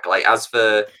come back. Like as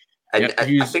for, he's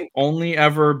I think only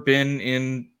ever been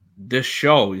in this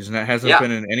show. He hasn't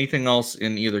been in anything else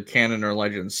in either canon or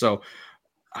Legends. So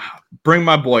bring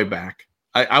my boy back.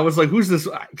 I was like, who's this?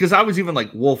 Because I was even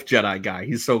like Wolf Jedi guy.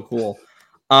 He's so cool.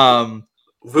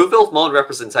 Vuvilf Mon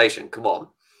representation. Come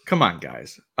on,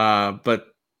 guys. But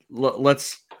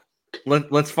let's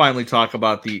finally talk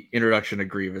about the introduction of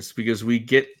Grievous, because we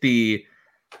get the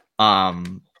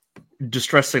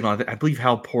distress signal. I believe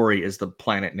Halpori is the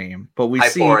planet name, but we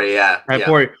see Hypori, yeah.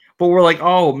 Halpori. But we're like,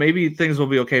 oh, maybe things will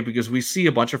be okay because we see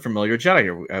a bunch of familiar Jedi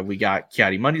here. We got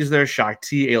Kiadi-Mundi's there,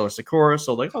 Shakti, Aayla Secura,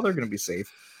 so like, oh, they're gonna be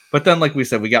safe. But then, like we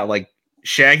said, we got like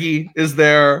Shaggy is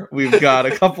there. We've got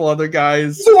a couple other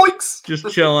guys Zoinks! just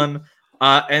chilling,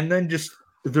 and then just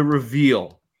the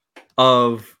reveal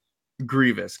of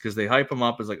Grievous because they hype him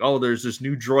up as like, oh, there's this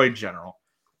new droid general.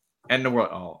 And then we're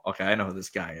like, oh, okay, I know who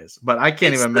this guy is. But I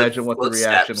can't even imagine what the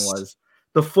reaction was.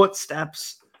 The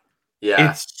footsteps. Yeah.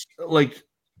 It's like,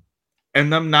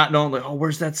 and them not knowing, like, oh,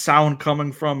 where's that sound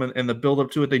coming from? And the build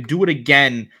up to it. They do it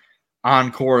again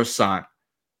on Coruscant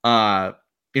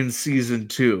in season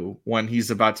 2 when he's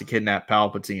about to kidnap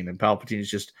Palpatine. And Palpatine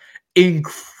is just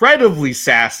incredibly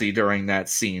sassy during that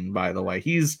scene, by the way.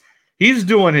 He's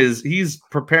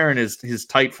preparing his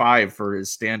Type 5 for his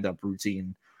stand-up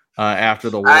routine. After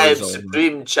the war I am is over.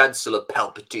 Supreme Chancellor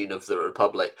Palpatine of the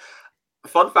Republic.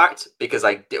 Fun fact, because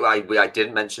I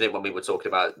didn't mention it when we were talking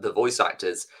about the voice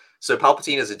actors. So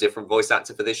Palpatine is a different voice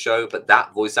actor for this show, but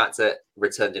that voice actor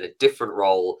returned in a different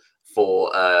role for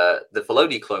the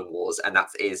Filoni Clone Wars, and that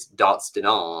is Darth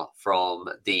Dinar from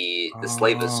the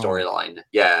Slavers storyline.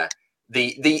 Yeah,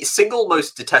 the single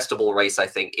most detestable race I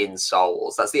think in Star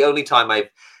Wars. That's the only time I've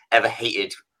ever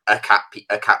hated a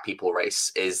cat people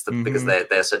race because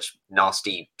they're such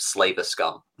nasty slaver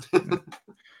scum.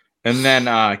 And then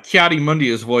Kiadi-Mundi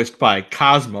is voiced by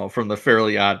Cosmo from the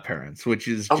Fairly Odd Parents, which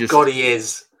is God, he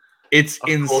is. It's of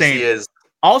insane. Course he is.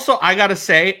 Also, I gotta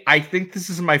say, I think this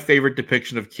is my favorite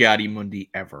depiction of Kiadi-Mundi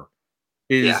ever.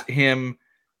 Is him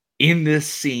in this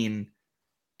scene,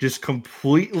 just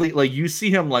completely like you see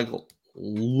him like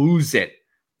lose it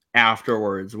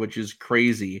afterwards, which is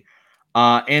crazy.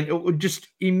 And it would just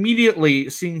immediately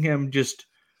seeing him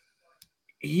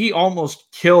he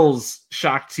almost kills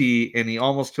Shakti and he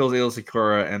almost kills Aayla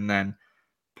Secura, and then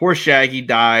poor Shaggy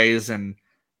dies, and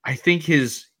I think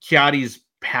his Kiadi's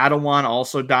Padawan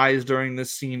also dies during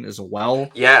this scene as well.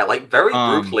 Yeah, like very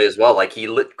brutally as well. Like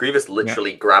Grievous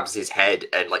literally grabs his head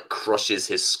and like crushes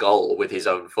his skull with his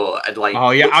own foot, and like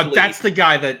that's the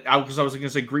guy that because I was going to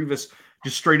say Grievous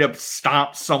just straight up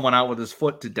stomps someone out with his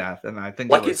foot to death, and I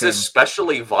think like it's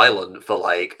especially violent for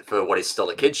what is still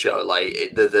a kid show.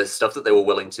 Like the stuff that they were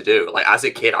willing to do. Like as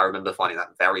a kid, I remember finding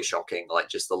that very shocking. Like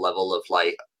just the level of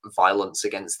like violence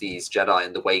against these Jedi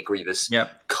and the way Grievous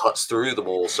cuts through them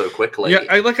all so quickly. Yeah,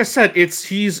 like I said,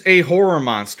 he's a horror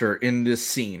monster in this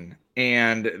scene,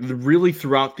 and really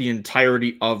throughout the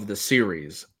entirety of the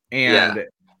series, and.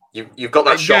 You've got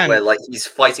that shot where like he's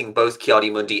fighting both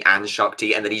Kiadi-Mundi and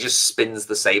Shakti, and then he just spins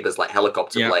the sabers like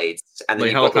helicopter blades, and then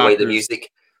you've got the way the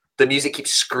music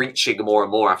keeps screeching more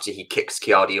and more after he kicks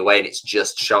Kiadi away, and it's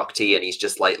just Shakti, and he's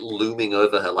just like looming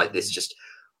over her like this, just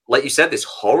like you said, this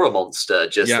horror monster,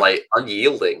 just like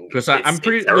unyielding. Because I'm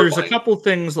pretty there's a couple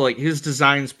things like his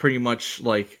design's pretty much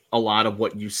like a lot of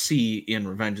what you see in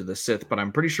Revenge of the Sith, but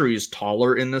I'm pretty sure he's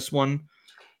taller in this one.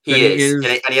 He is.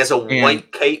 And he has a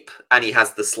white cape, and he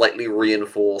has the slightly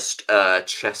reinforced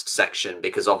chest section,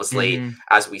 because obviously,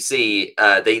 as we see,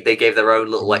 they gave their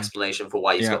own little explanation for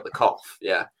why he's got the cough.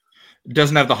 Yeah.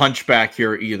 Doesn't have the hunchback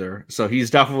here either. So he's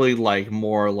definitely like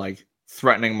more like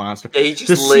threatening monster. Yeah, he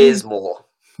just lays more.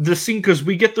 The scene, because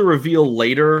we get the reveal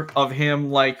later of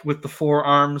him like with the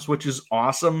forearms, which is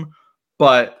awesome.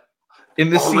 But in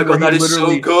this scene, that is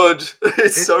so good.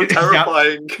 It's so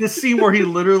terrifying. This scene where he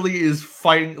literally is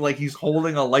fighting, like he's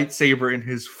holding a lightsaber in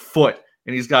his foot,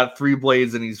 and he's got 3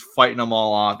 blades, and he's fighting them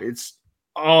all off. It's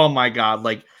oh my god,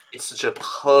 like it's such a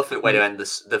perfect way to end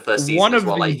the first season. One of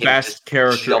the best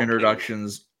character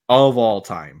introductions of all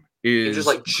time is just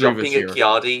like jumping at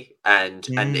Kiadi, and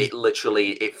it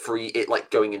literally it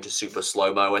like going into super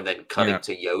slow mo, and then cutting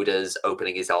to Yoda's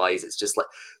opening his eyes. It's just like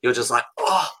you're just like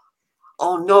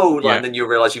oh no! And then you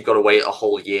realize you've got to wait a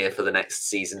whole year for the next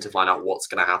season to find out what's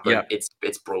going to happen. Yeah.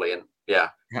 It's brilliant. Yeah.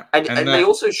 And they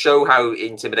also show how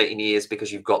intimidating he is,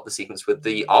 because you've got the sequence with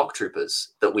the ARC troopers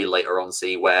that we later on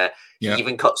see, where he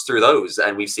even cuts through those,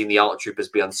 and we've seen the ARC troopers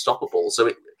be unstoppable.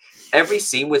 So every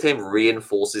scene with him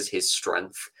reinforces his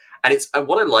strength, and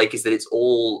what I like is that it's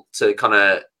all to kind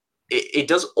of. It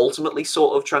does ultimately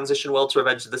sort of transition well to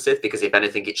Revenge of the Sith, because if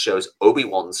anything, it shows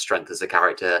Obi-Wan's strength as a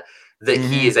character, that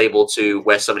he is able to,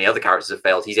 where so many other characters have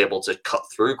failed, he's able to cut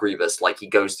through Grievous, like he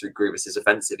goes through Grievous's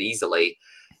offensive easily.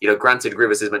 You know, granted,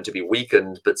 Grievous is meant to be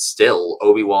weakened, but still,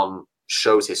 Obi-Wan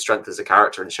shows his strength as a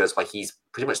character and shows why he's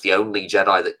pretty much the only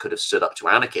Jedi that could have stood up to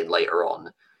Anakin later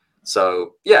on.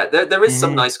 So, yeah, there is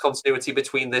some nice continuity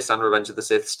between this and Revenge of the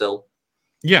Sith still.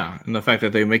 Yeah, and the fact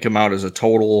that they make him out as a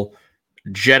total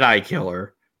Jedi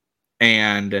killer,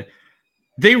 and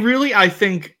they really, I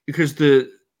think, because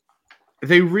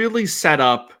they really set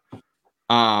up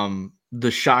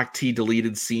the Shakti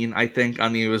deleted scene, I think,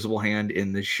 on the Invisible Hand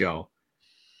in this show.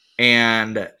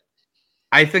 And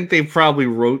I think they probably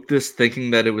wrote this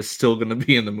thinking that it was still going to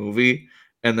be in the movie,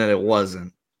 and that it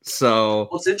wasn't. So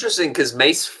well, it's interesting because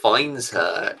Mace finds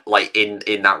her like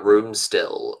in that room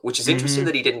still, which is interesting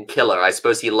that he didn't kill her. I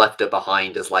suppose he left her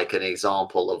behind as like an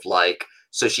example of like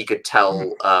so she could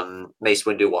tell Mace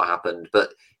Windu what happened.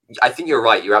 But I think you're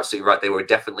right. You're absolutely right. They were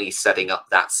definitely setting up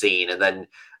that scene, and then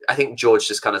I think George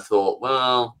just kind of thought,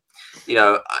 well, you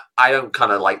know, I don't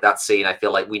kind of like that scene. I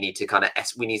feel like we need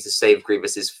to save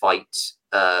Grievous's fight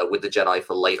with the Jedi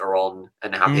for later on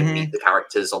and have him meet the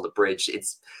characters on the bridge.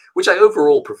 Which I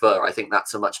overall prefer. I think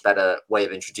that's a much better way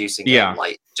of introducing him.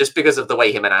 Like just because of the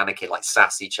way him and Anakin like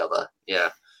sass each other.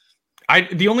 Yeah.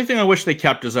 The only thing I wish they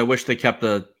kept is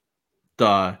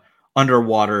the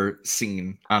underwater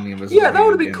scene on the Invisible Hand. Yeah, that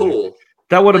would have been cool.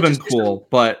 That would have been cool,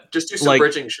 but just do some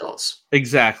bridging shots.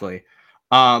 Exactly.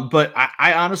 But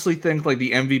I honestly think like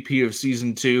the MVP of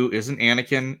season 2 isn't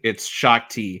Anakin, it's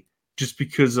Shakti, just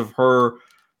because of her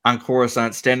on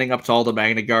Coruscant standing up to all the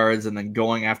Magna Guards and then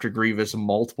going after Grievous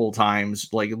multiple times,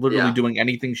 like literally doing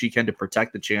anything she can to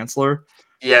protect the Chancellor.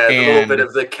 Yeah, the little bit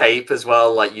of the cape as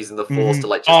well, like using the Force to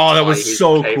like. Just that was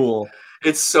so cool.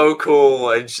 It's so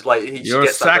cool, and your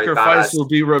sacrifice will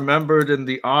be remembered in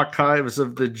the archives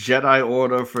of the Jedi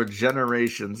Order for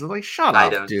generations. It's like, shut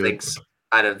up, dude.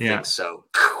 I don't think so.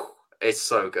 It's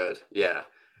so good. Yeah,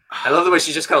 I love the way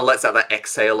she just kind of lets out that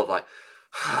exhale of like,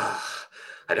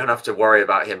 I don't have to worry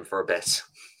about him for a bit.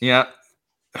 Yeah.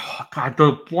 Oh, God,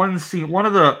 the one scene, one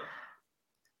of the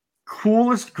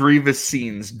coolest Grievous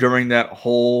scenes during that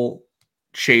whole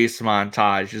chase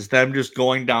montage is them just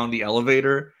going down the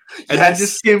elevator and then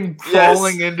just him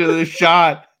crawling into the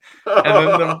shot and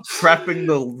then them prepping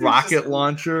the rocket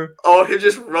launcher. Oh, him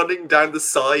just running down the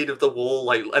side of the wall,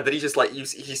 like, and then he just like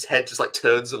his head just like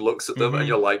turns and looks at them, and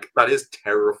you're like, that is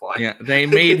terrifying. Yeah, they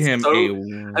made him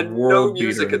a world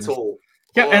music at all.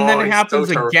 Yeah, and then it happens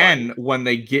again when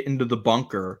they get into the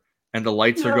bunker and the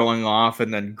lights are going off,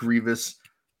 and then Grievous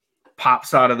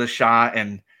pops out of the shot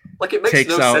and like it makes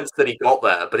no sense that he got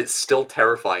there, but it's still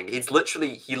terrifying. He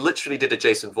literally did a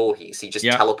Jason Voorhees. He just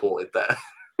teleported there.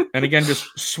 And again, just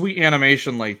sweet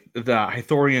animation, like the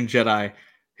Hythorian Jedi,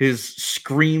 his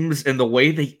screams and the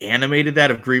way they animated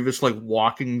that of Grievous like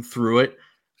walking through it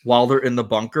while they're in the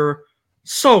bunker.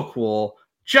 So cool.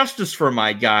 Justice for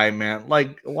my guy, man.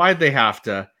 Like, why'd they have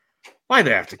to kill him like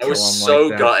that? I was so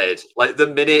gutted. Like the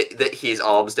minute that his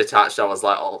arms detached, I was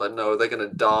like, oh no, they're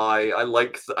gonna die. I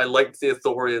liked the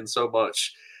Ithorian so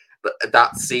much. But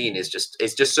that scene is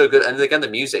just so good. And again, the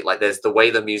music, like there's the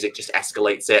way the music just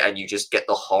escalates it, and you just get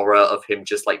the horror of him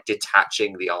just like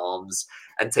detaching the arms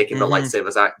and taking the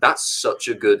lightsabers out. That's such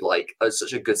a good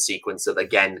sequence of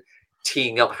again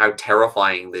teeing up how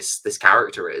terrifying this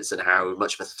character is and how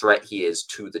much of a threat he is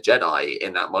to the Jedi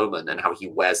in that moment and how he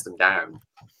wears them down.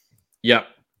 Yep.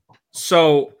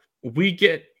 So we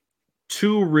get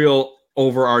two real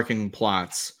overarching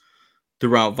plots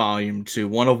throughout Volume 2,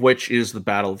 one of which is the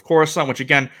Battle of Coruscant, which,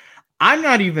 again, I'm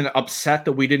not even upset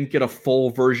that we didn't get a full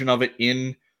version of it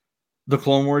in the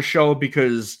Clone Wars show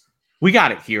because we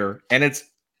got it here, and it's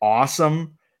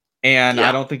awesome, and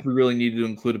I don't think we really needed to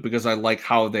include it because I like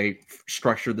how they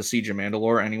structured the Siege of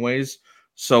Mandalore anyways,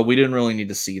 so we didn't really need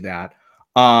to see that.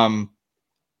 However,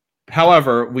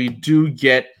 we do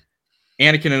get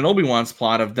Anakin and Obi-Wan's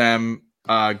plot of them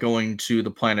going to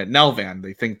the planet Nelvan.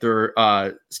 They think they're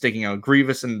staking out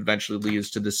Grievous, and eventually leads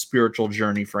to this spiritual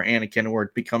journey for Anakin where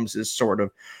it becomes his sort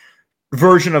of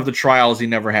version of the trials he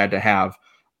never had to have.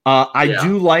 I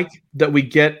do like that we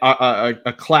get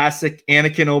a classic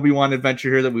Anakin Obi-Wan adventure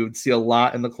here that we would see a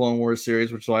lot in the Clone Wars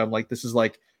series, which is why I'm like, this is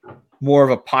like more of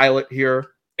a pilot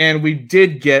here. And we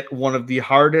did get one of the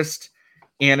hardest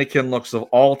Anakin looks of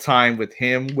all time with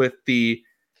him with the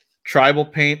tribal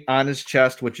paint on his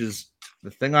chest, which is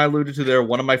the thing I alluded to there.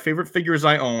 One of my favorite figures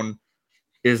I own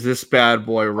is this bad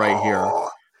boy right here.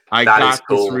 I got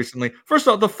this recently. First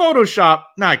of all, the Photoshop,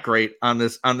 not great on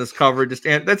this cover. Just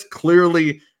that's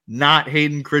clearly not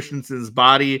Hayden Christensen's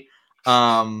body.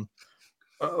 But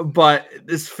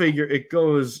this figure, it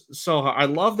goes so hard. I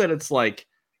love that it's like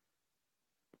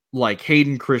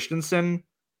Hayden Christensen,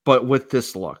 but with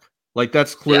this look. Like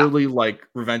that's clearly like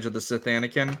Revenge of the Sith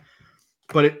Anakin.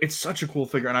 But it's such a cool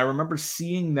figure. And I remember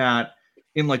seeing that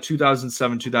in like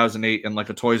 2007, 2008 in like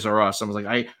a Toys R Us. I was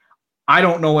like, I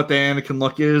don't know what the Anakin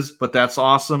look is, but that's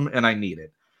awesome and I need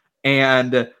it.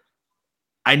 And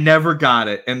I never got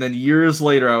it. And then years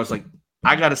later, I was like,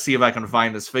 I got to see if I can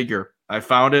find this figure. I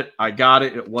found it. I got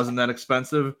it. It wasn't that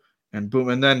expensive. and boom.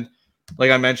 And then,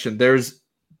 like I mentioned, there's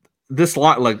this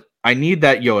lot. Like I need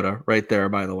that Yoda right there,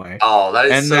 by the way. Oh, that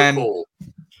is and so then cool.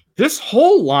 This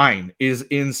whole line is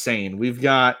insane. We've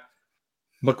got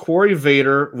McQuarrie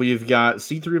Vader. We've got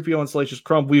C-3PO and Salacious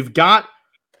Crumb. We've got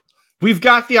the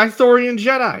Ithorian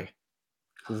Jedi.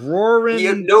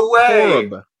 Roran No way.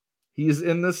 Korab. He's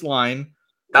in this line.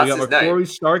 That's we got his name.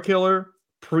 McQuarrie Starkiller,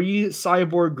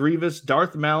 pre-Cyborg Grievous,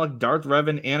 Darth Malak, Darth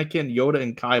Revan, Anakin, Yoda,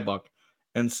 and Kybuck.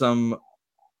 And some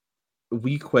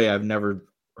Weequay I've never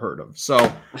heard of.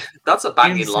 So that's a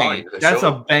banging insane. line. That's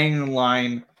a banging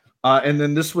line. And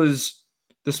then this was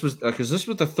because this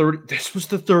was the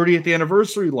 30th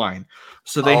anniversary line.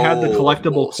 So they had the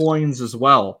collectible coins as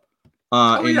well.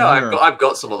 I've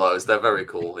got some of those. They're very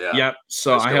cool. Yeah. Yep.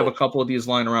 So I have a couple of these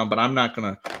lying around, but I'm not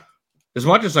gonna. As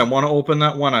much as I want to open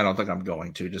that one, I don't think I'm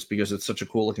going to, just because it's such a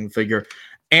cool looking figure.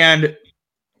 And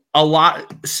a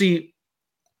lot. See,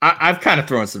 I've kind of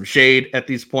thrown some shade at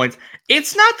these points.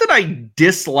 It's not that I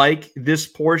dislike this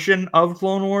portion of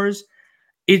Clone Wars.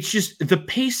 It's just the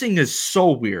pacing is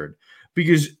so weird,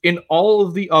 because in all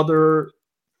of the other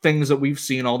things that we've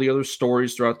seen, all the other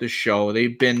stories throughout this show,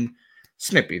 they've been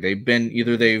snippy. They've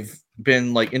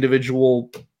been like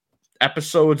individual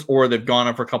episodes, or they've gone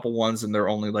on for a couple ones and they're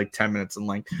only like 10 minutes in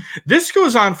length. This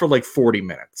goes on for like 40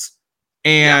 minutes.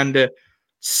 And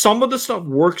some of the stuff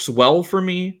works well for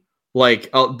me.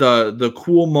 Like the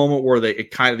cool moment where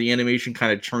the animation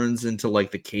kind of turns into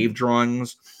like the cave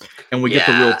drawings and we get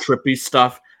the real trippy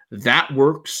stuff. That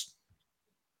works.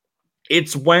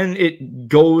 It's when it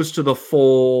goes to the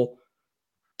full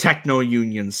Techno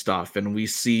Union stuff and we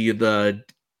see the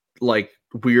like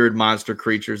weird monster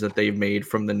creatures that they've made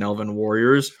from the Nelvin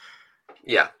Warriors.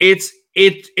 Yeah.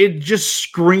 It just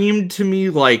screamed to me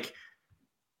like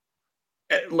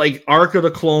Ark of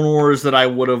the Clone Wars that I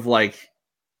would have like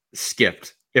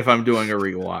skipped if I'm doing a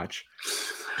rewatch.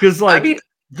 Because like, I mean,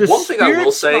 the one thing I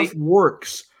will say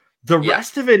works. The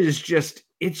rest of it is just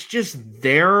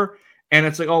there, and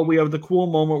it's like, oh, we have the cool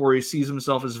moment where he sees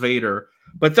himself as Vader,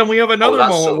 but then we have another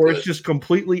moment where it's just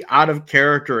completely out of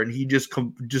character, and he just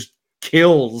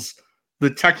kills the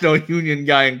Techno Union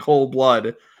guy in cold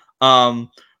blood.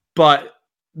 But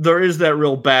there is that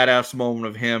real badass moment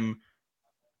of him,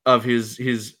 of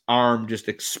his arm just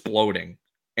exploding,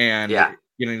 and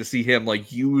getting to see him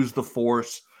like use the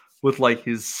Force with like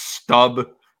his stub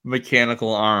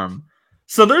mechanical arm.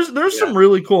 So there's some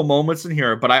really cool moments in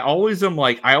here, but I always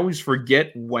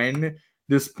forget when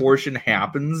this portion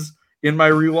happens in my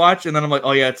rewatch, and then I'm like,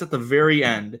 oh yeah, it's at the very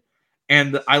end,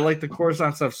 and I like the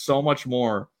Coruscant stuff so much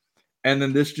more, and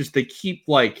then they keep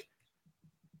like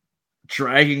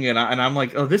dragging it out, and I'm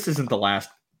like, oh, this isn't the last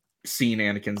scene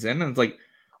Anakin's in, and it's like,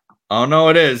 oh no,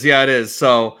 it is. Yeah, it is.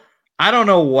 So I don't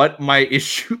know what my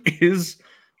issue is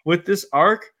with this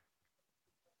arc.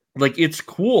 Like, it's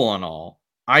cool and all.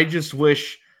 I just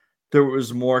wish there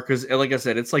was more, because like I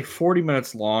said, it's like 40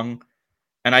 minutes long,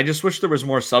 and I just wish there was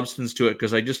more substance to it,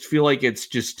 because I just feel like it's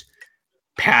just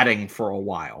padding for a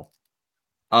while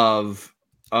of,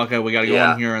 okay, we got to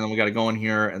go in here, and then we got to go in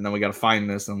here, and then we got to find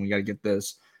this, and we got to get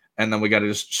this, and then we got to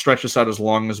just stretch this out as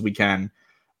long as we can.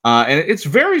 And it's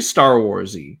very Star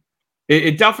Wars-y.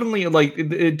 It definitely, like,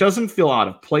 it doesn't feel out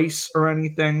of place or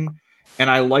anything. And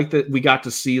I like that we got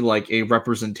to see like a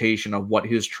representation of what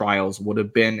his trials would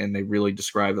have been. And they really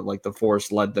described it like the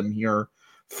Force led them here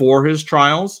for his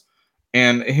trials.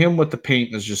 And him with the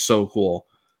paint is just so cool.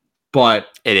 But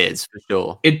it is, for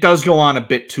sure. It does go on a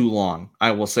bit too long,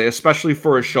 I will say, especially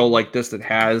for a show like this that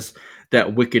has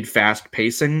that wicked fast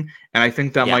pacing. And I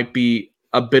think that might be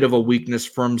a bit of a weakness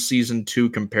from season 2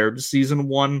 compared to season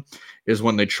 1, is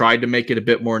when they tried to make it a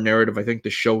bit more narrative. I think the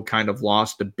show kind of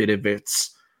lost a bit of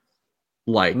its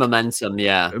like momentum,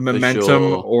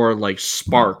 or like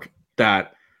spark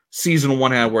that season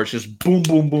 1 had, where it's just boom,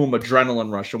 boom, boom,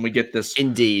 adrenaline rush, and we get this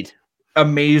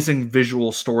amazing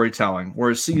visual storytelling.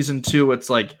 Whereas season 2, it's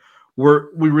like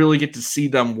we really get to see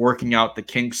them working out the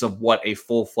kinks of what a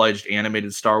full-fledged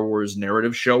animated Star Wars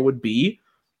narrative show would be.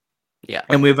 Yeah,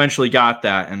 and we eventually got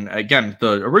that. And again,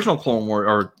 the original Clone Wars,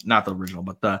 or not the original,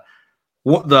 but the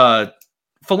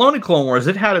Filoni Clone Wars,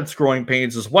 it had its growing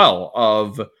pains as well.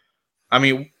 I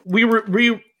mean, we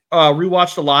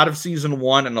rewatched a lot of season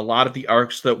 1, and a lot of the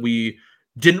arcs that we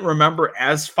didn't remember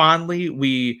as fondly,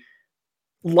 we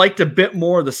liked a bit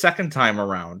more the second time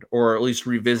around, or at least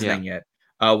revisiting it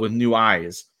with new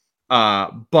eyes.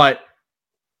 But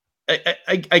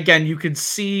again, you could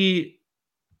see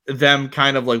them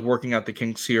kind of like working out the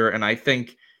kinks here. And I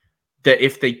think that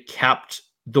if they kept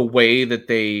the way that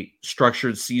they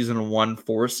structured season 1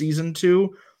 for season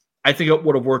 2, I think it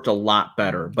would have worked a lot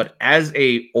better. But as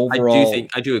a overall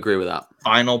I do agree with that.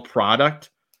 final product,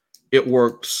 it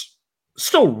works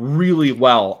still really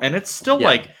well. And it's still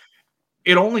like,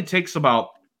 it only takes about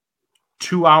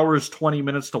 2 hours, 20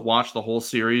 minutes to watch the whole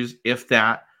series, if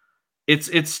that.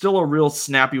 It's still a real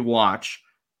snappy watch.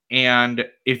 And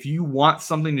if you want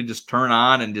something to just turn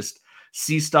on and just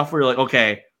see stuff where you're like,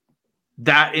 okay,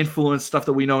 that influenced stuff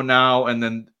that we know now, and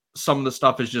then some of the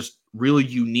stuff is just really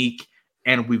unique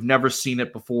and we've never seen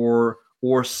it before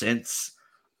or since.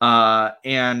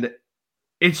 And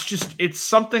it's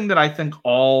something that I think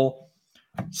all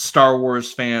Star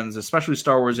Wars fans, especially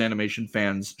Star Wars animation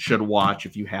fans, should watch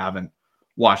if you haven't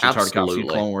watched the Tartakovsky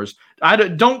Clone Wars. I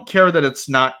don't care that it's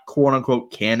not quote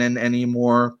unquote canon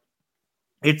anymore.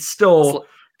 It's still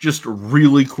just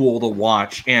really cool to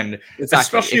watch. And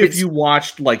especially if you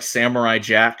watched like Samurai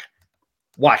Jack,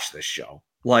 watch this show.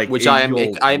 Like, which I am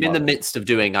in the midst of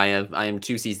doing. I am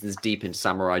 2 seasons deep into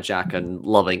Samurai Jack and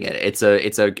loving it. It's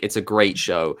a great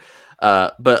show.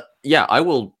 But yeah, I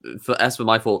will. As for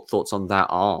my thoughts on that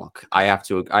arc,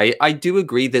 I do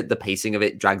agree that the pacing of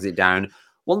it drags it down.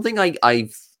 One thing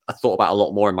I've thought about a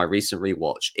lot more in my recent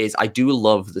rewatch is I do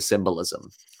love the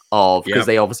symbolism of, because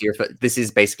they obviously this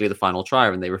is basically the final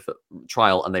trial, and they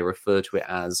refer to it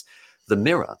as the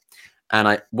mirror.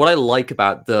 And what I like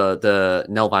about the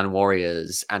Nelvan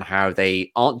warriors and how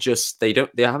they aren't just they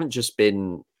haven't just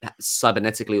been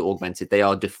cybernetically augmented. They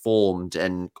are deformed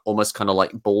and almost kind of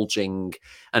like bulging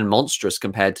and monstrous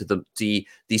compared to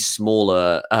the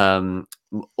smaller,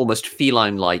 almost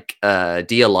feline-like,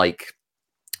 deer-like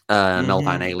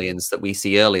Melvan aliens that we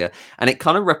see earlier. And it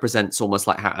kind of represents almost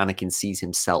like how Anakin sees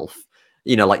himself,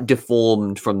 you know, like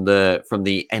deformed from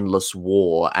the endless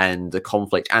war and the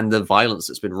conflict and the violence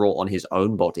that's been wrought on his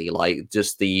own body, like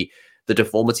just the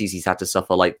deformities he's had to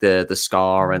suffer, like the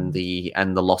scar and the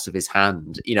loss of his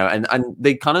hand, you know. And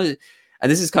they kind of,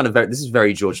 and this is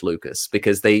very George Lucas,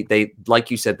 because they like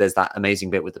you said, there's that amazing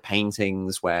bit with the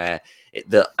paintings where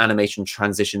the animation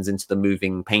transitions into the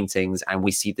moving paintings, and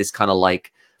we see this kind of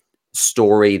like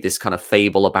story, this kind of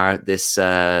fable about this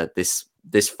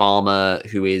farmer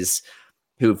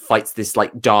who fights this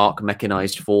like dark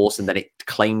mechanized force, and then it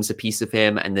claims a piece of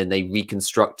him, and then they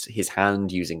reconstruct his hand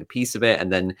using a piece of it,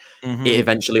 and then it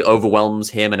eventually overwhelms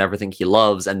him and everything he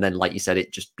loves, and then, like you said,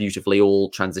 it just beautifully all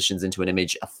transitions into an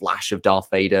image, a flash of Darth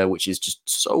Vader, which is just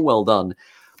so well done.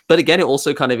 But again, it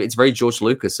also kind of, it's very George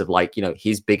Lucas of like, you know,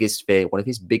 his biggest fear, one of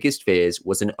his biggest fears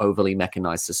was an overly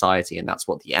mechanized society, and that's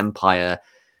what the Empire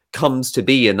comes to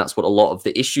be, and that's what a lot of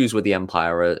the issues with the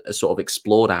Empire are sort of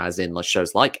explored as in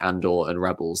shows like Andor and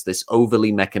Rebels, this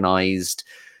overly mechanized,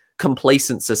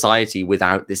 complacent society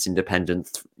without this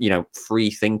independent, you know,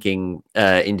 free thinking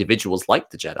individuals like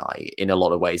the Jedi in a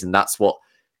lot of ways. And that's what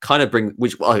kind of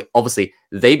which obviously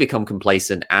they become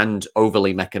complacent and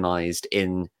overly mechanized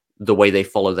in the way they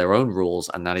follow their own rules,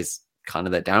 and that is kind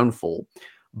of their downfall.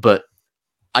 But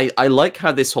I like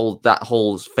how that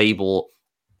whole fable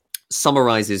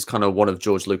summarizes kind of one of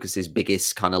George Lucas's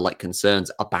biggest kind of like concerns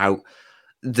about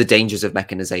the dangers of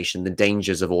mechanization, the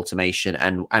dangers of automation,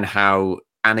 and how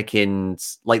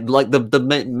Anakin's like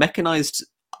the mechanized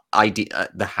idea,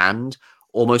 the hand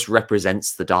almost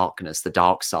represents the darkness, the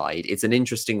dark side. It's an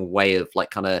interesting way of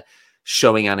like kind of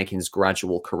showing Anakin's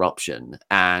gradual corruption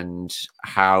and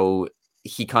how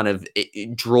he kind of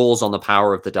it draws on the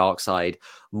power of the dark side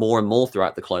more and more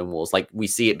throughout the Clone Wars. Like we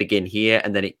see it begin here,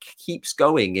 and then it keeps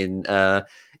going in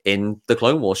the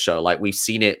Clone Wars show. Like we'll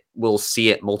see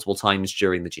it multiple times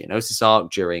during the Geonosis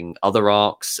arc, during other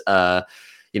arcs.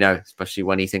 You know, especially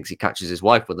when he thinks he catches his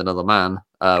wife with another man,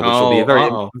 which will be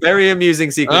a very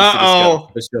amusing sequence to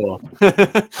discuss for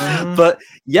sure. But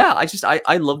yeah,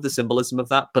 I love the symbolism of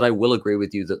that, but I will agree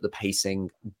with you that the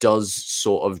pacing does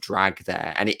sort of drag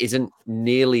there, and it isn't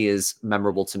nearly as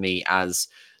memorable to me as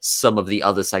some of the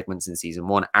other segments in season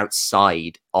 1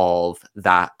 outside of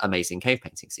that amazing cave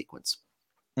painting sequence.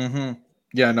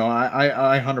 Yeah, no,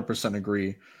 I 100%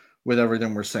 agree with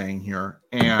everything we're saying here,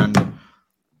 and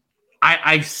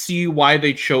I see why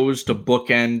they chose to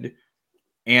bookend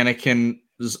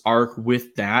Anakin's arc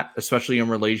with that, especially in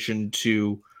relation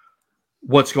to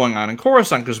what's going on in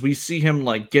Coruscant, because we see him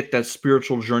like get that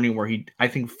spiritual journey where he, I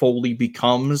think, fully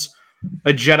becomes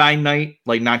a Jedi Knight,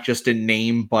 like not just in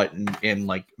name, but in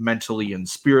like mentally and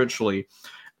spiritually.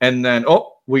 And then,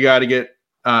 we got to get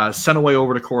sent away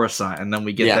over to Coruscant, and then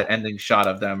we get that ending shot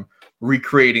of them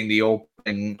recreating the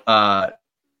opening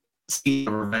scene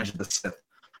of Revenge of the Sith,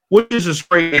 which is just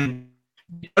great, and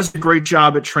he does a great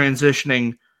job at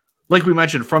transitioning, like we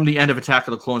mentioned, from the end of Attack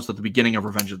of the Clones to the beginning of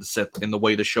Revenge of the Sith, in the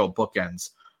way the show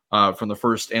bookends from the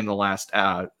first and the last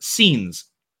scenes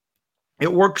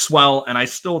it works well, and I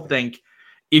still think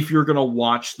if you're going to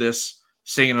watch this,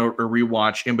 say in a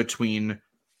rewatch in between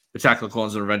Attack of the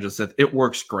Clones and Revenge of the Sith, it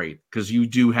works great because you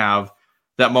do have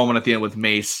that moment at the end with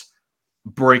Mace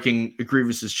breaking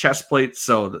Grievous's chest plate,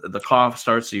 so the cough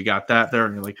starts, so you got that there,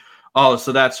 and you're like, oh,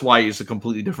 so that's why he's a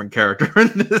completely different character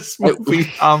in this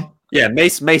movie. Yeah,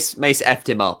 Mace effed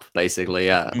him up, basically,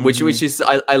 yeah. Which is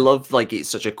I love, like, it's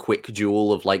such a quick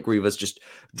duel of like Grievous just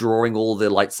drawing all the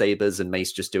lightsabers and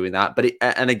Mace just doing that. But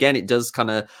and again, it does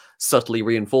kind of subtly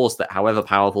reinforce that however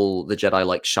powerful the Jedi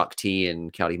like Shakti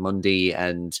and Mundi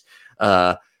and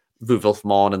Vuvulf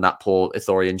Mon and that poor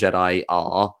Ithorian Jedi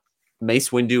are, Mace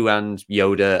Windu and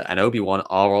Yoda and Obi-Wan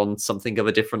are on something of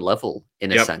a different level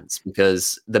in a sense,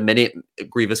 because the minute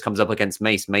Grievous comes up against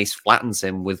Mace, Mace flattens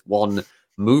him with one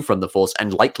move from the Force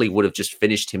and likely would have just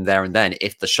finished him there and then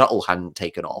if the shuttle hadn't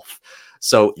taken off.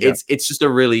 So it's just a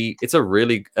really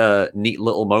neat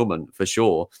little moment for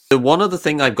sure. The one other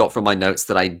thing I've got from my notes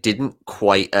that I didn't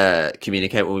quite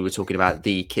communicate when we were talking about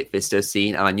the Kit Fisto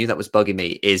scene, and I knew that was bugging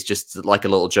me, is just like a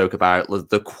little joke about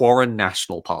the Quarren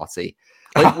National Party.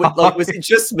 Like, was it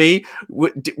just me?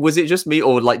 Was it just me,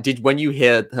 or like, when you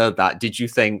heard that, did you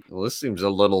think, well, this seems a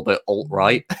little bit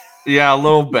alt-right? Yeah, a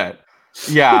little bit.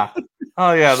 Yeah.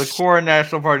 Oh yeah, the Quarren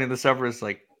National Party and the Separatists,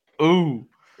 like, ooh.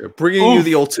 Bringing you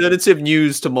the alternative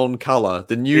news to Mon Cala,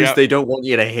 the news they don't want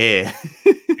you to hear.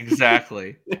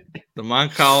 Exactly. The Mon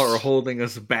Cala are holding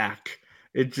us back.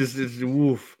 It just is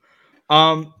woof.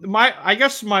 I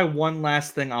guess my one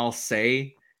last thing I'll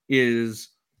say is,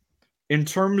 in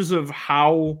terms of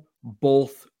how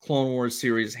both Clone Wars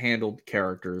series handled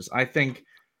characters, I think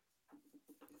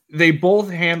they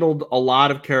both handled a lot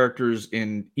of characters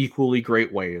in equally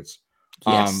great ways.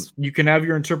 Yes. You can have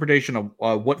your interpretation of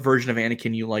what version of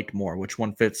Anakin you liked more, which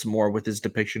one fits more with his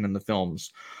depiction in the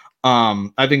films.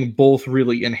 I think both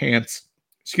really enhance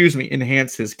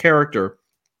his character.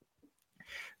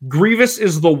 Grievous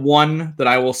is the one that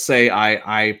I will say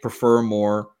I prefer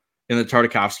more in the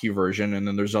Tartakovsky version, and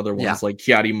then there's other ones like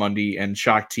Mundi and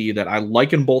Shakti that I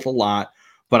like in both a lot,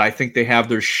 but I think they have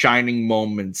their shining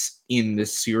moments in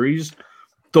this series.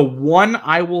 The one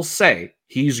I will say,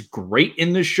 he's great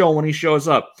in this show when he shows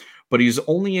up, but he's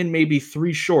only in maybe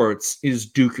 3 shorts, is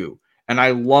Dooku. And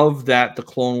I love that the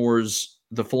Clone Wars,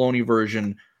 the Filoni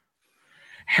version,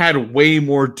 had way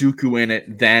more Dooku in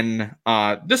it than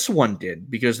this one did,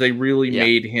 because they really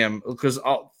made him, because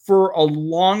for a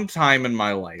long time in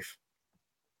my life,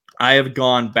 I have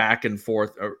gone back and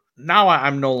forth. Now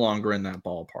I'm no longer in that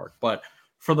ballpark, but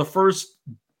for the first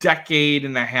decade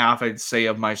and a half, I'd say,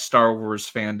 of my Star Wars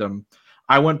fandom,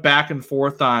 I went back and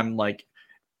forth on, like,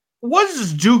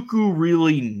 was Dooku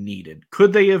really needed?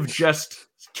 Could they have just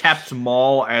kept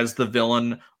Maul as the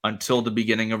villain until the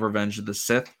beginning of Revenge of the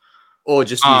Sith? Or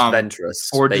just use Ventress.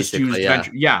 Or just use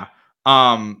Ventress. Yeah.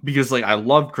 Because, like, I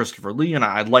loved Christopher Lee and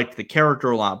I liked the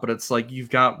character a lot, but it's like you've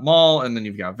got Maul and then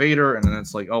you've got Vader, and then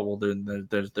it's like, oh, well,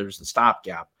 there's the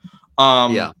stopgap.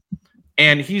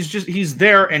 And he's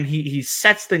there, and he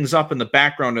sets things up in the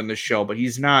background in the show, but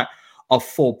he's not a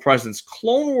full presence.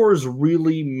 Clone Wars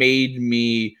really made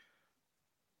me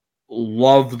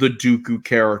love the Dooku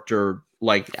character,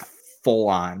 like, full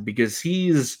on, because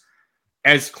he's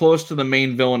as close to the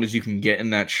main villain as you can get in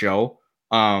that show.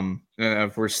 And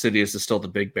of course, Sidious is still the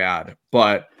big bad,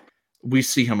 but we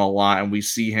see him a lot, and we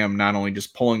see him not only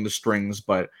just pulling the strings,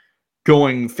 but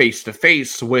going face to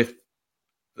face with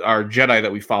our Jedi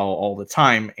that we follow all the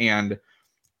time. And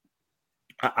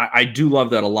I do love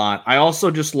that a lot. I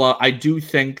also just I do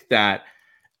think that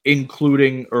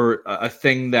including, or a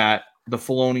thing that the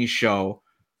Filoni show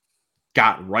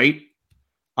got right,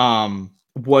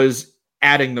 was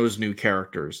adding those new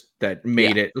characters that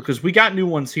made it, because we got new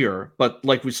ones here, but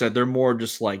like we said, they're more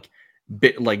just like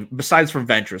besides from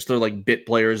Ventress, they're like bit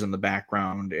players in the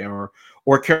background,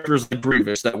 or characters like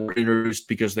Grievous that were introduced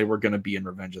because they were going to be in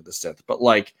Revenge of the Sith, but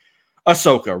like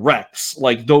Ahsoka, Rex,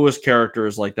 like those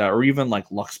characters like that, or even like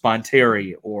Lux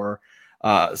Bonteri, or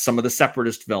some of the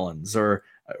Separatist villains, or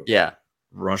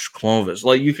Rush Clovis.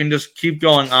 Like, you can just keep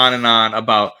going on and on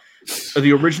about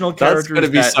the original characters. That's going to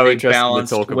be so interesting to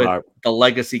talk about. The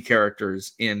legacy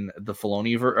characters in the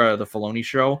Filoni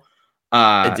show.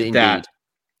 Indeed. That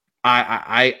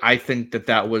I think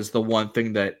that was the one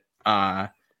thing that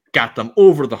got them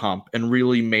over the hump and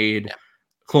really made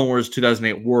Clone Wars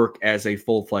 2008 work as a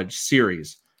full-fledged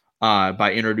series,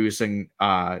 by introducing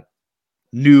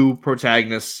new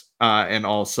protagonists, and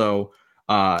also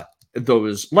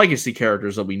those legacy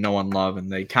characters that we know and love,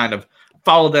 and they kind of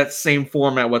follow that same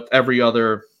format with every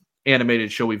other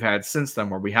animated show we've had since then,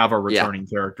 where we have our returning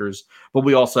characters, but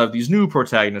we also have these new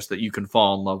protagonists that you can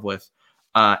fall in love with.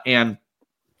 And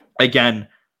again,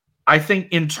 I think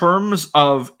in terms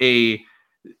of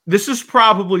this is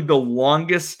probably the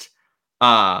longest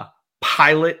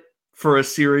pilot for a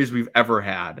series we've ever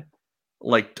had.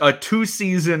 Like a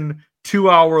 2-season,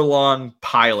 2-hour-long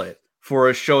pilot for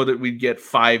a show that we'd get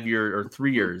 5 years or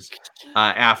 3 years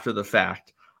after the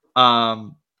fact.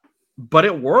 But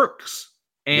it works.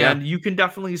 And you can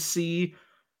definitely see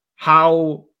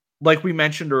how, like we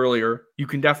mentioned earlier, you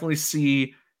can definitely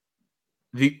see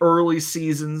the early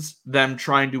seasons, them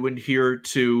trying to adhere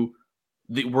to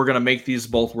we're going to make these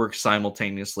both work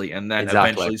simultaneously, and then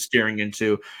eventually steering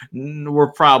into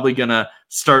we're probably going to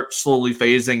start slowly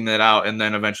phasing that out, and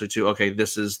then eventually to okay,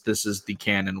 this is the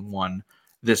canon one.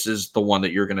 This is the one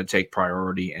that you're going to take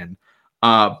priority in.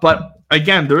 But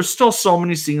again, there's still so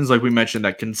many scenes, like we mentioned,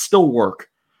 that can still work,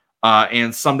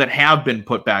 and some that have been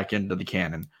put back into the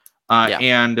canon.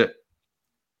 And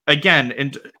again,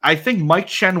 and I think Mike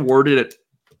Chen worded it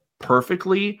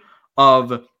perfectly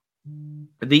of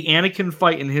the Anakin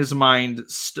fight in his mind,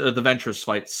 the Ventress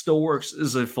fight still works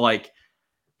as if like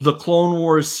the Clone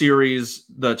Wars series,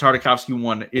 the Tartakovsky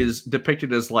one, is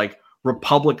depicted as like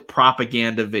Republic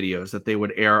propaganda videos that they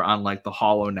would air on like the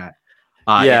HoloNet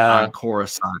on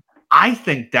Coruscant. I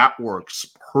think that works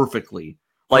perfectly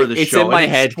for the show. In my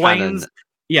head canon.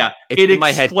 Yeah, it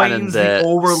explains the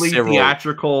overly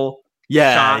theatrical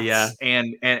shots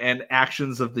and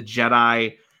actions of the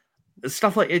Jedi.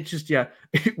 Stuff like it just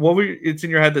it's in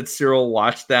your head that Cyril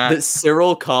watched that. That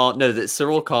Cyril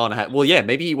can't have. Well, yeah,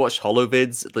 maybe he watched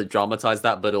holovids that dramatize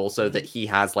that, but also that he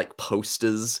has like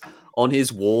posters on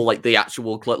his wall, like the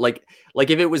actual like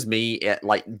if it was me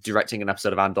like directing an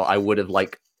episode of Andor, I would have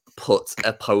like put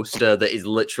a poster that is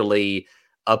literally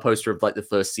a poster of like the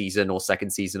first season or second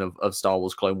season of Star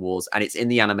Wars Clone Wars, and it's in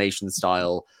the animation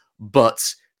style, but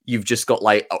you've just got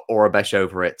like Orabesh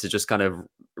over it to just kind of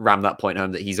ram that point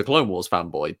home that he's a Clone Wars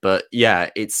fanboy. But yeah,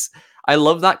 I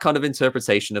love that kind of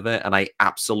interpretation of it, and I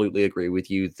absolutely agree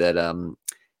with you that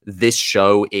this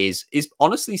show is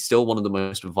honestly still one of the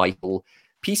most vital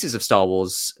pieces of Star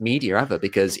Wars media ever,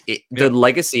 because the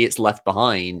legacy it's left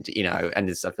behind, you know, and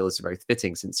I feel it's very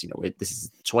fitting since, you know, this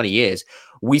is 20 years.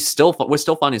 We're still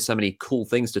finding so many cool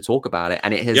things to talk about it,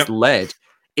 and it has led.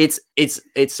 It's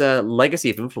a legacy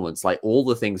of influence, like all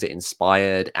the things it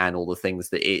inspired and all the things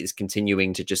that it is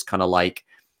continuing to just kind of like,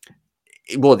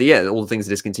 all the things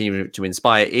that it's continuing to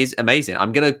inspire is amazing.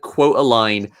 I'm going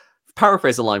to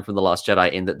paraphrase a line from The Last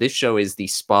Jedi, in that this show is the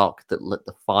spark that lit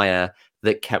the fire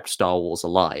that kept Star Wars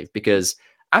alive. Because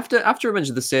after Revenge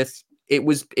of the Sith, it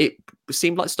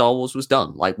seemed like Star Wars was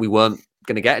done. Like we weren't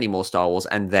going to get any more Star Wars,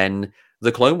 and then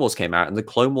the Clone Wars came out, and the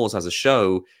Clone Wars as a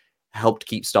show helped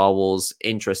keep Star Wars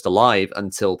interest alive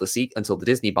until the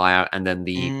Disney buyout, and then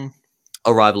the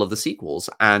arrival of the sequels.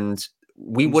 And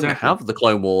we wouldn't have the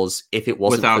Clone Wars if it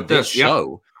wasn't for this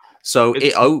show. So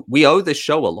we owe this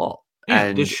show a lot. Yeah,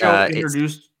 and this show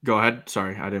introduced. Go ahead.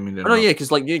 Sorry, I didn't mean to. No, yeah, because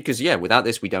without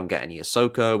this, we don't get any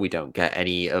Ahsoka. We don't get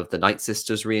any of the Night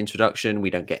Sisters reintroduction.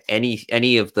 We don't get any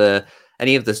of the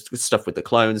stuff with the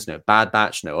clones. No Bad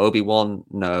Batch. No Obi-Wan.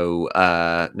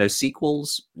 No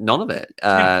sequels. None of it.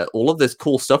 All of this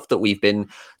cool stuff that we've been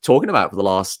talking about for the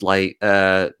last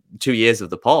 2 years of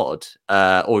the pod,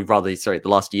 or rather, sorry, the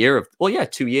last year of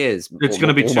 2 years. It's going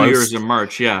to be 2 years in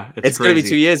March. Yeah, it's going to be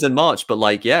 2 years in March. But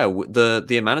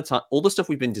the amount of time, all the stuff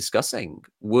we've been discussing,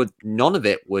 none of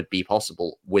it would be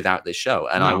possible without this show.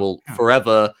 And I will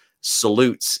forever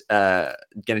salute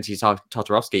Gennady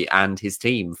Tartakovsky and his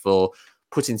team for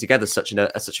putting together such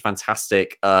a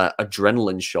fantastic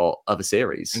adrenaline shot of a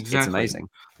series. Exactly. It's amazing.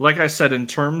 Like I said, in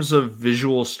terms of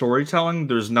visual storytelling,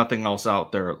 there's nothing else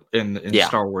out there in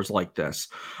Star Wars like this.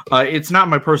 It's not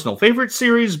my personal favorite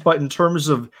series, but in terms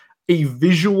of a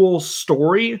visual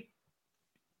story,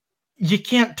 you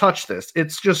can't touch this.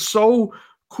 It's just so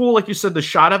cool. Like you said, the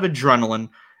shot of adrenaline,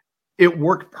 it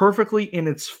worked perfectly in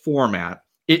its format.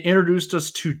 It introduced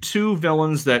us to two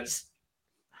villains that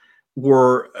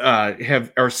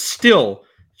are still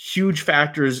huge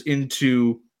factors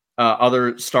into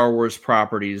other Star Wars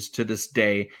properties to this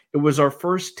day. It was our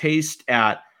first taste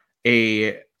at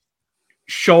a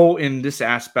show in this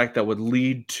aspect that would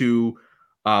lead to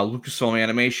Lucasfilm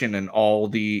Animation and all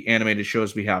the animated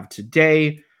shows we have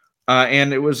today.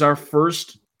 And it was our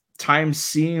first time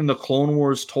seeing the Clone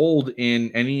Wars told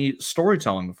in any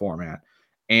storytelling format.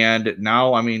 And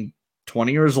now,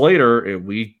 20 years later,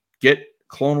 we get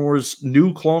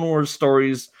new Clone Wars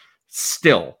stories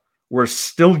still. We're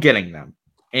still getting them.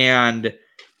 And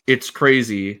it's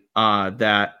crazy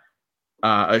that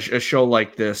a show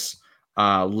like this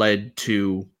led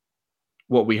to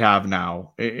what we have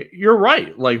now. You're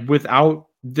right. Like, without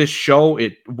this show,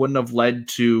 it wouldn't have led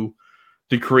to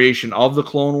the creation of the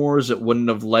Clone Wars. It wouldn't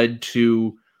have led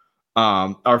to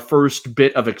our first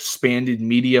bit of expanded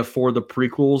media for the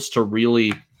prequels to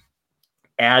really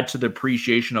add to the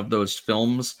appreciation of those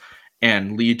films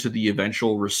and lead to the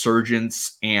eventual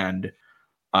resurgence and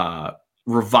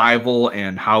revival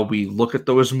and how we look at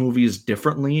those movies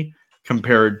differently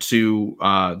compared to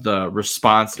the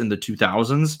response in the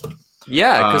 2000s.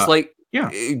 Yeah, because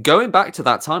going back to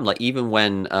that time, like even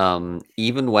when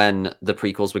the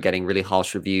prequels were getting really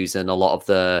harsh reviews and a lot of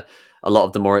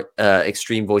the more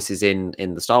extreme voices in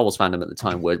the Star Wars fandom at the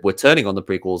time were turning on the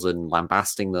prequels and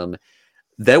lambasting them,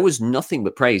 there was nothing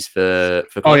but praise for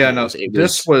Clone Wars.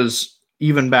 This was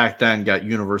even back then got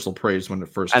universal praise when it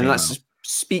first came out.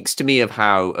 Speaks to me of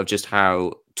just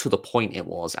how to the point it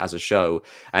was as a show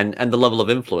and the level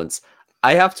of influence.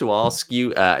 I have to ask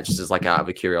you, just as like out of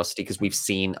a curiosity, because we've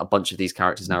seen a bunch of these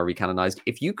characters now recanonized.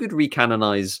 If you could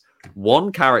recanonize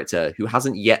one character who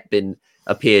hasn't yet been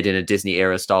appeared in a Disney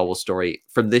era Star Wars story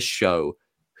from this show,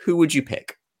 who would you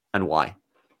pick and why?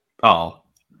 Oh,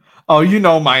 you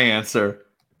know my answer.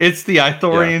 It's the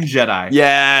Ithorian Jedi.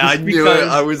 Yeah, just I knew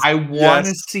it. I want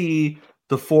to see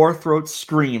the Four Throats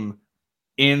scream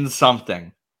in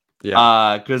something.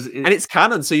 Yeah, because it's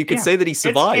canon, so you could say that he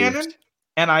survived. It's canon,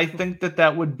 and I think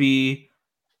that would be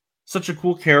such a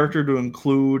cool character to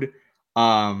include.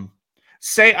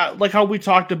 Say like how we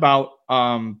talked about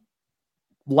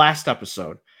last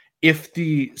episode. If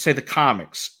the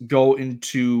comics go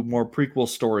into more prequel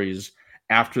stories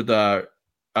after the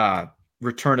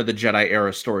Return of the Jedi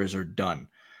era stories are done.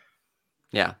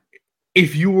 Yeah.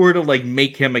 If you were to like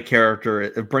make him a character,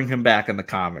 bring him back in the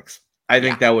comics, I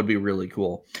think that would be really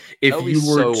cool. If you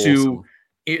were to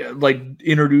like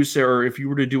introduce it, or if you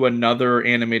were to do another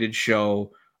animated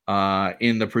show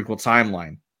in the prequel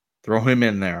timeline, throw him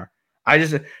in there. I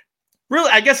guess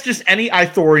just any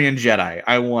Ithorian Jedi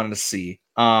I want to see.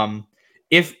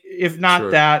 If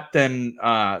not that, then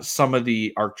some of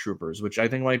the ARC troopers, which I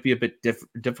think might be a bit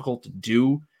difficult to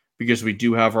do because we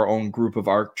do have our own group of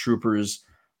ARC troopers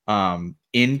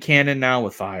in canon now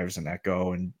with Fives and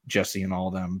Echo and Jesse and all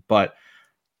of them. But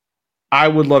I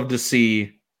would love to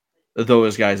see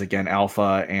those guys again,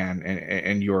 Alpha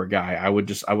and your guy. I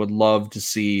would love to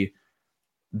see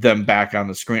them back on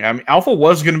the screen. I mean, Alpha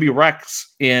was going to be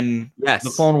Rex in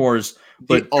the Clone Wars.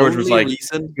 But George was like,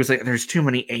 there's too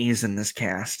many A's in this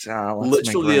cast.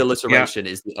 Literally, the alliteration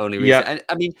is the only reason. Yeah. And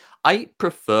I mean, I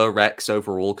prefer Rex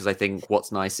overall because I think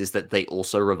what's nice is that they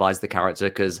also revise the character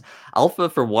because Alpha,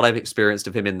 from what I've experienced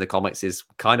of him in the comics, is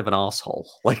kind of an asshole.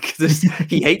 Like,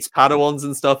 he hates Padawans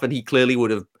and stuff, and he clearly would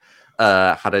have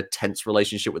had a tense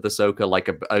relationship with Ahsoka, like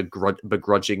a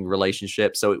begrudging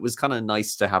relationship. So it was kind of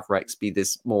nice to have Rex be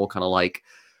this more kind of like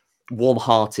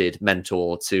warm-hearted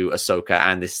mentor to Ahsoka,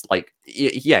 and this like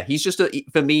he's just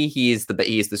for me he is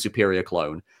the superior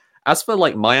clone. As for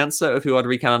like my answer of who I'd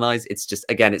recanonize, it's just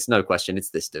again it's no question, it's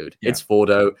this dude. It's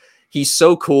Fordo. He's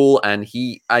so cool, and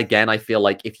I feel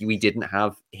like if we didn't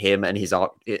have him and his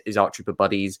ARC trooper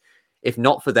buddies, if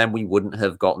not for them, we wouldn't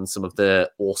have gotten some of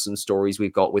the awesome stories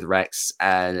we've got with Rex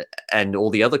and all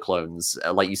the other clones,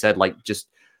 like you said, like just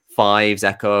Fives,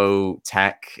 Echo,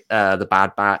 Tech, the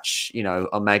Bad Batch,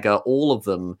 Omega, all of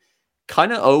them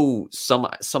kind of owe some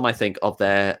I think of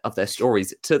their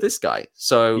stories to this guy.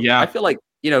 So I feel like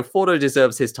Fordo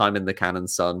deserves his time in the canon,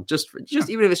 son. Just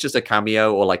even if it's just a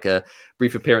cameo or like a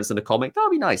brief appearance in a comic,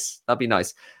 that'd be nice. That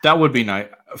would be nice.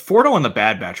 Fordo and the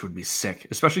Bad Batch would be sick,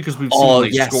 especially because we've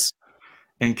seen score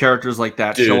and characters like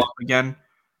that show up again.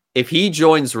 If he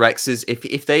joins Rex's,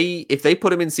 if they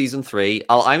put him in season 3,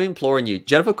 I'm imploring you,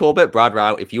 Jennifer Corbett, Brad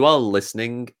Rao, if you are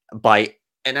listening by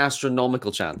an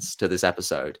astronomical chance to this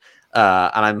episode,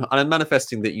 and I'm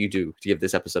manifesting that you do to give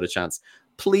this episode a chance,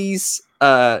 please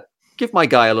give my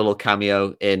guy a little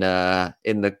cameo in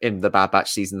the Bad Batch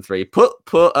season 3. Put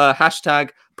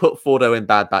hashtag put Fordo in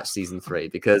Bad Batch season 3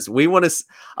 because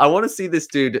I want to see this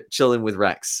dude chilling with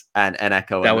Rex and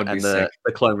Echo and the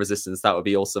Clone Resistance. That would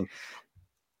be awesome.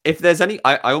 If there's any,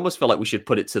 I almost feel like we should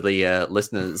put it to the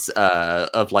listeners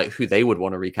of like who they would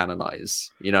want to recanonize.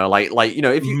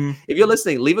 If you're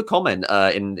listening, leave a comment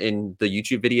in the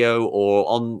YouTube video or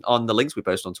on the links we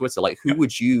post on Twitter. Like, who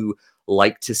would you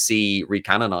like to see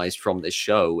recanonized from this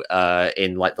show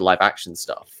in like the live action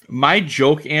stuff? My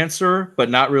joke answer, but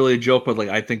not really a joke, but like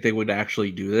I think they would actually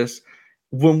do this.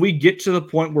 When we get to the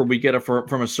point where we get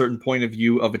from a certain point of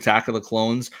view of Attack of the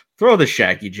Clones, throw the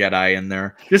Shaggy Jedi in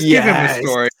there. Just give him a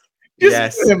story.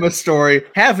 Give him a story.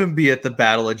 Have him be at the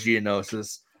Battle of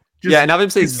Geonosis. And have him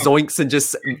say zoinks and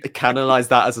just canonize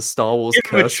that as a Star Wars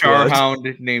curse word. A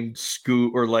Charhound named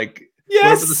Scoot, or like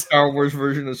Whatever the Star Wars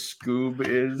version of Scoob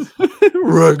is.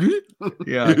 Ruggy.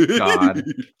 Yeah, God.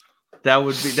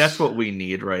 That's what we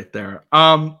need right there.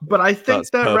 But I think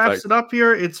that wraps it up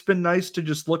here. It's been nice to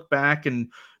just look back and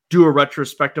do a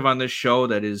retrospective on this show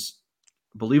that is,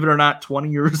 believe it or not, 20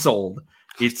 years old.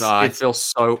 I feel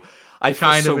so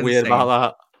weird about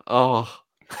that. Oh.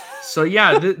 So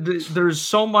yeah, there's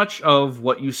so much of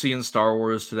what you see in Star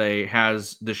Wars today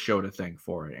has the show to thank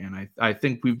for it, and I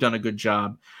think we've done a good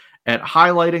job at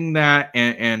highlighting that.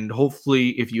 And hopefully,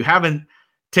 if you haven't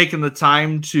taken the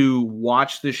time to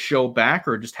watch this show back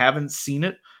or just haven't seen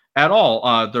it at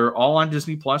all, they're all on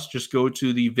Disney Plus. Just go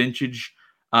to the vintage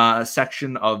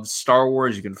section of Star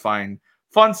Wars. You can find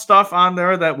fun stuff on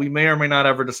there that we may or may not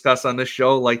ever discuss on this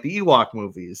show, like the Ewok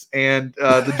movies and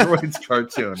the Droids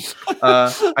cartoon.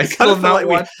 I still have not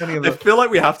watched any of them. I feel like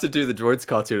we have to do the Droids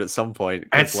cartoon at some point.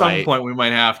 At some point, we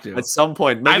might have to. At some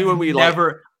point, maybe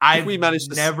I've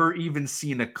never even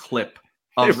seen a clip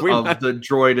of the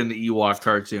droid in the Ewok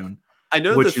cartoon. I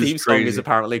know the theme song is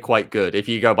apparently quite good if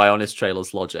you go by Honest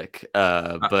Trailer's logic.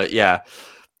 But yeah,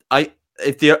 I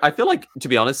feel like, to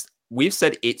be honest, we've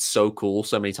said it's so cool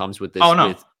so many times with this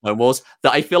with Clone Wars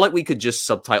that I feel like we could just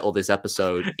subtitle this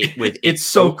episode with it's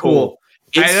so cool.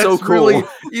 It's so cool. Really,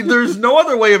 there's no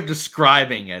other way of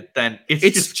describing it than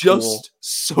it's just cool.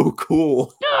 So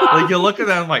cool. Like you look at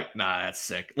that and I'm like, nah, that's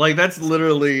sick. Like that's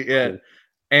literally it.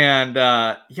 And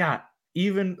yeah,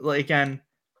 even like, again,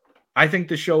 I think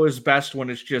the show is best when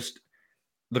it's just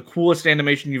the coolest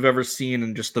animation you've ever seen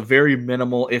and just the very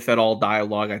minimal, if at all,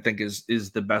 dialogue. I think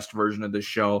is the best version of the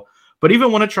show. But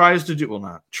even when it tries to do, well,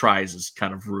 not tries is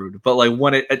kind of rude, but like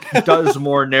when it does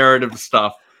more narrative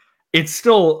stuff, it's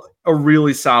still a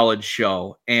really solid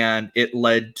show. And it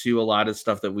led to a lot of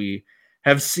stuff that we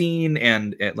have seen.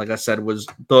 And it, like I said, was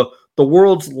the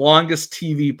world's longest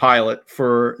TV pilot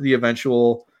for the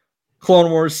eventual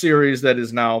Clone Wars series that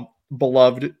is now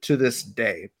beloved to this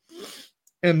day.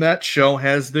 And that show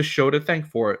has this show to thank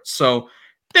for it. So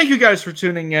thank you guys for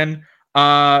tuning in.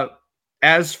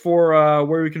 As for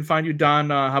where we can find you, Don,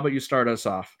 how about you start us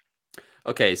off?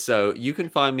 Okay, so you can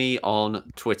find me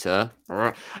on Twitter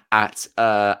at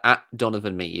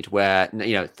Donovan Mead, where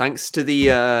thanks to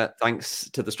the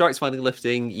strikes finally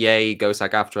lifting, yay, go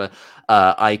SAG-AFTRA,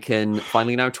 I can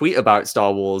finally now tweet about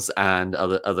Star Wars and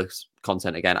other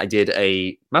content again. I did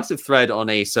a massive thread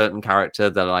on a certain character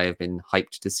that I have been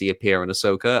hyped to see appear in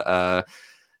Ahsoka.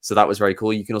 So that was very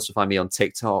cool. You can also find me on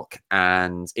TikTok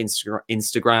and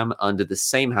Instagram under the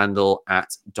same handle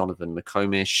at Donovan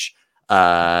McComish.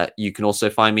 You can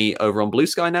also find me over on Blue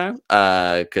Sky now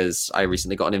because I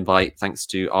recently got an invite thanks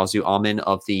to Arzu Armin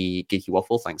of the Geeky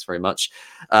Waffle. Thanks very much.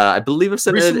 I believe I've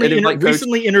sent an invite code.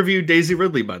 Recently interviewed Daisy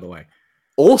Ridley, by the way.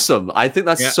 Awesome. I think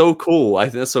that's so cool. I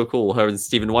think that's so cool. Her and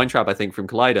Stephen Weintraub, I think, from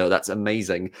Kaleido. That's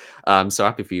amazing. I'm so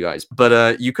happy for you guys.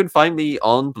 But you can find me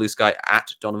on Blue Sky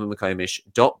at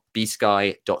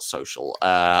donovanmccomish.bsky.social.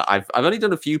 I've only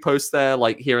done a few posts there,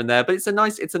 like here and there, but it's a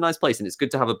nice place, and it's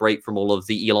good to have a break from all of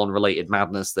the Elon-related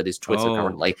madness that is Twitter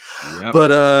currently. Yep.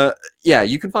 But yeah,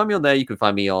 you can find me on there. You can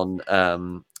find me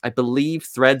on I believe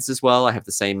Threads as well. I have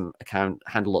the same account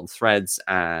handle on Threads,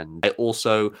 and I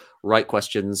also write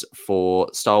questions for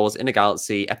Star Wars in a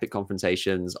Galaxy Epic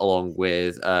Confrontations along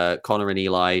with Connor and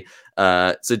Eli.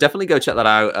 So definitely go check that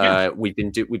out. Yeah. We've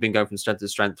been going from strength to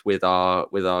strength with our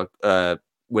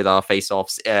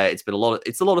face-offs. It's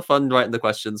a lot of fun writing the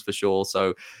questions for sure.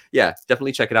 So yeah,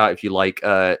 definitely check it out if you like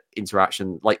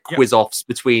interaction, like quiz-offs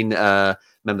between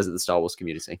members of the Star Wars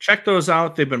community. Check those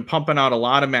out. They've been pumping out a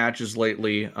lot of matches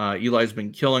lately. Eli's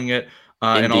been killing it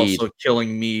and also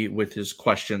killing me with his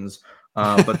questions.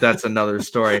 But that's another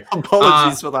story.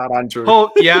 Apologies for that, Andrew.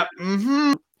 Oh, yeah.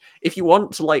 Mm-hmm. If you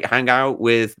want to like hang out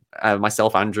with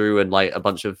myself, Andrew, and like a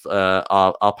bunch of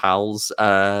our pals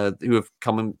who have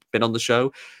come and been on the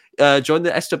show, join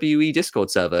the SWE Discord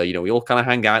server. We all kind of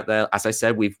hang out there. As I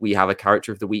said, we have a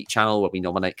Character of the Week channel where we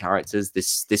nominate characters.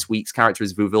 This week's character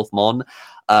is Vuvilth Mon.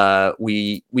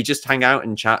 We just hang out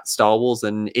and chat Star Wars,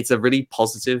 and it's a really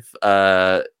positive,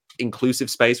 inclusive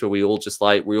space where we all just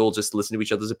listen to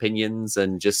each other's opinions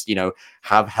and just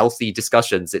have healthy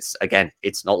discussions. It's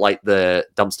not like the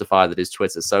dumpster fire that is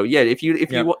Twitter. So yeah, if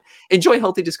you enjoy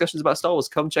healthy discussions about Star Wars,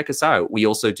 come check us out. We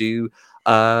also do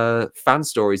fan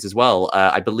stories as well.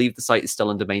 I believe the site is still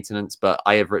under maintenance, but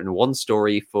I have written one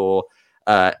story for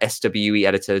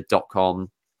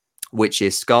SWEeditor.com, which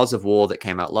is Scars of War, that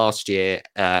came out last year,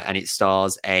 and it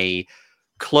stars a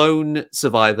clone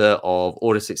survivor of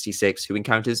Order 66 who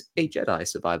encounters a Jedi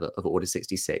survivor of Order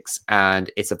 66,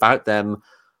 and it's about them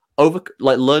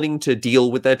learning to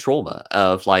deal with their trauma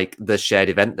of like the shared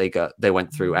event they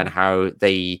went through, and how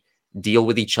they deal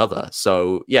with each other.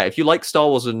 So yeah, if you like Star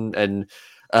Wars and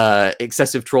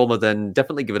excessive trauma, then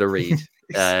definitely give it a read.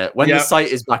 When the site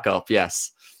is back up,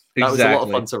 yes. That was a lot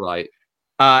of fun to write.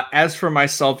 As for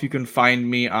myself, you can find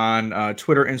me on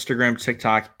Twitter, Instagram,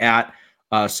 TikTok at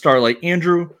Starlight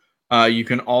Andrew. You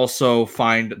can also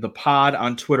find the pod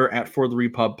on Twitter at For the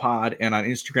Repub Pod and on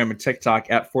Instagram and TikTok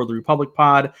at For the Republic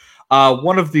Pod.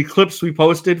 One of the clips we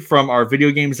posted from our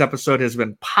video games episode has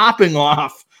been popping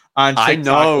off on TikTok. I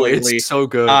know, lately. It's so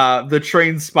good. The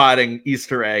train spotting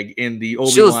Easter egg in the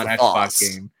Obi-Wan Xbox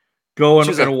game. Go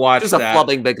and watch that. Just a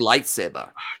flopping big lightsaber.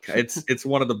 It's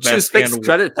one of the best. Choose fixed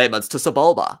credit payments to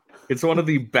Sebulba. It's one of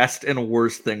the best and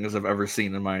worst things I've ever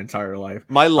seen in my entire life.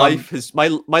 My life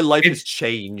has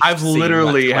changed. I've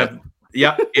literally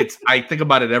I think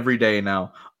about it every day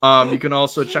now. You can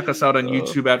also check us out on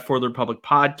YouTube at For the Republic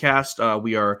Podcast.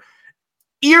 We are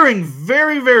earing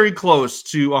very, very close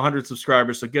to 100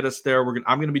 subscribers, so get us there.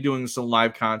 I'm going to be doing some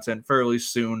live content fairly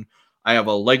soon. I have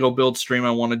a Lego build stream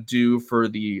I want to do for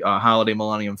the Holiday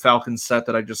Millennium Falcon set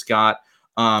that I just got.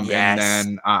 And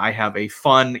then I have a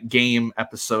fun game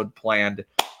episode planned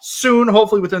soon,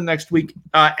 hopefully within the next week.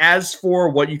 As for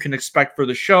what you can expect for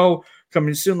the show,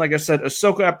 coming soon, like I said,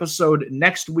 Ahsoka episode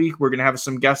next week. We're going to have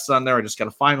some guests on there. I just got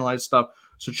to finalize stuff.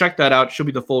 So check that out. Should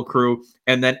be the full crew.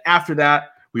 And then after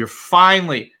that, we are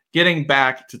finally getting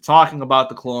back to talking about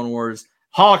the Clone Wars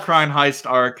Holocron Heist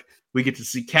arc. We get to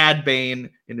see Cad Bane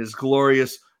in his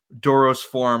glorious Doros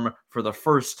form for the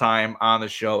first time on the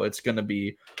show. It's going to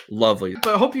be lovely.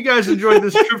 But I hope you guys enjoyed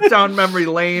this trip down memory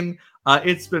lane.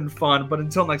 It's been fun. But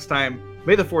until next time,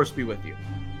 may the Force be with you.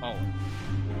 Always.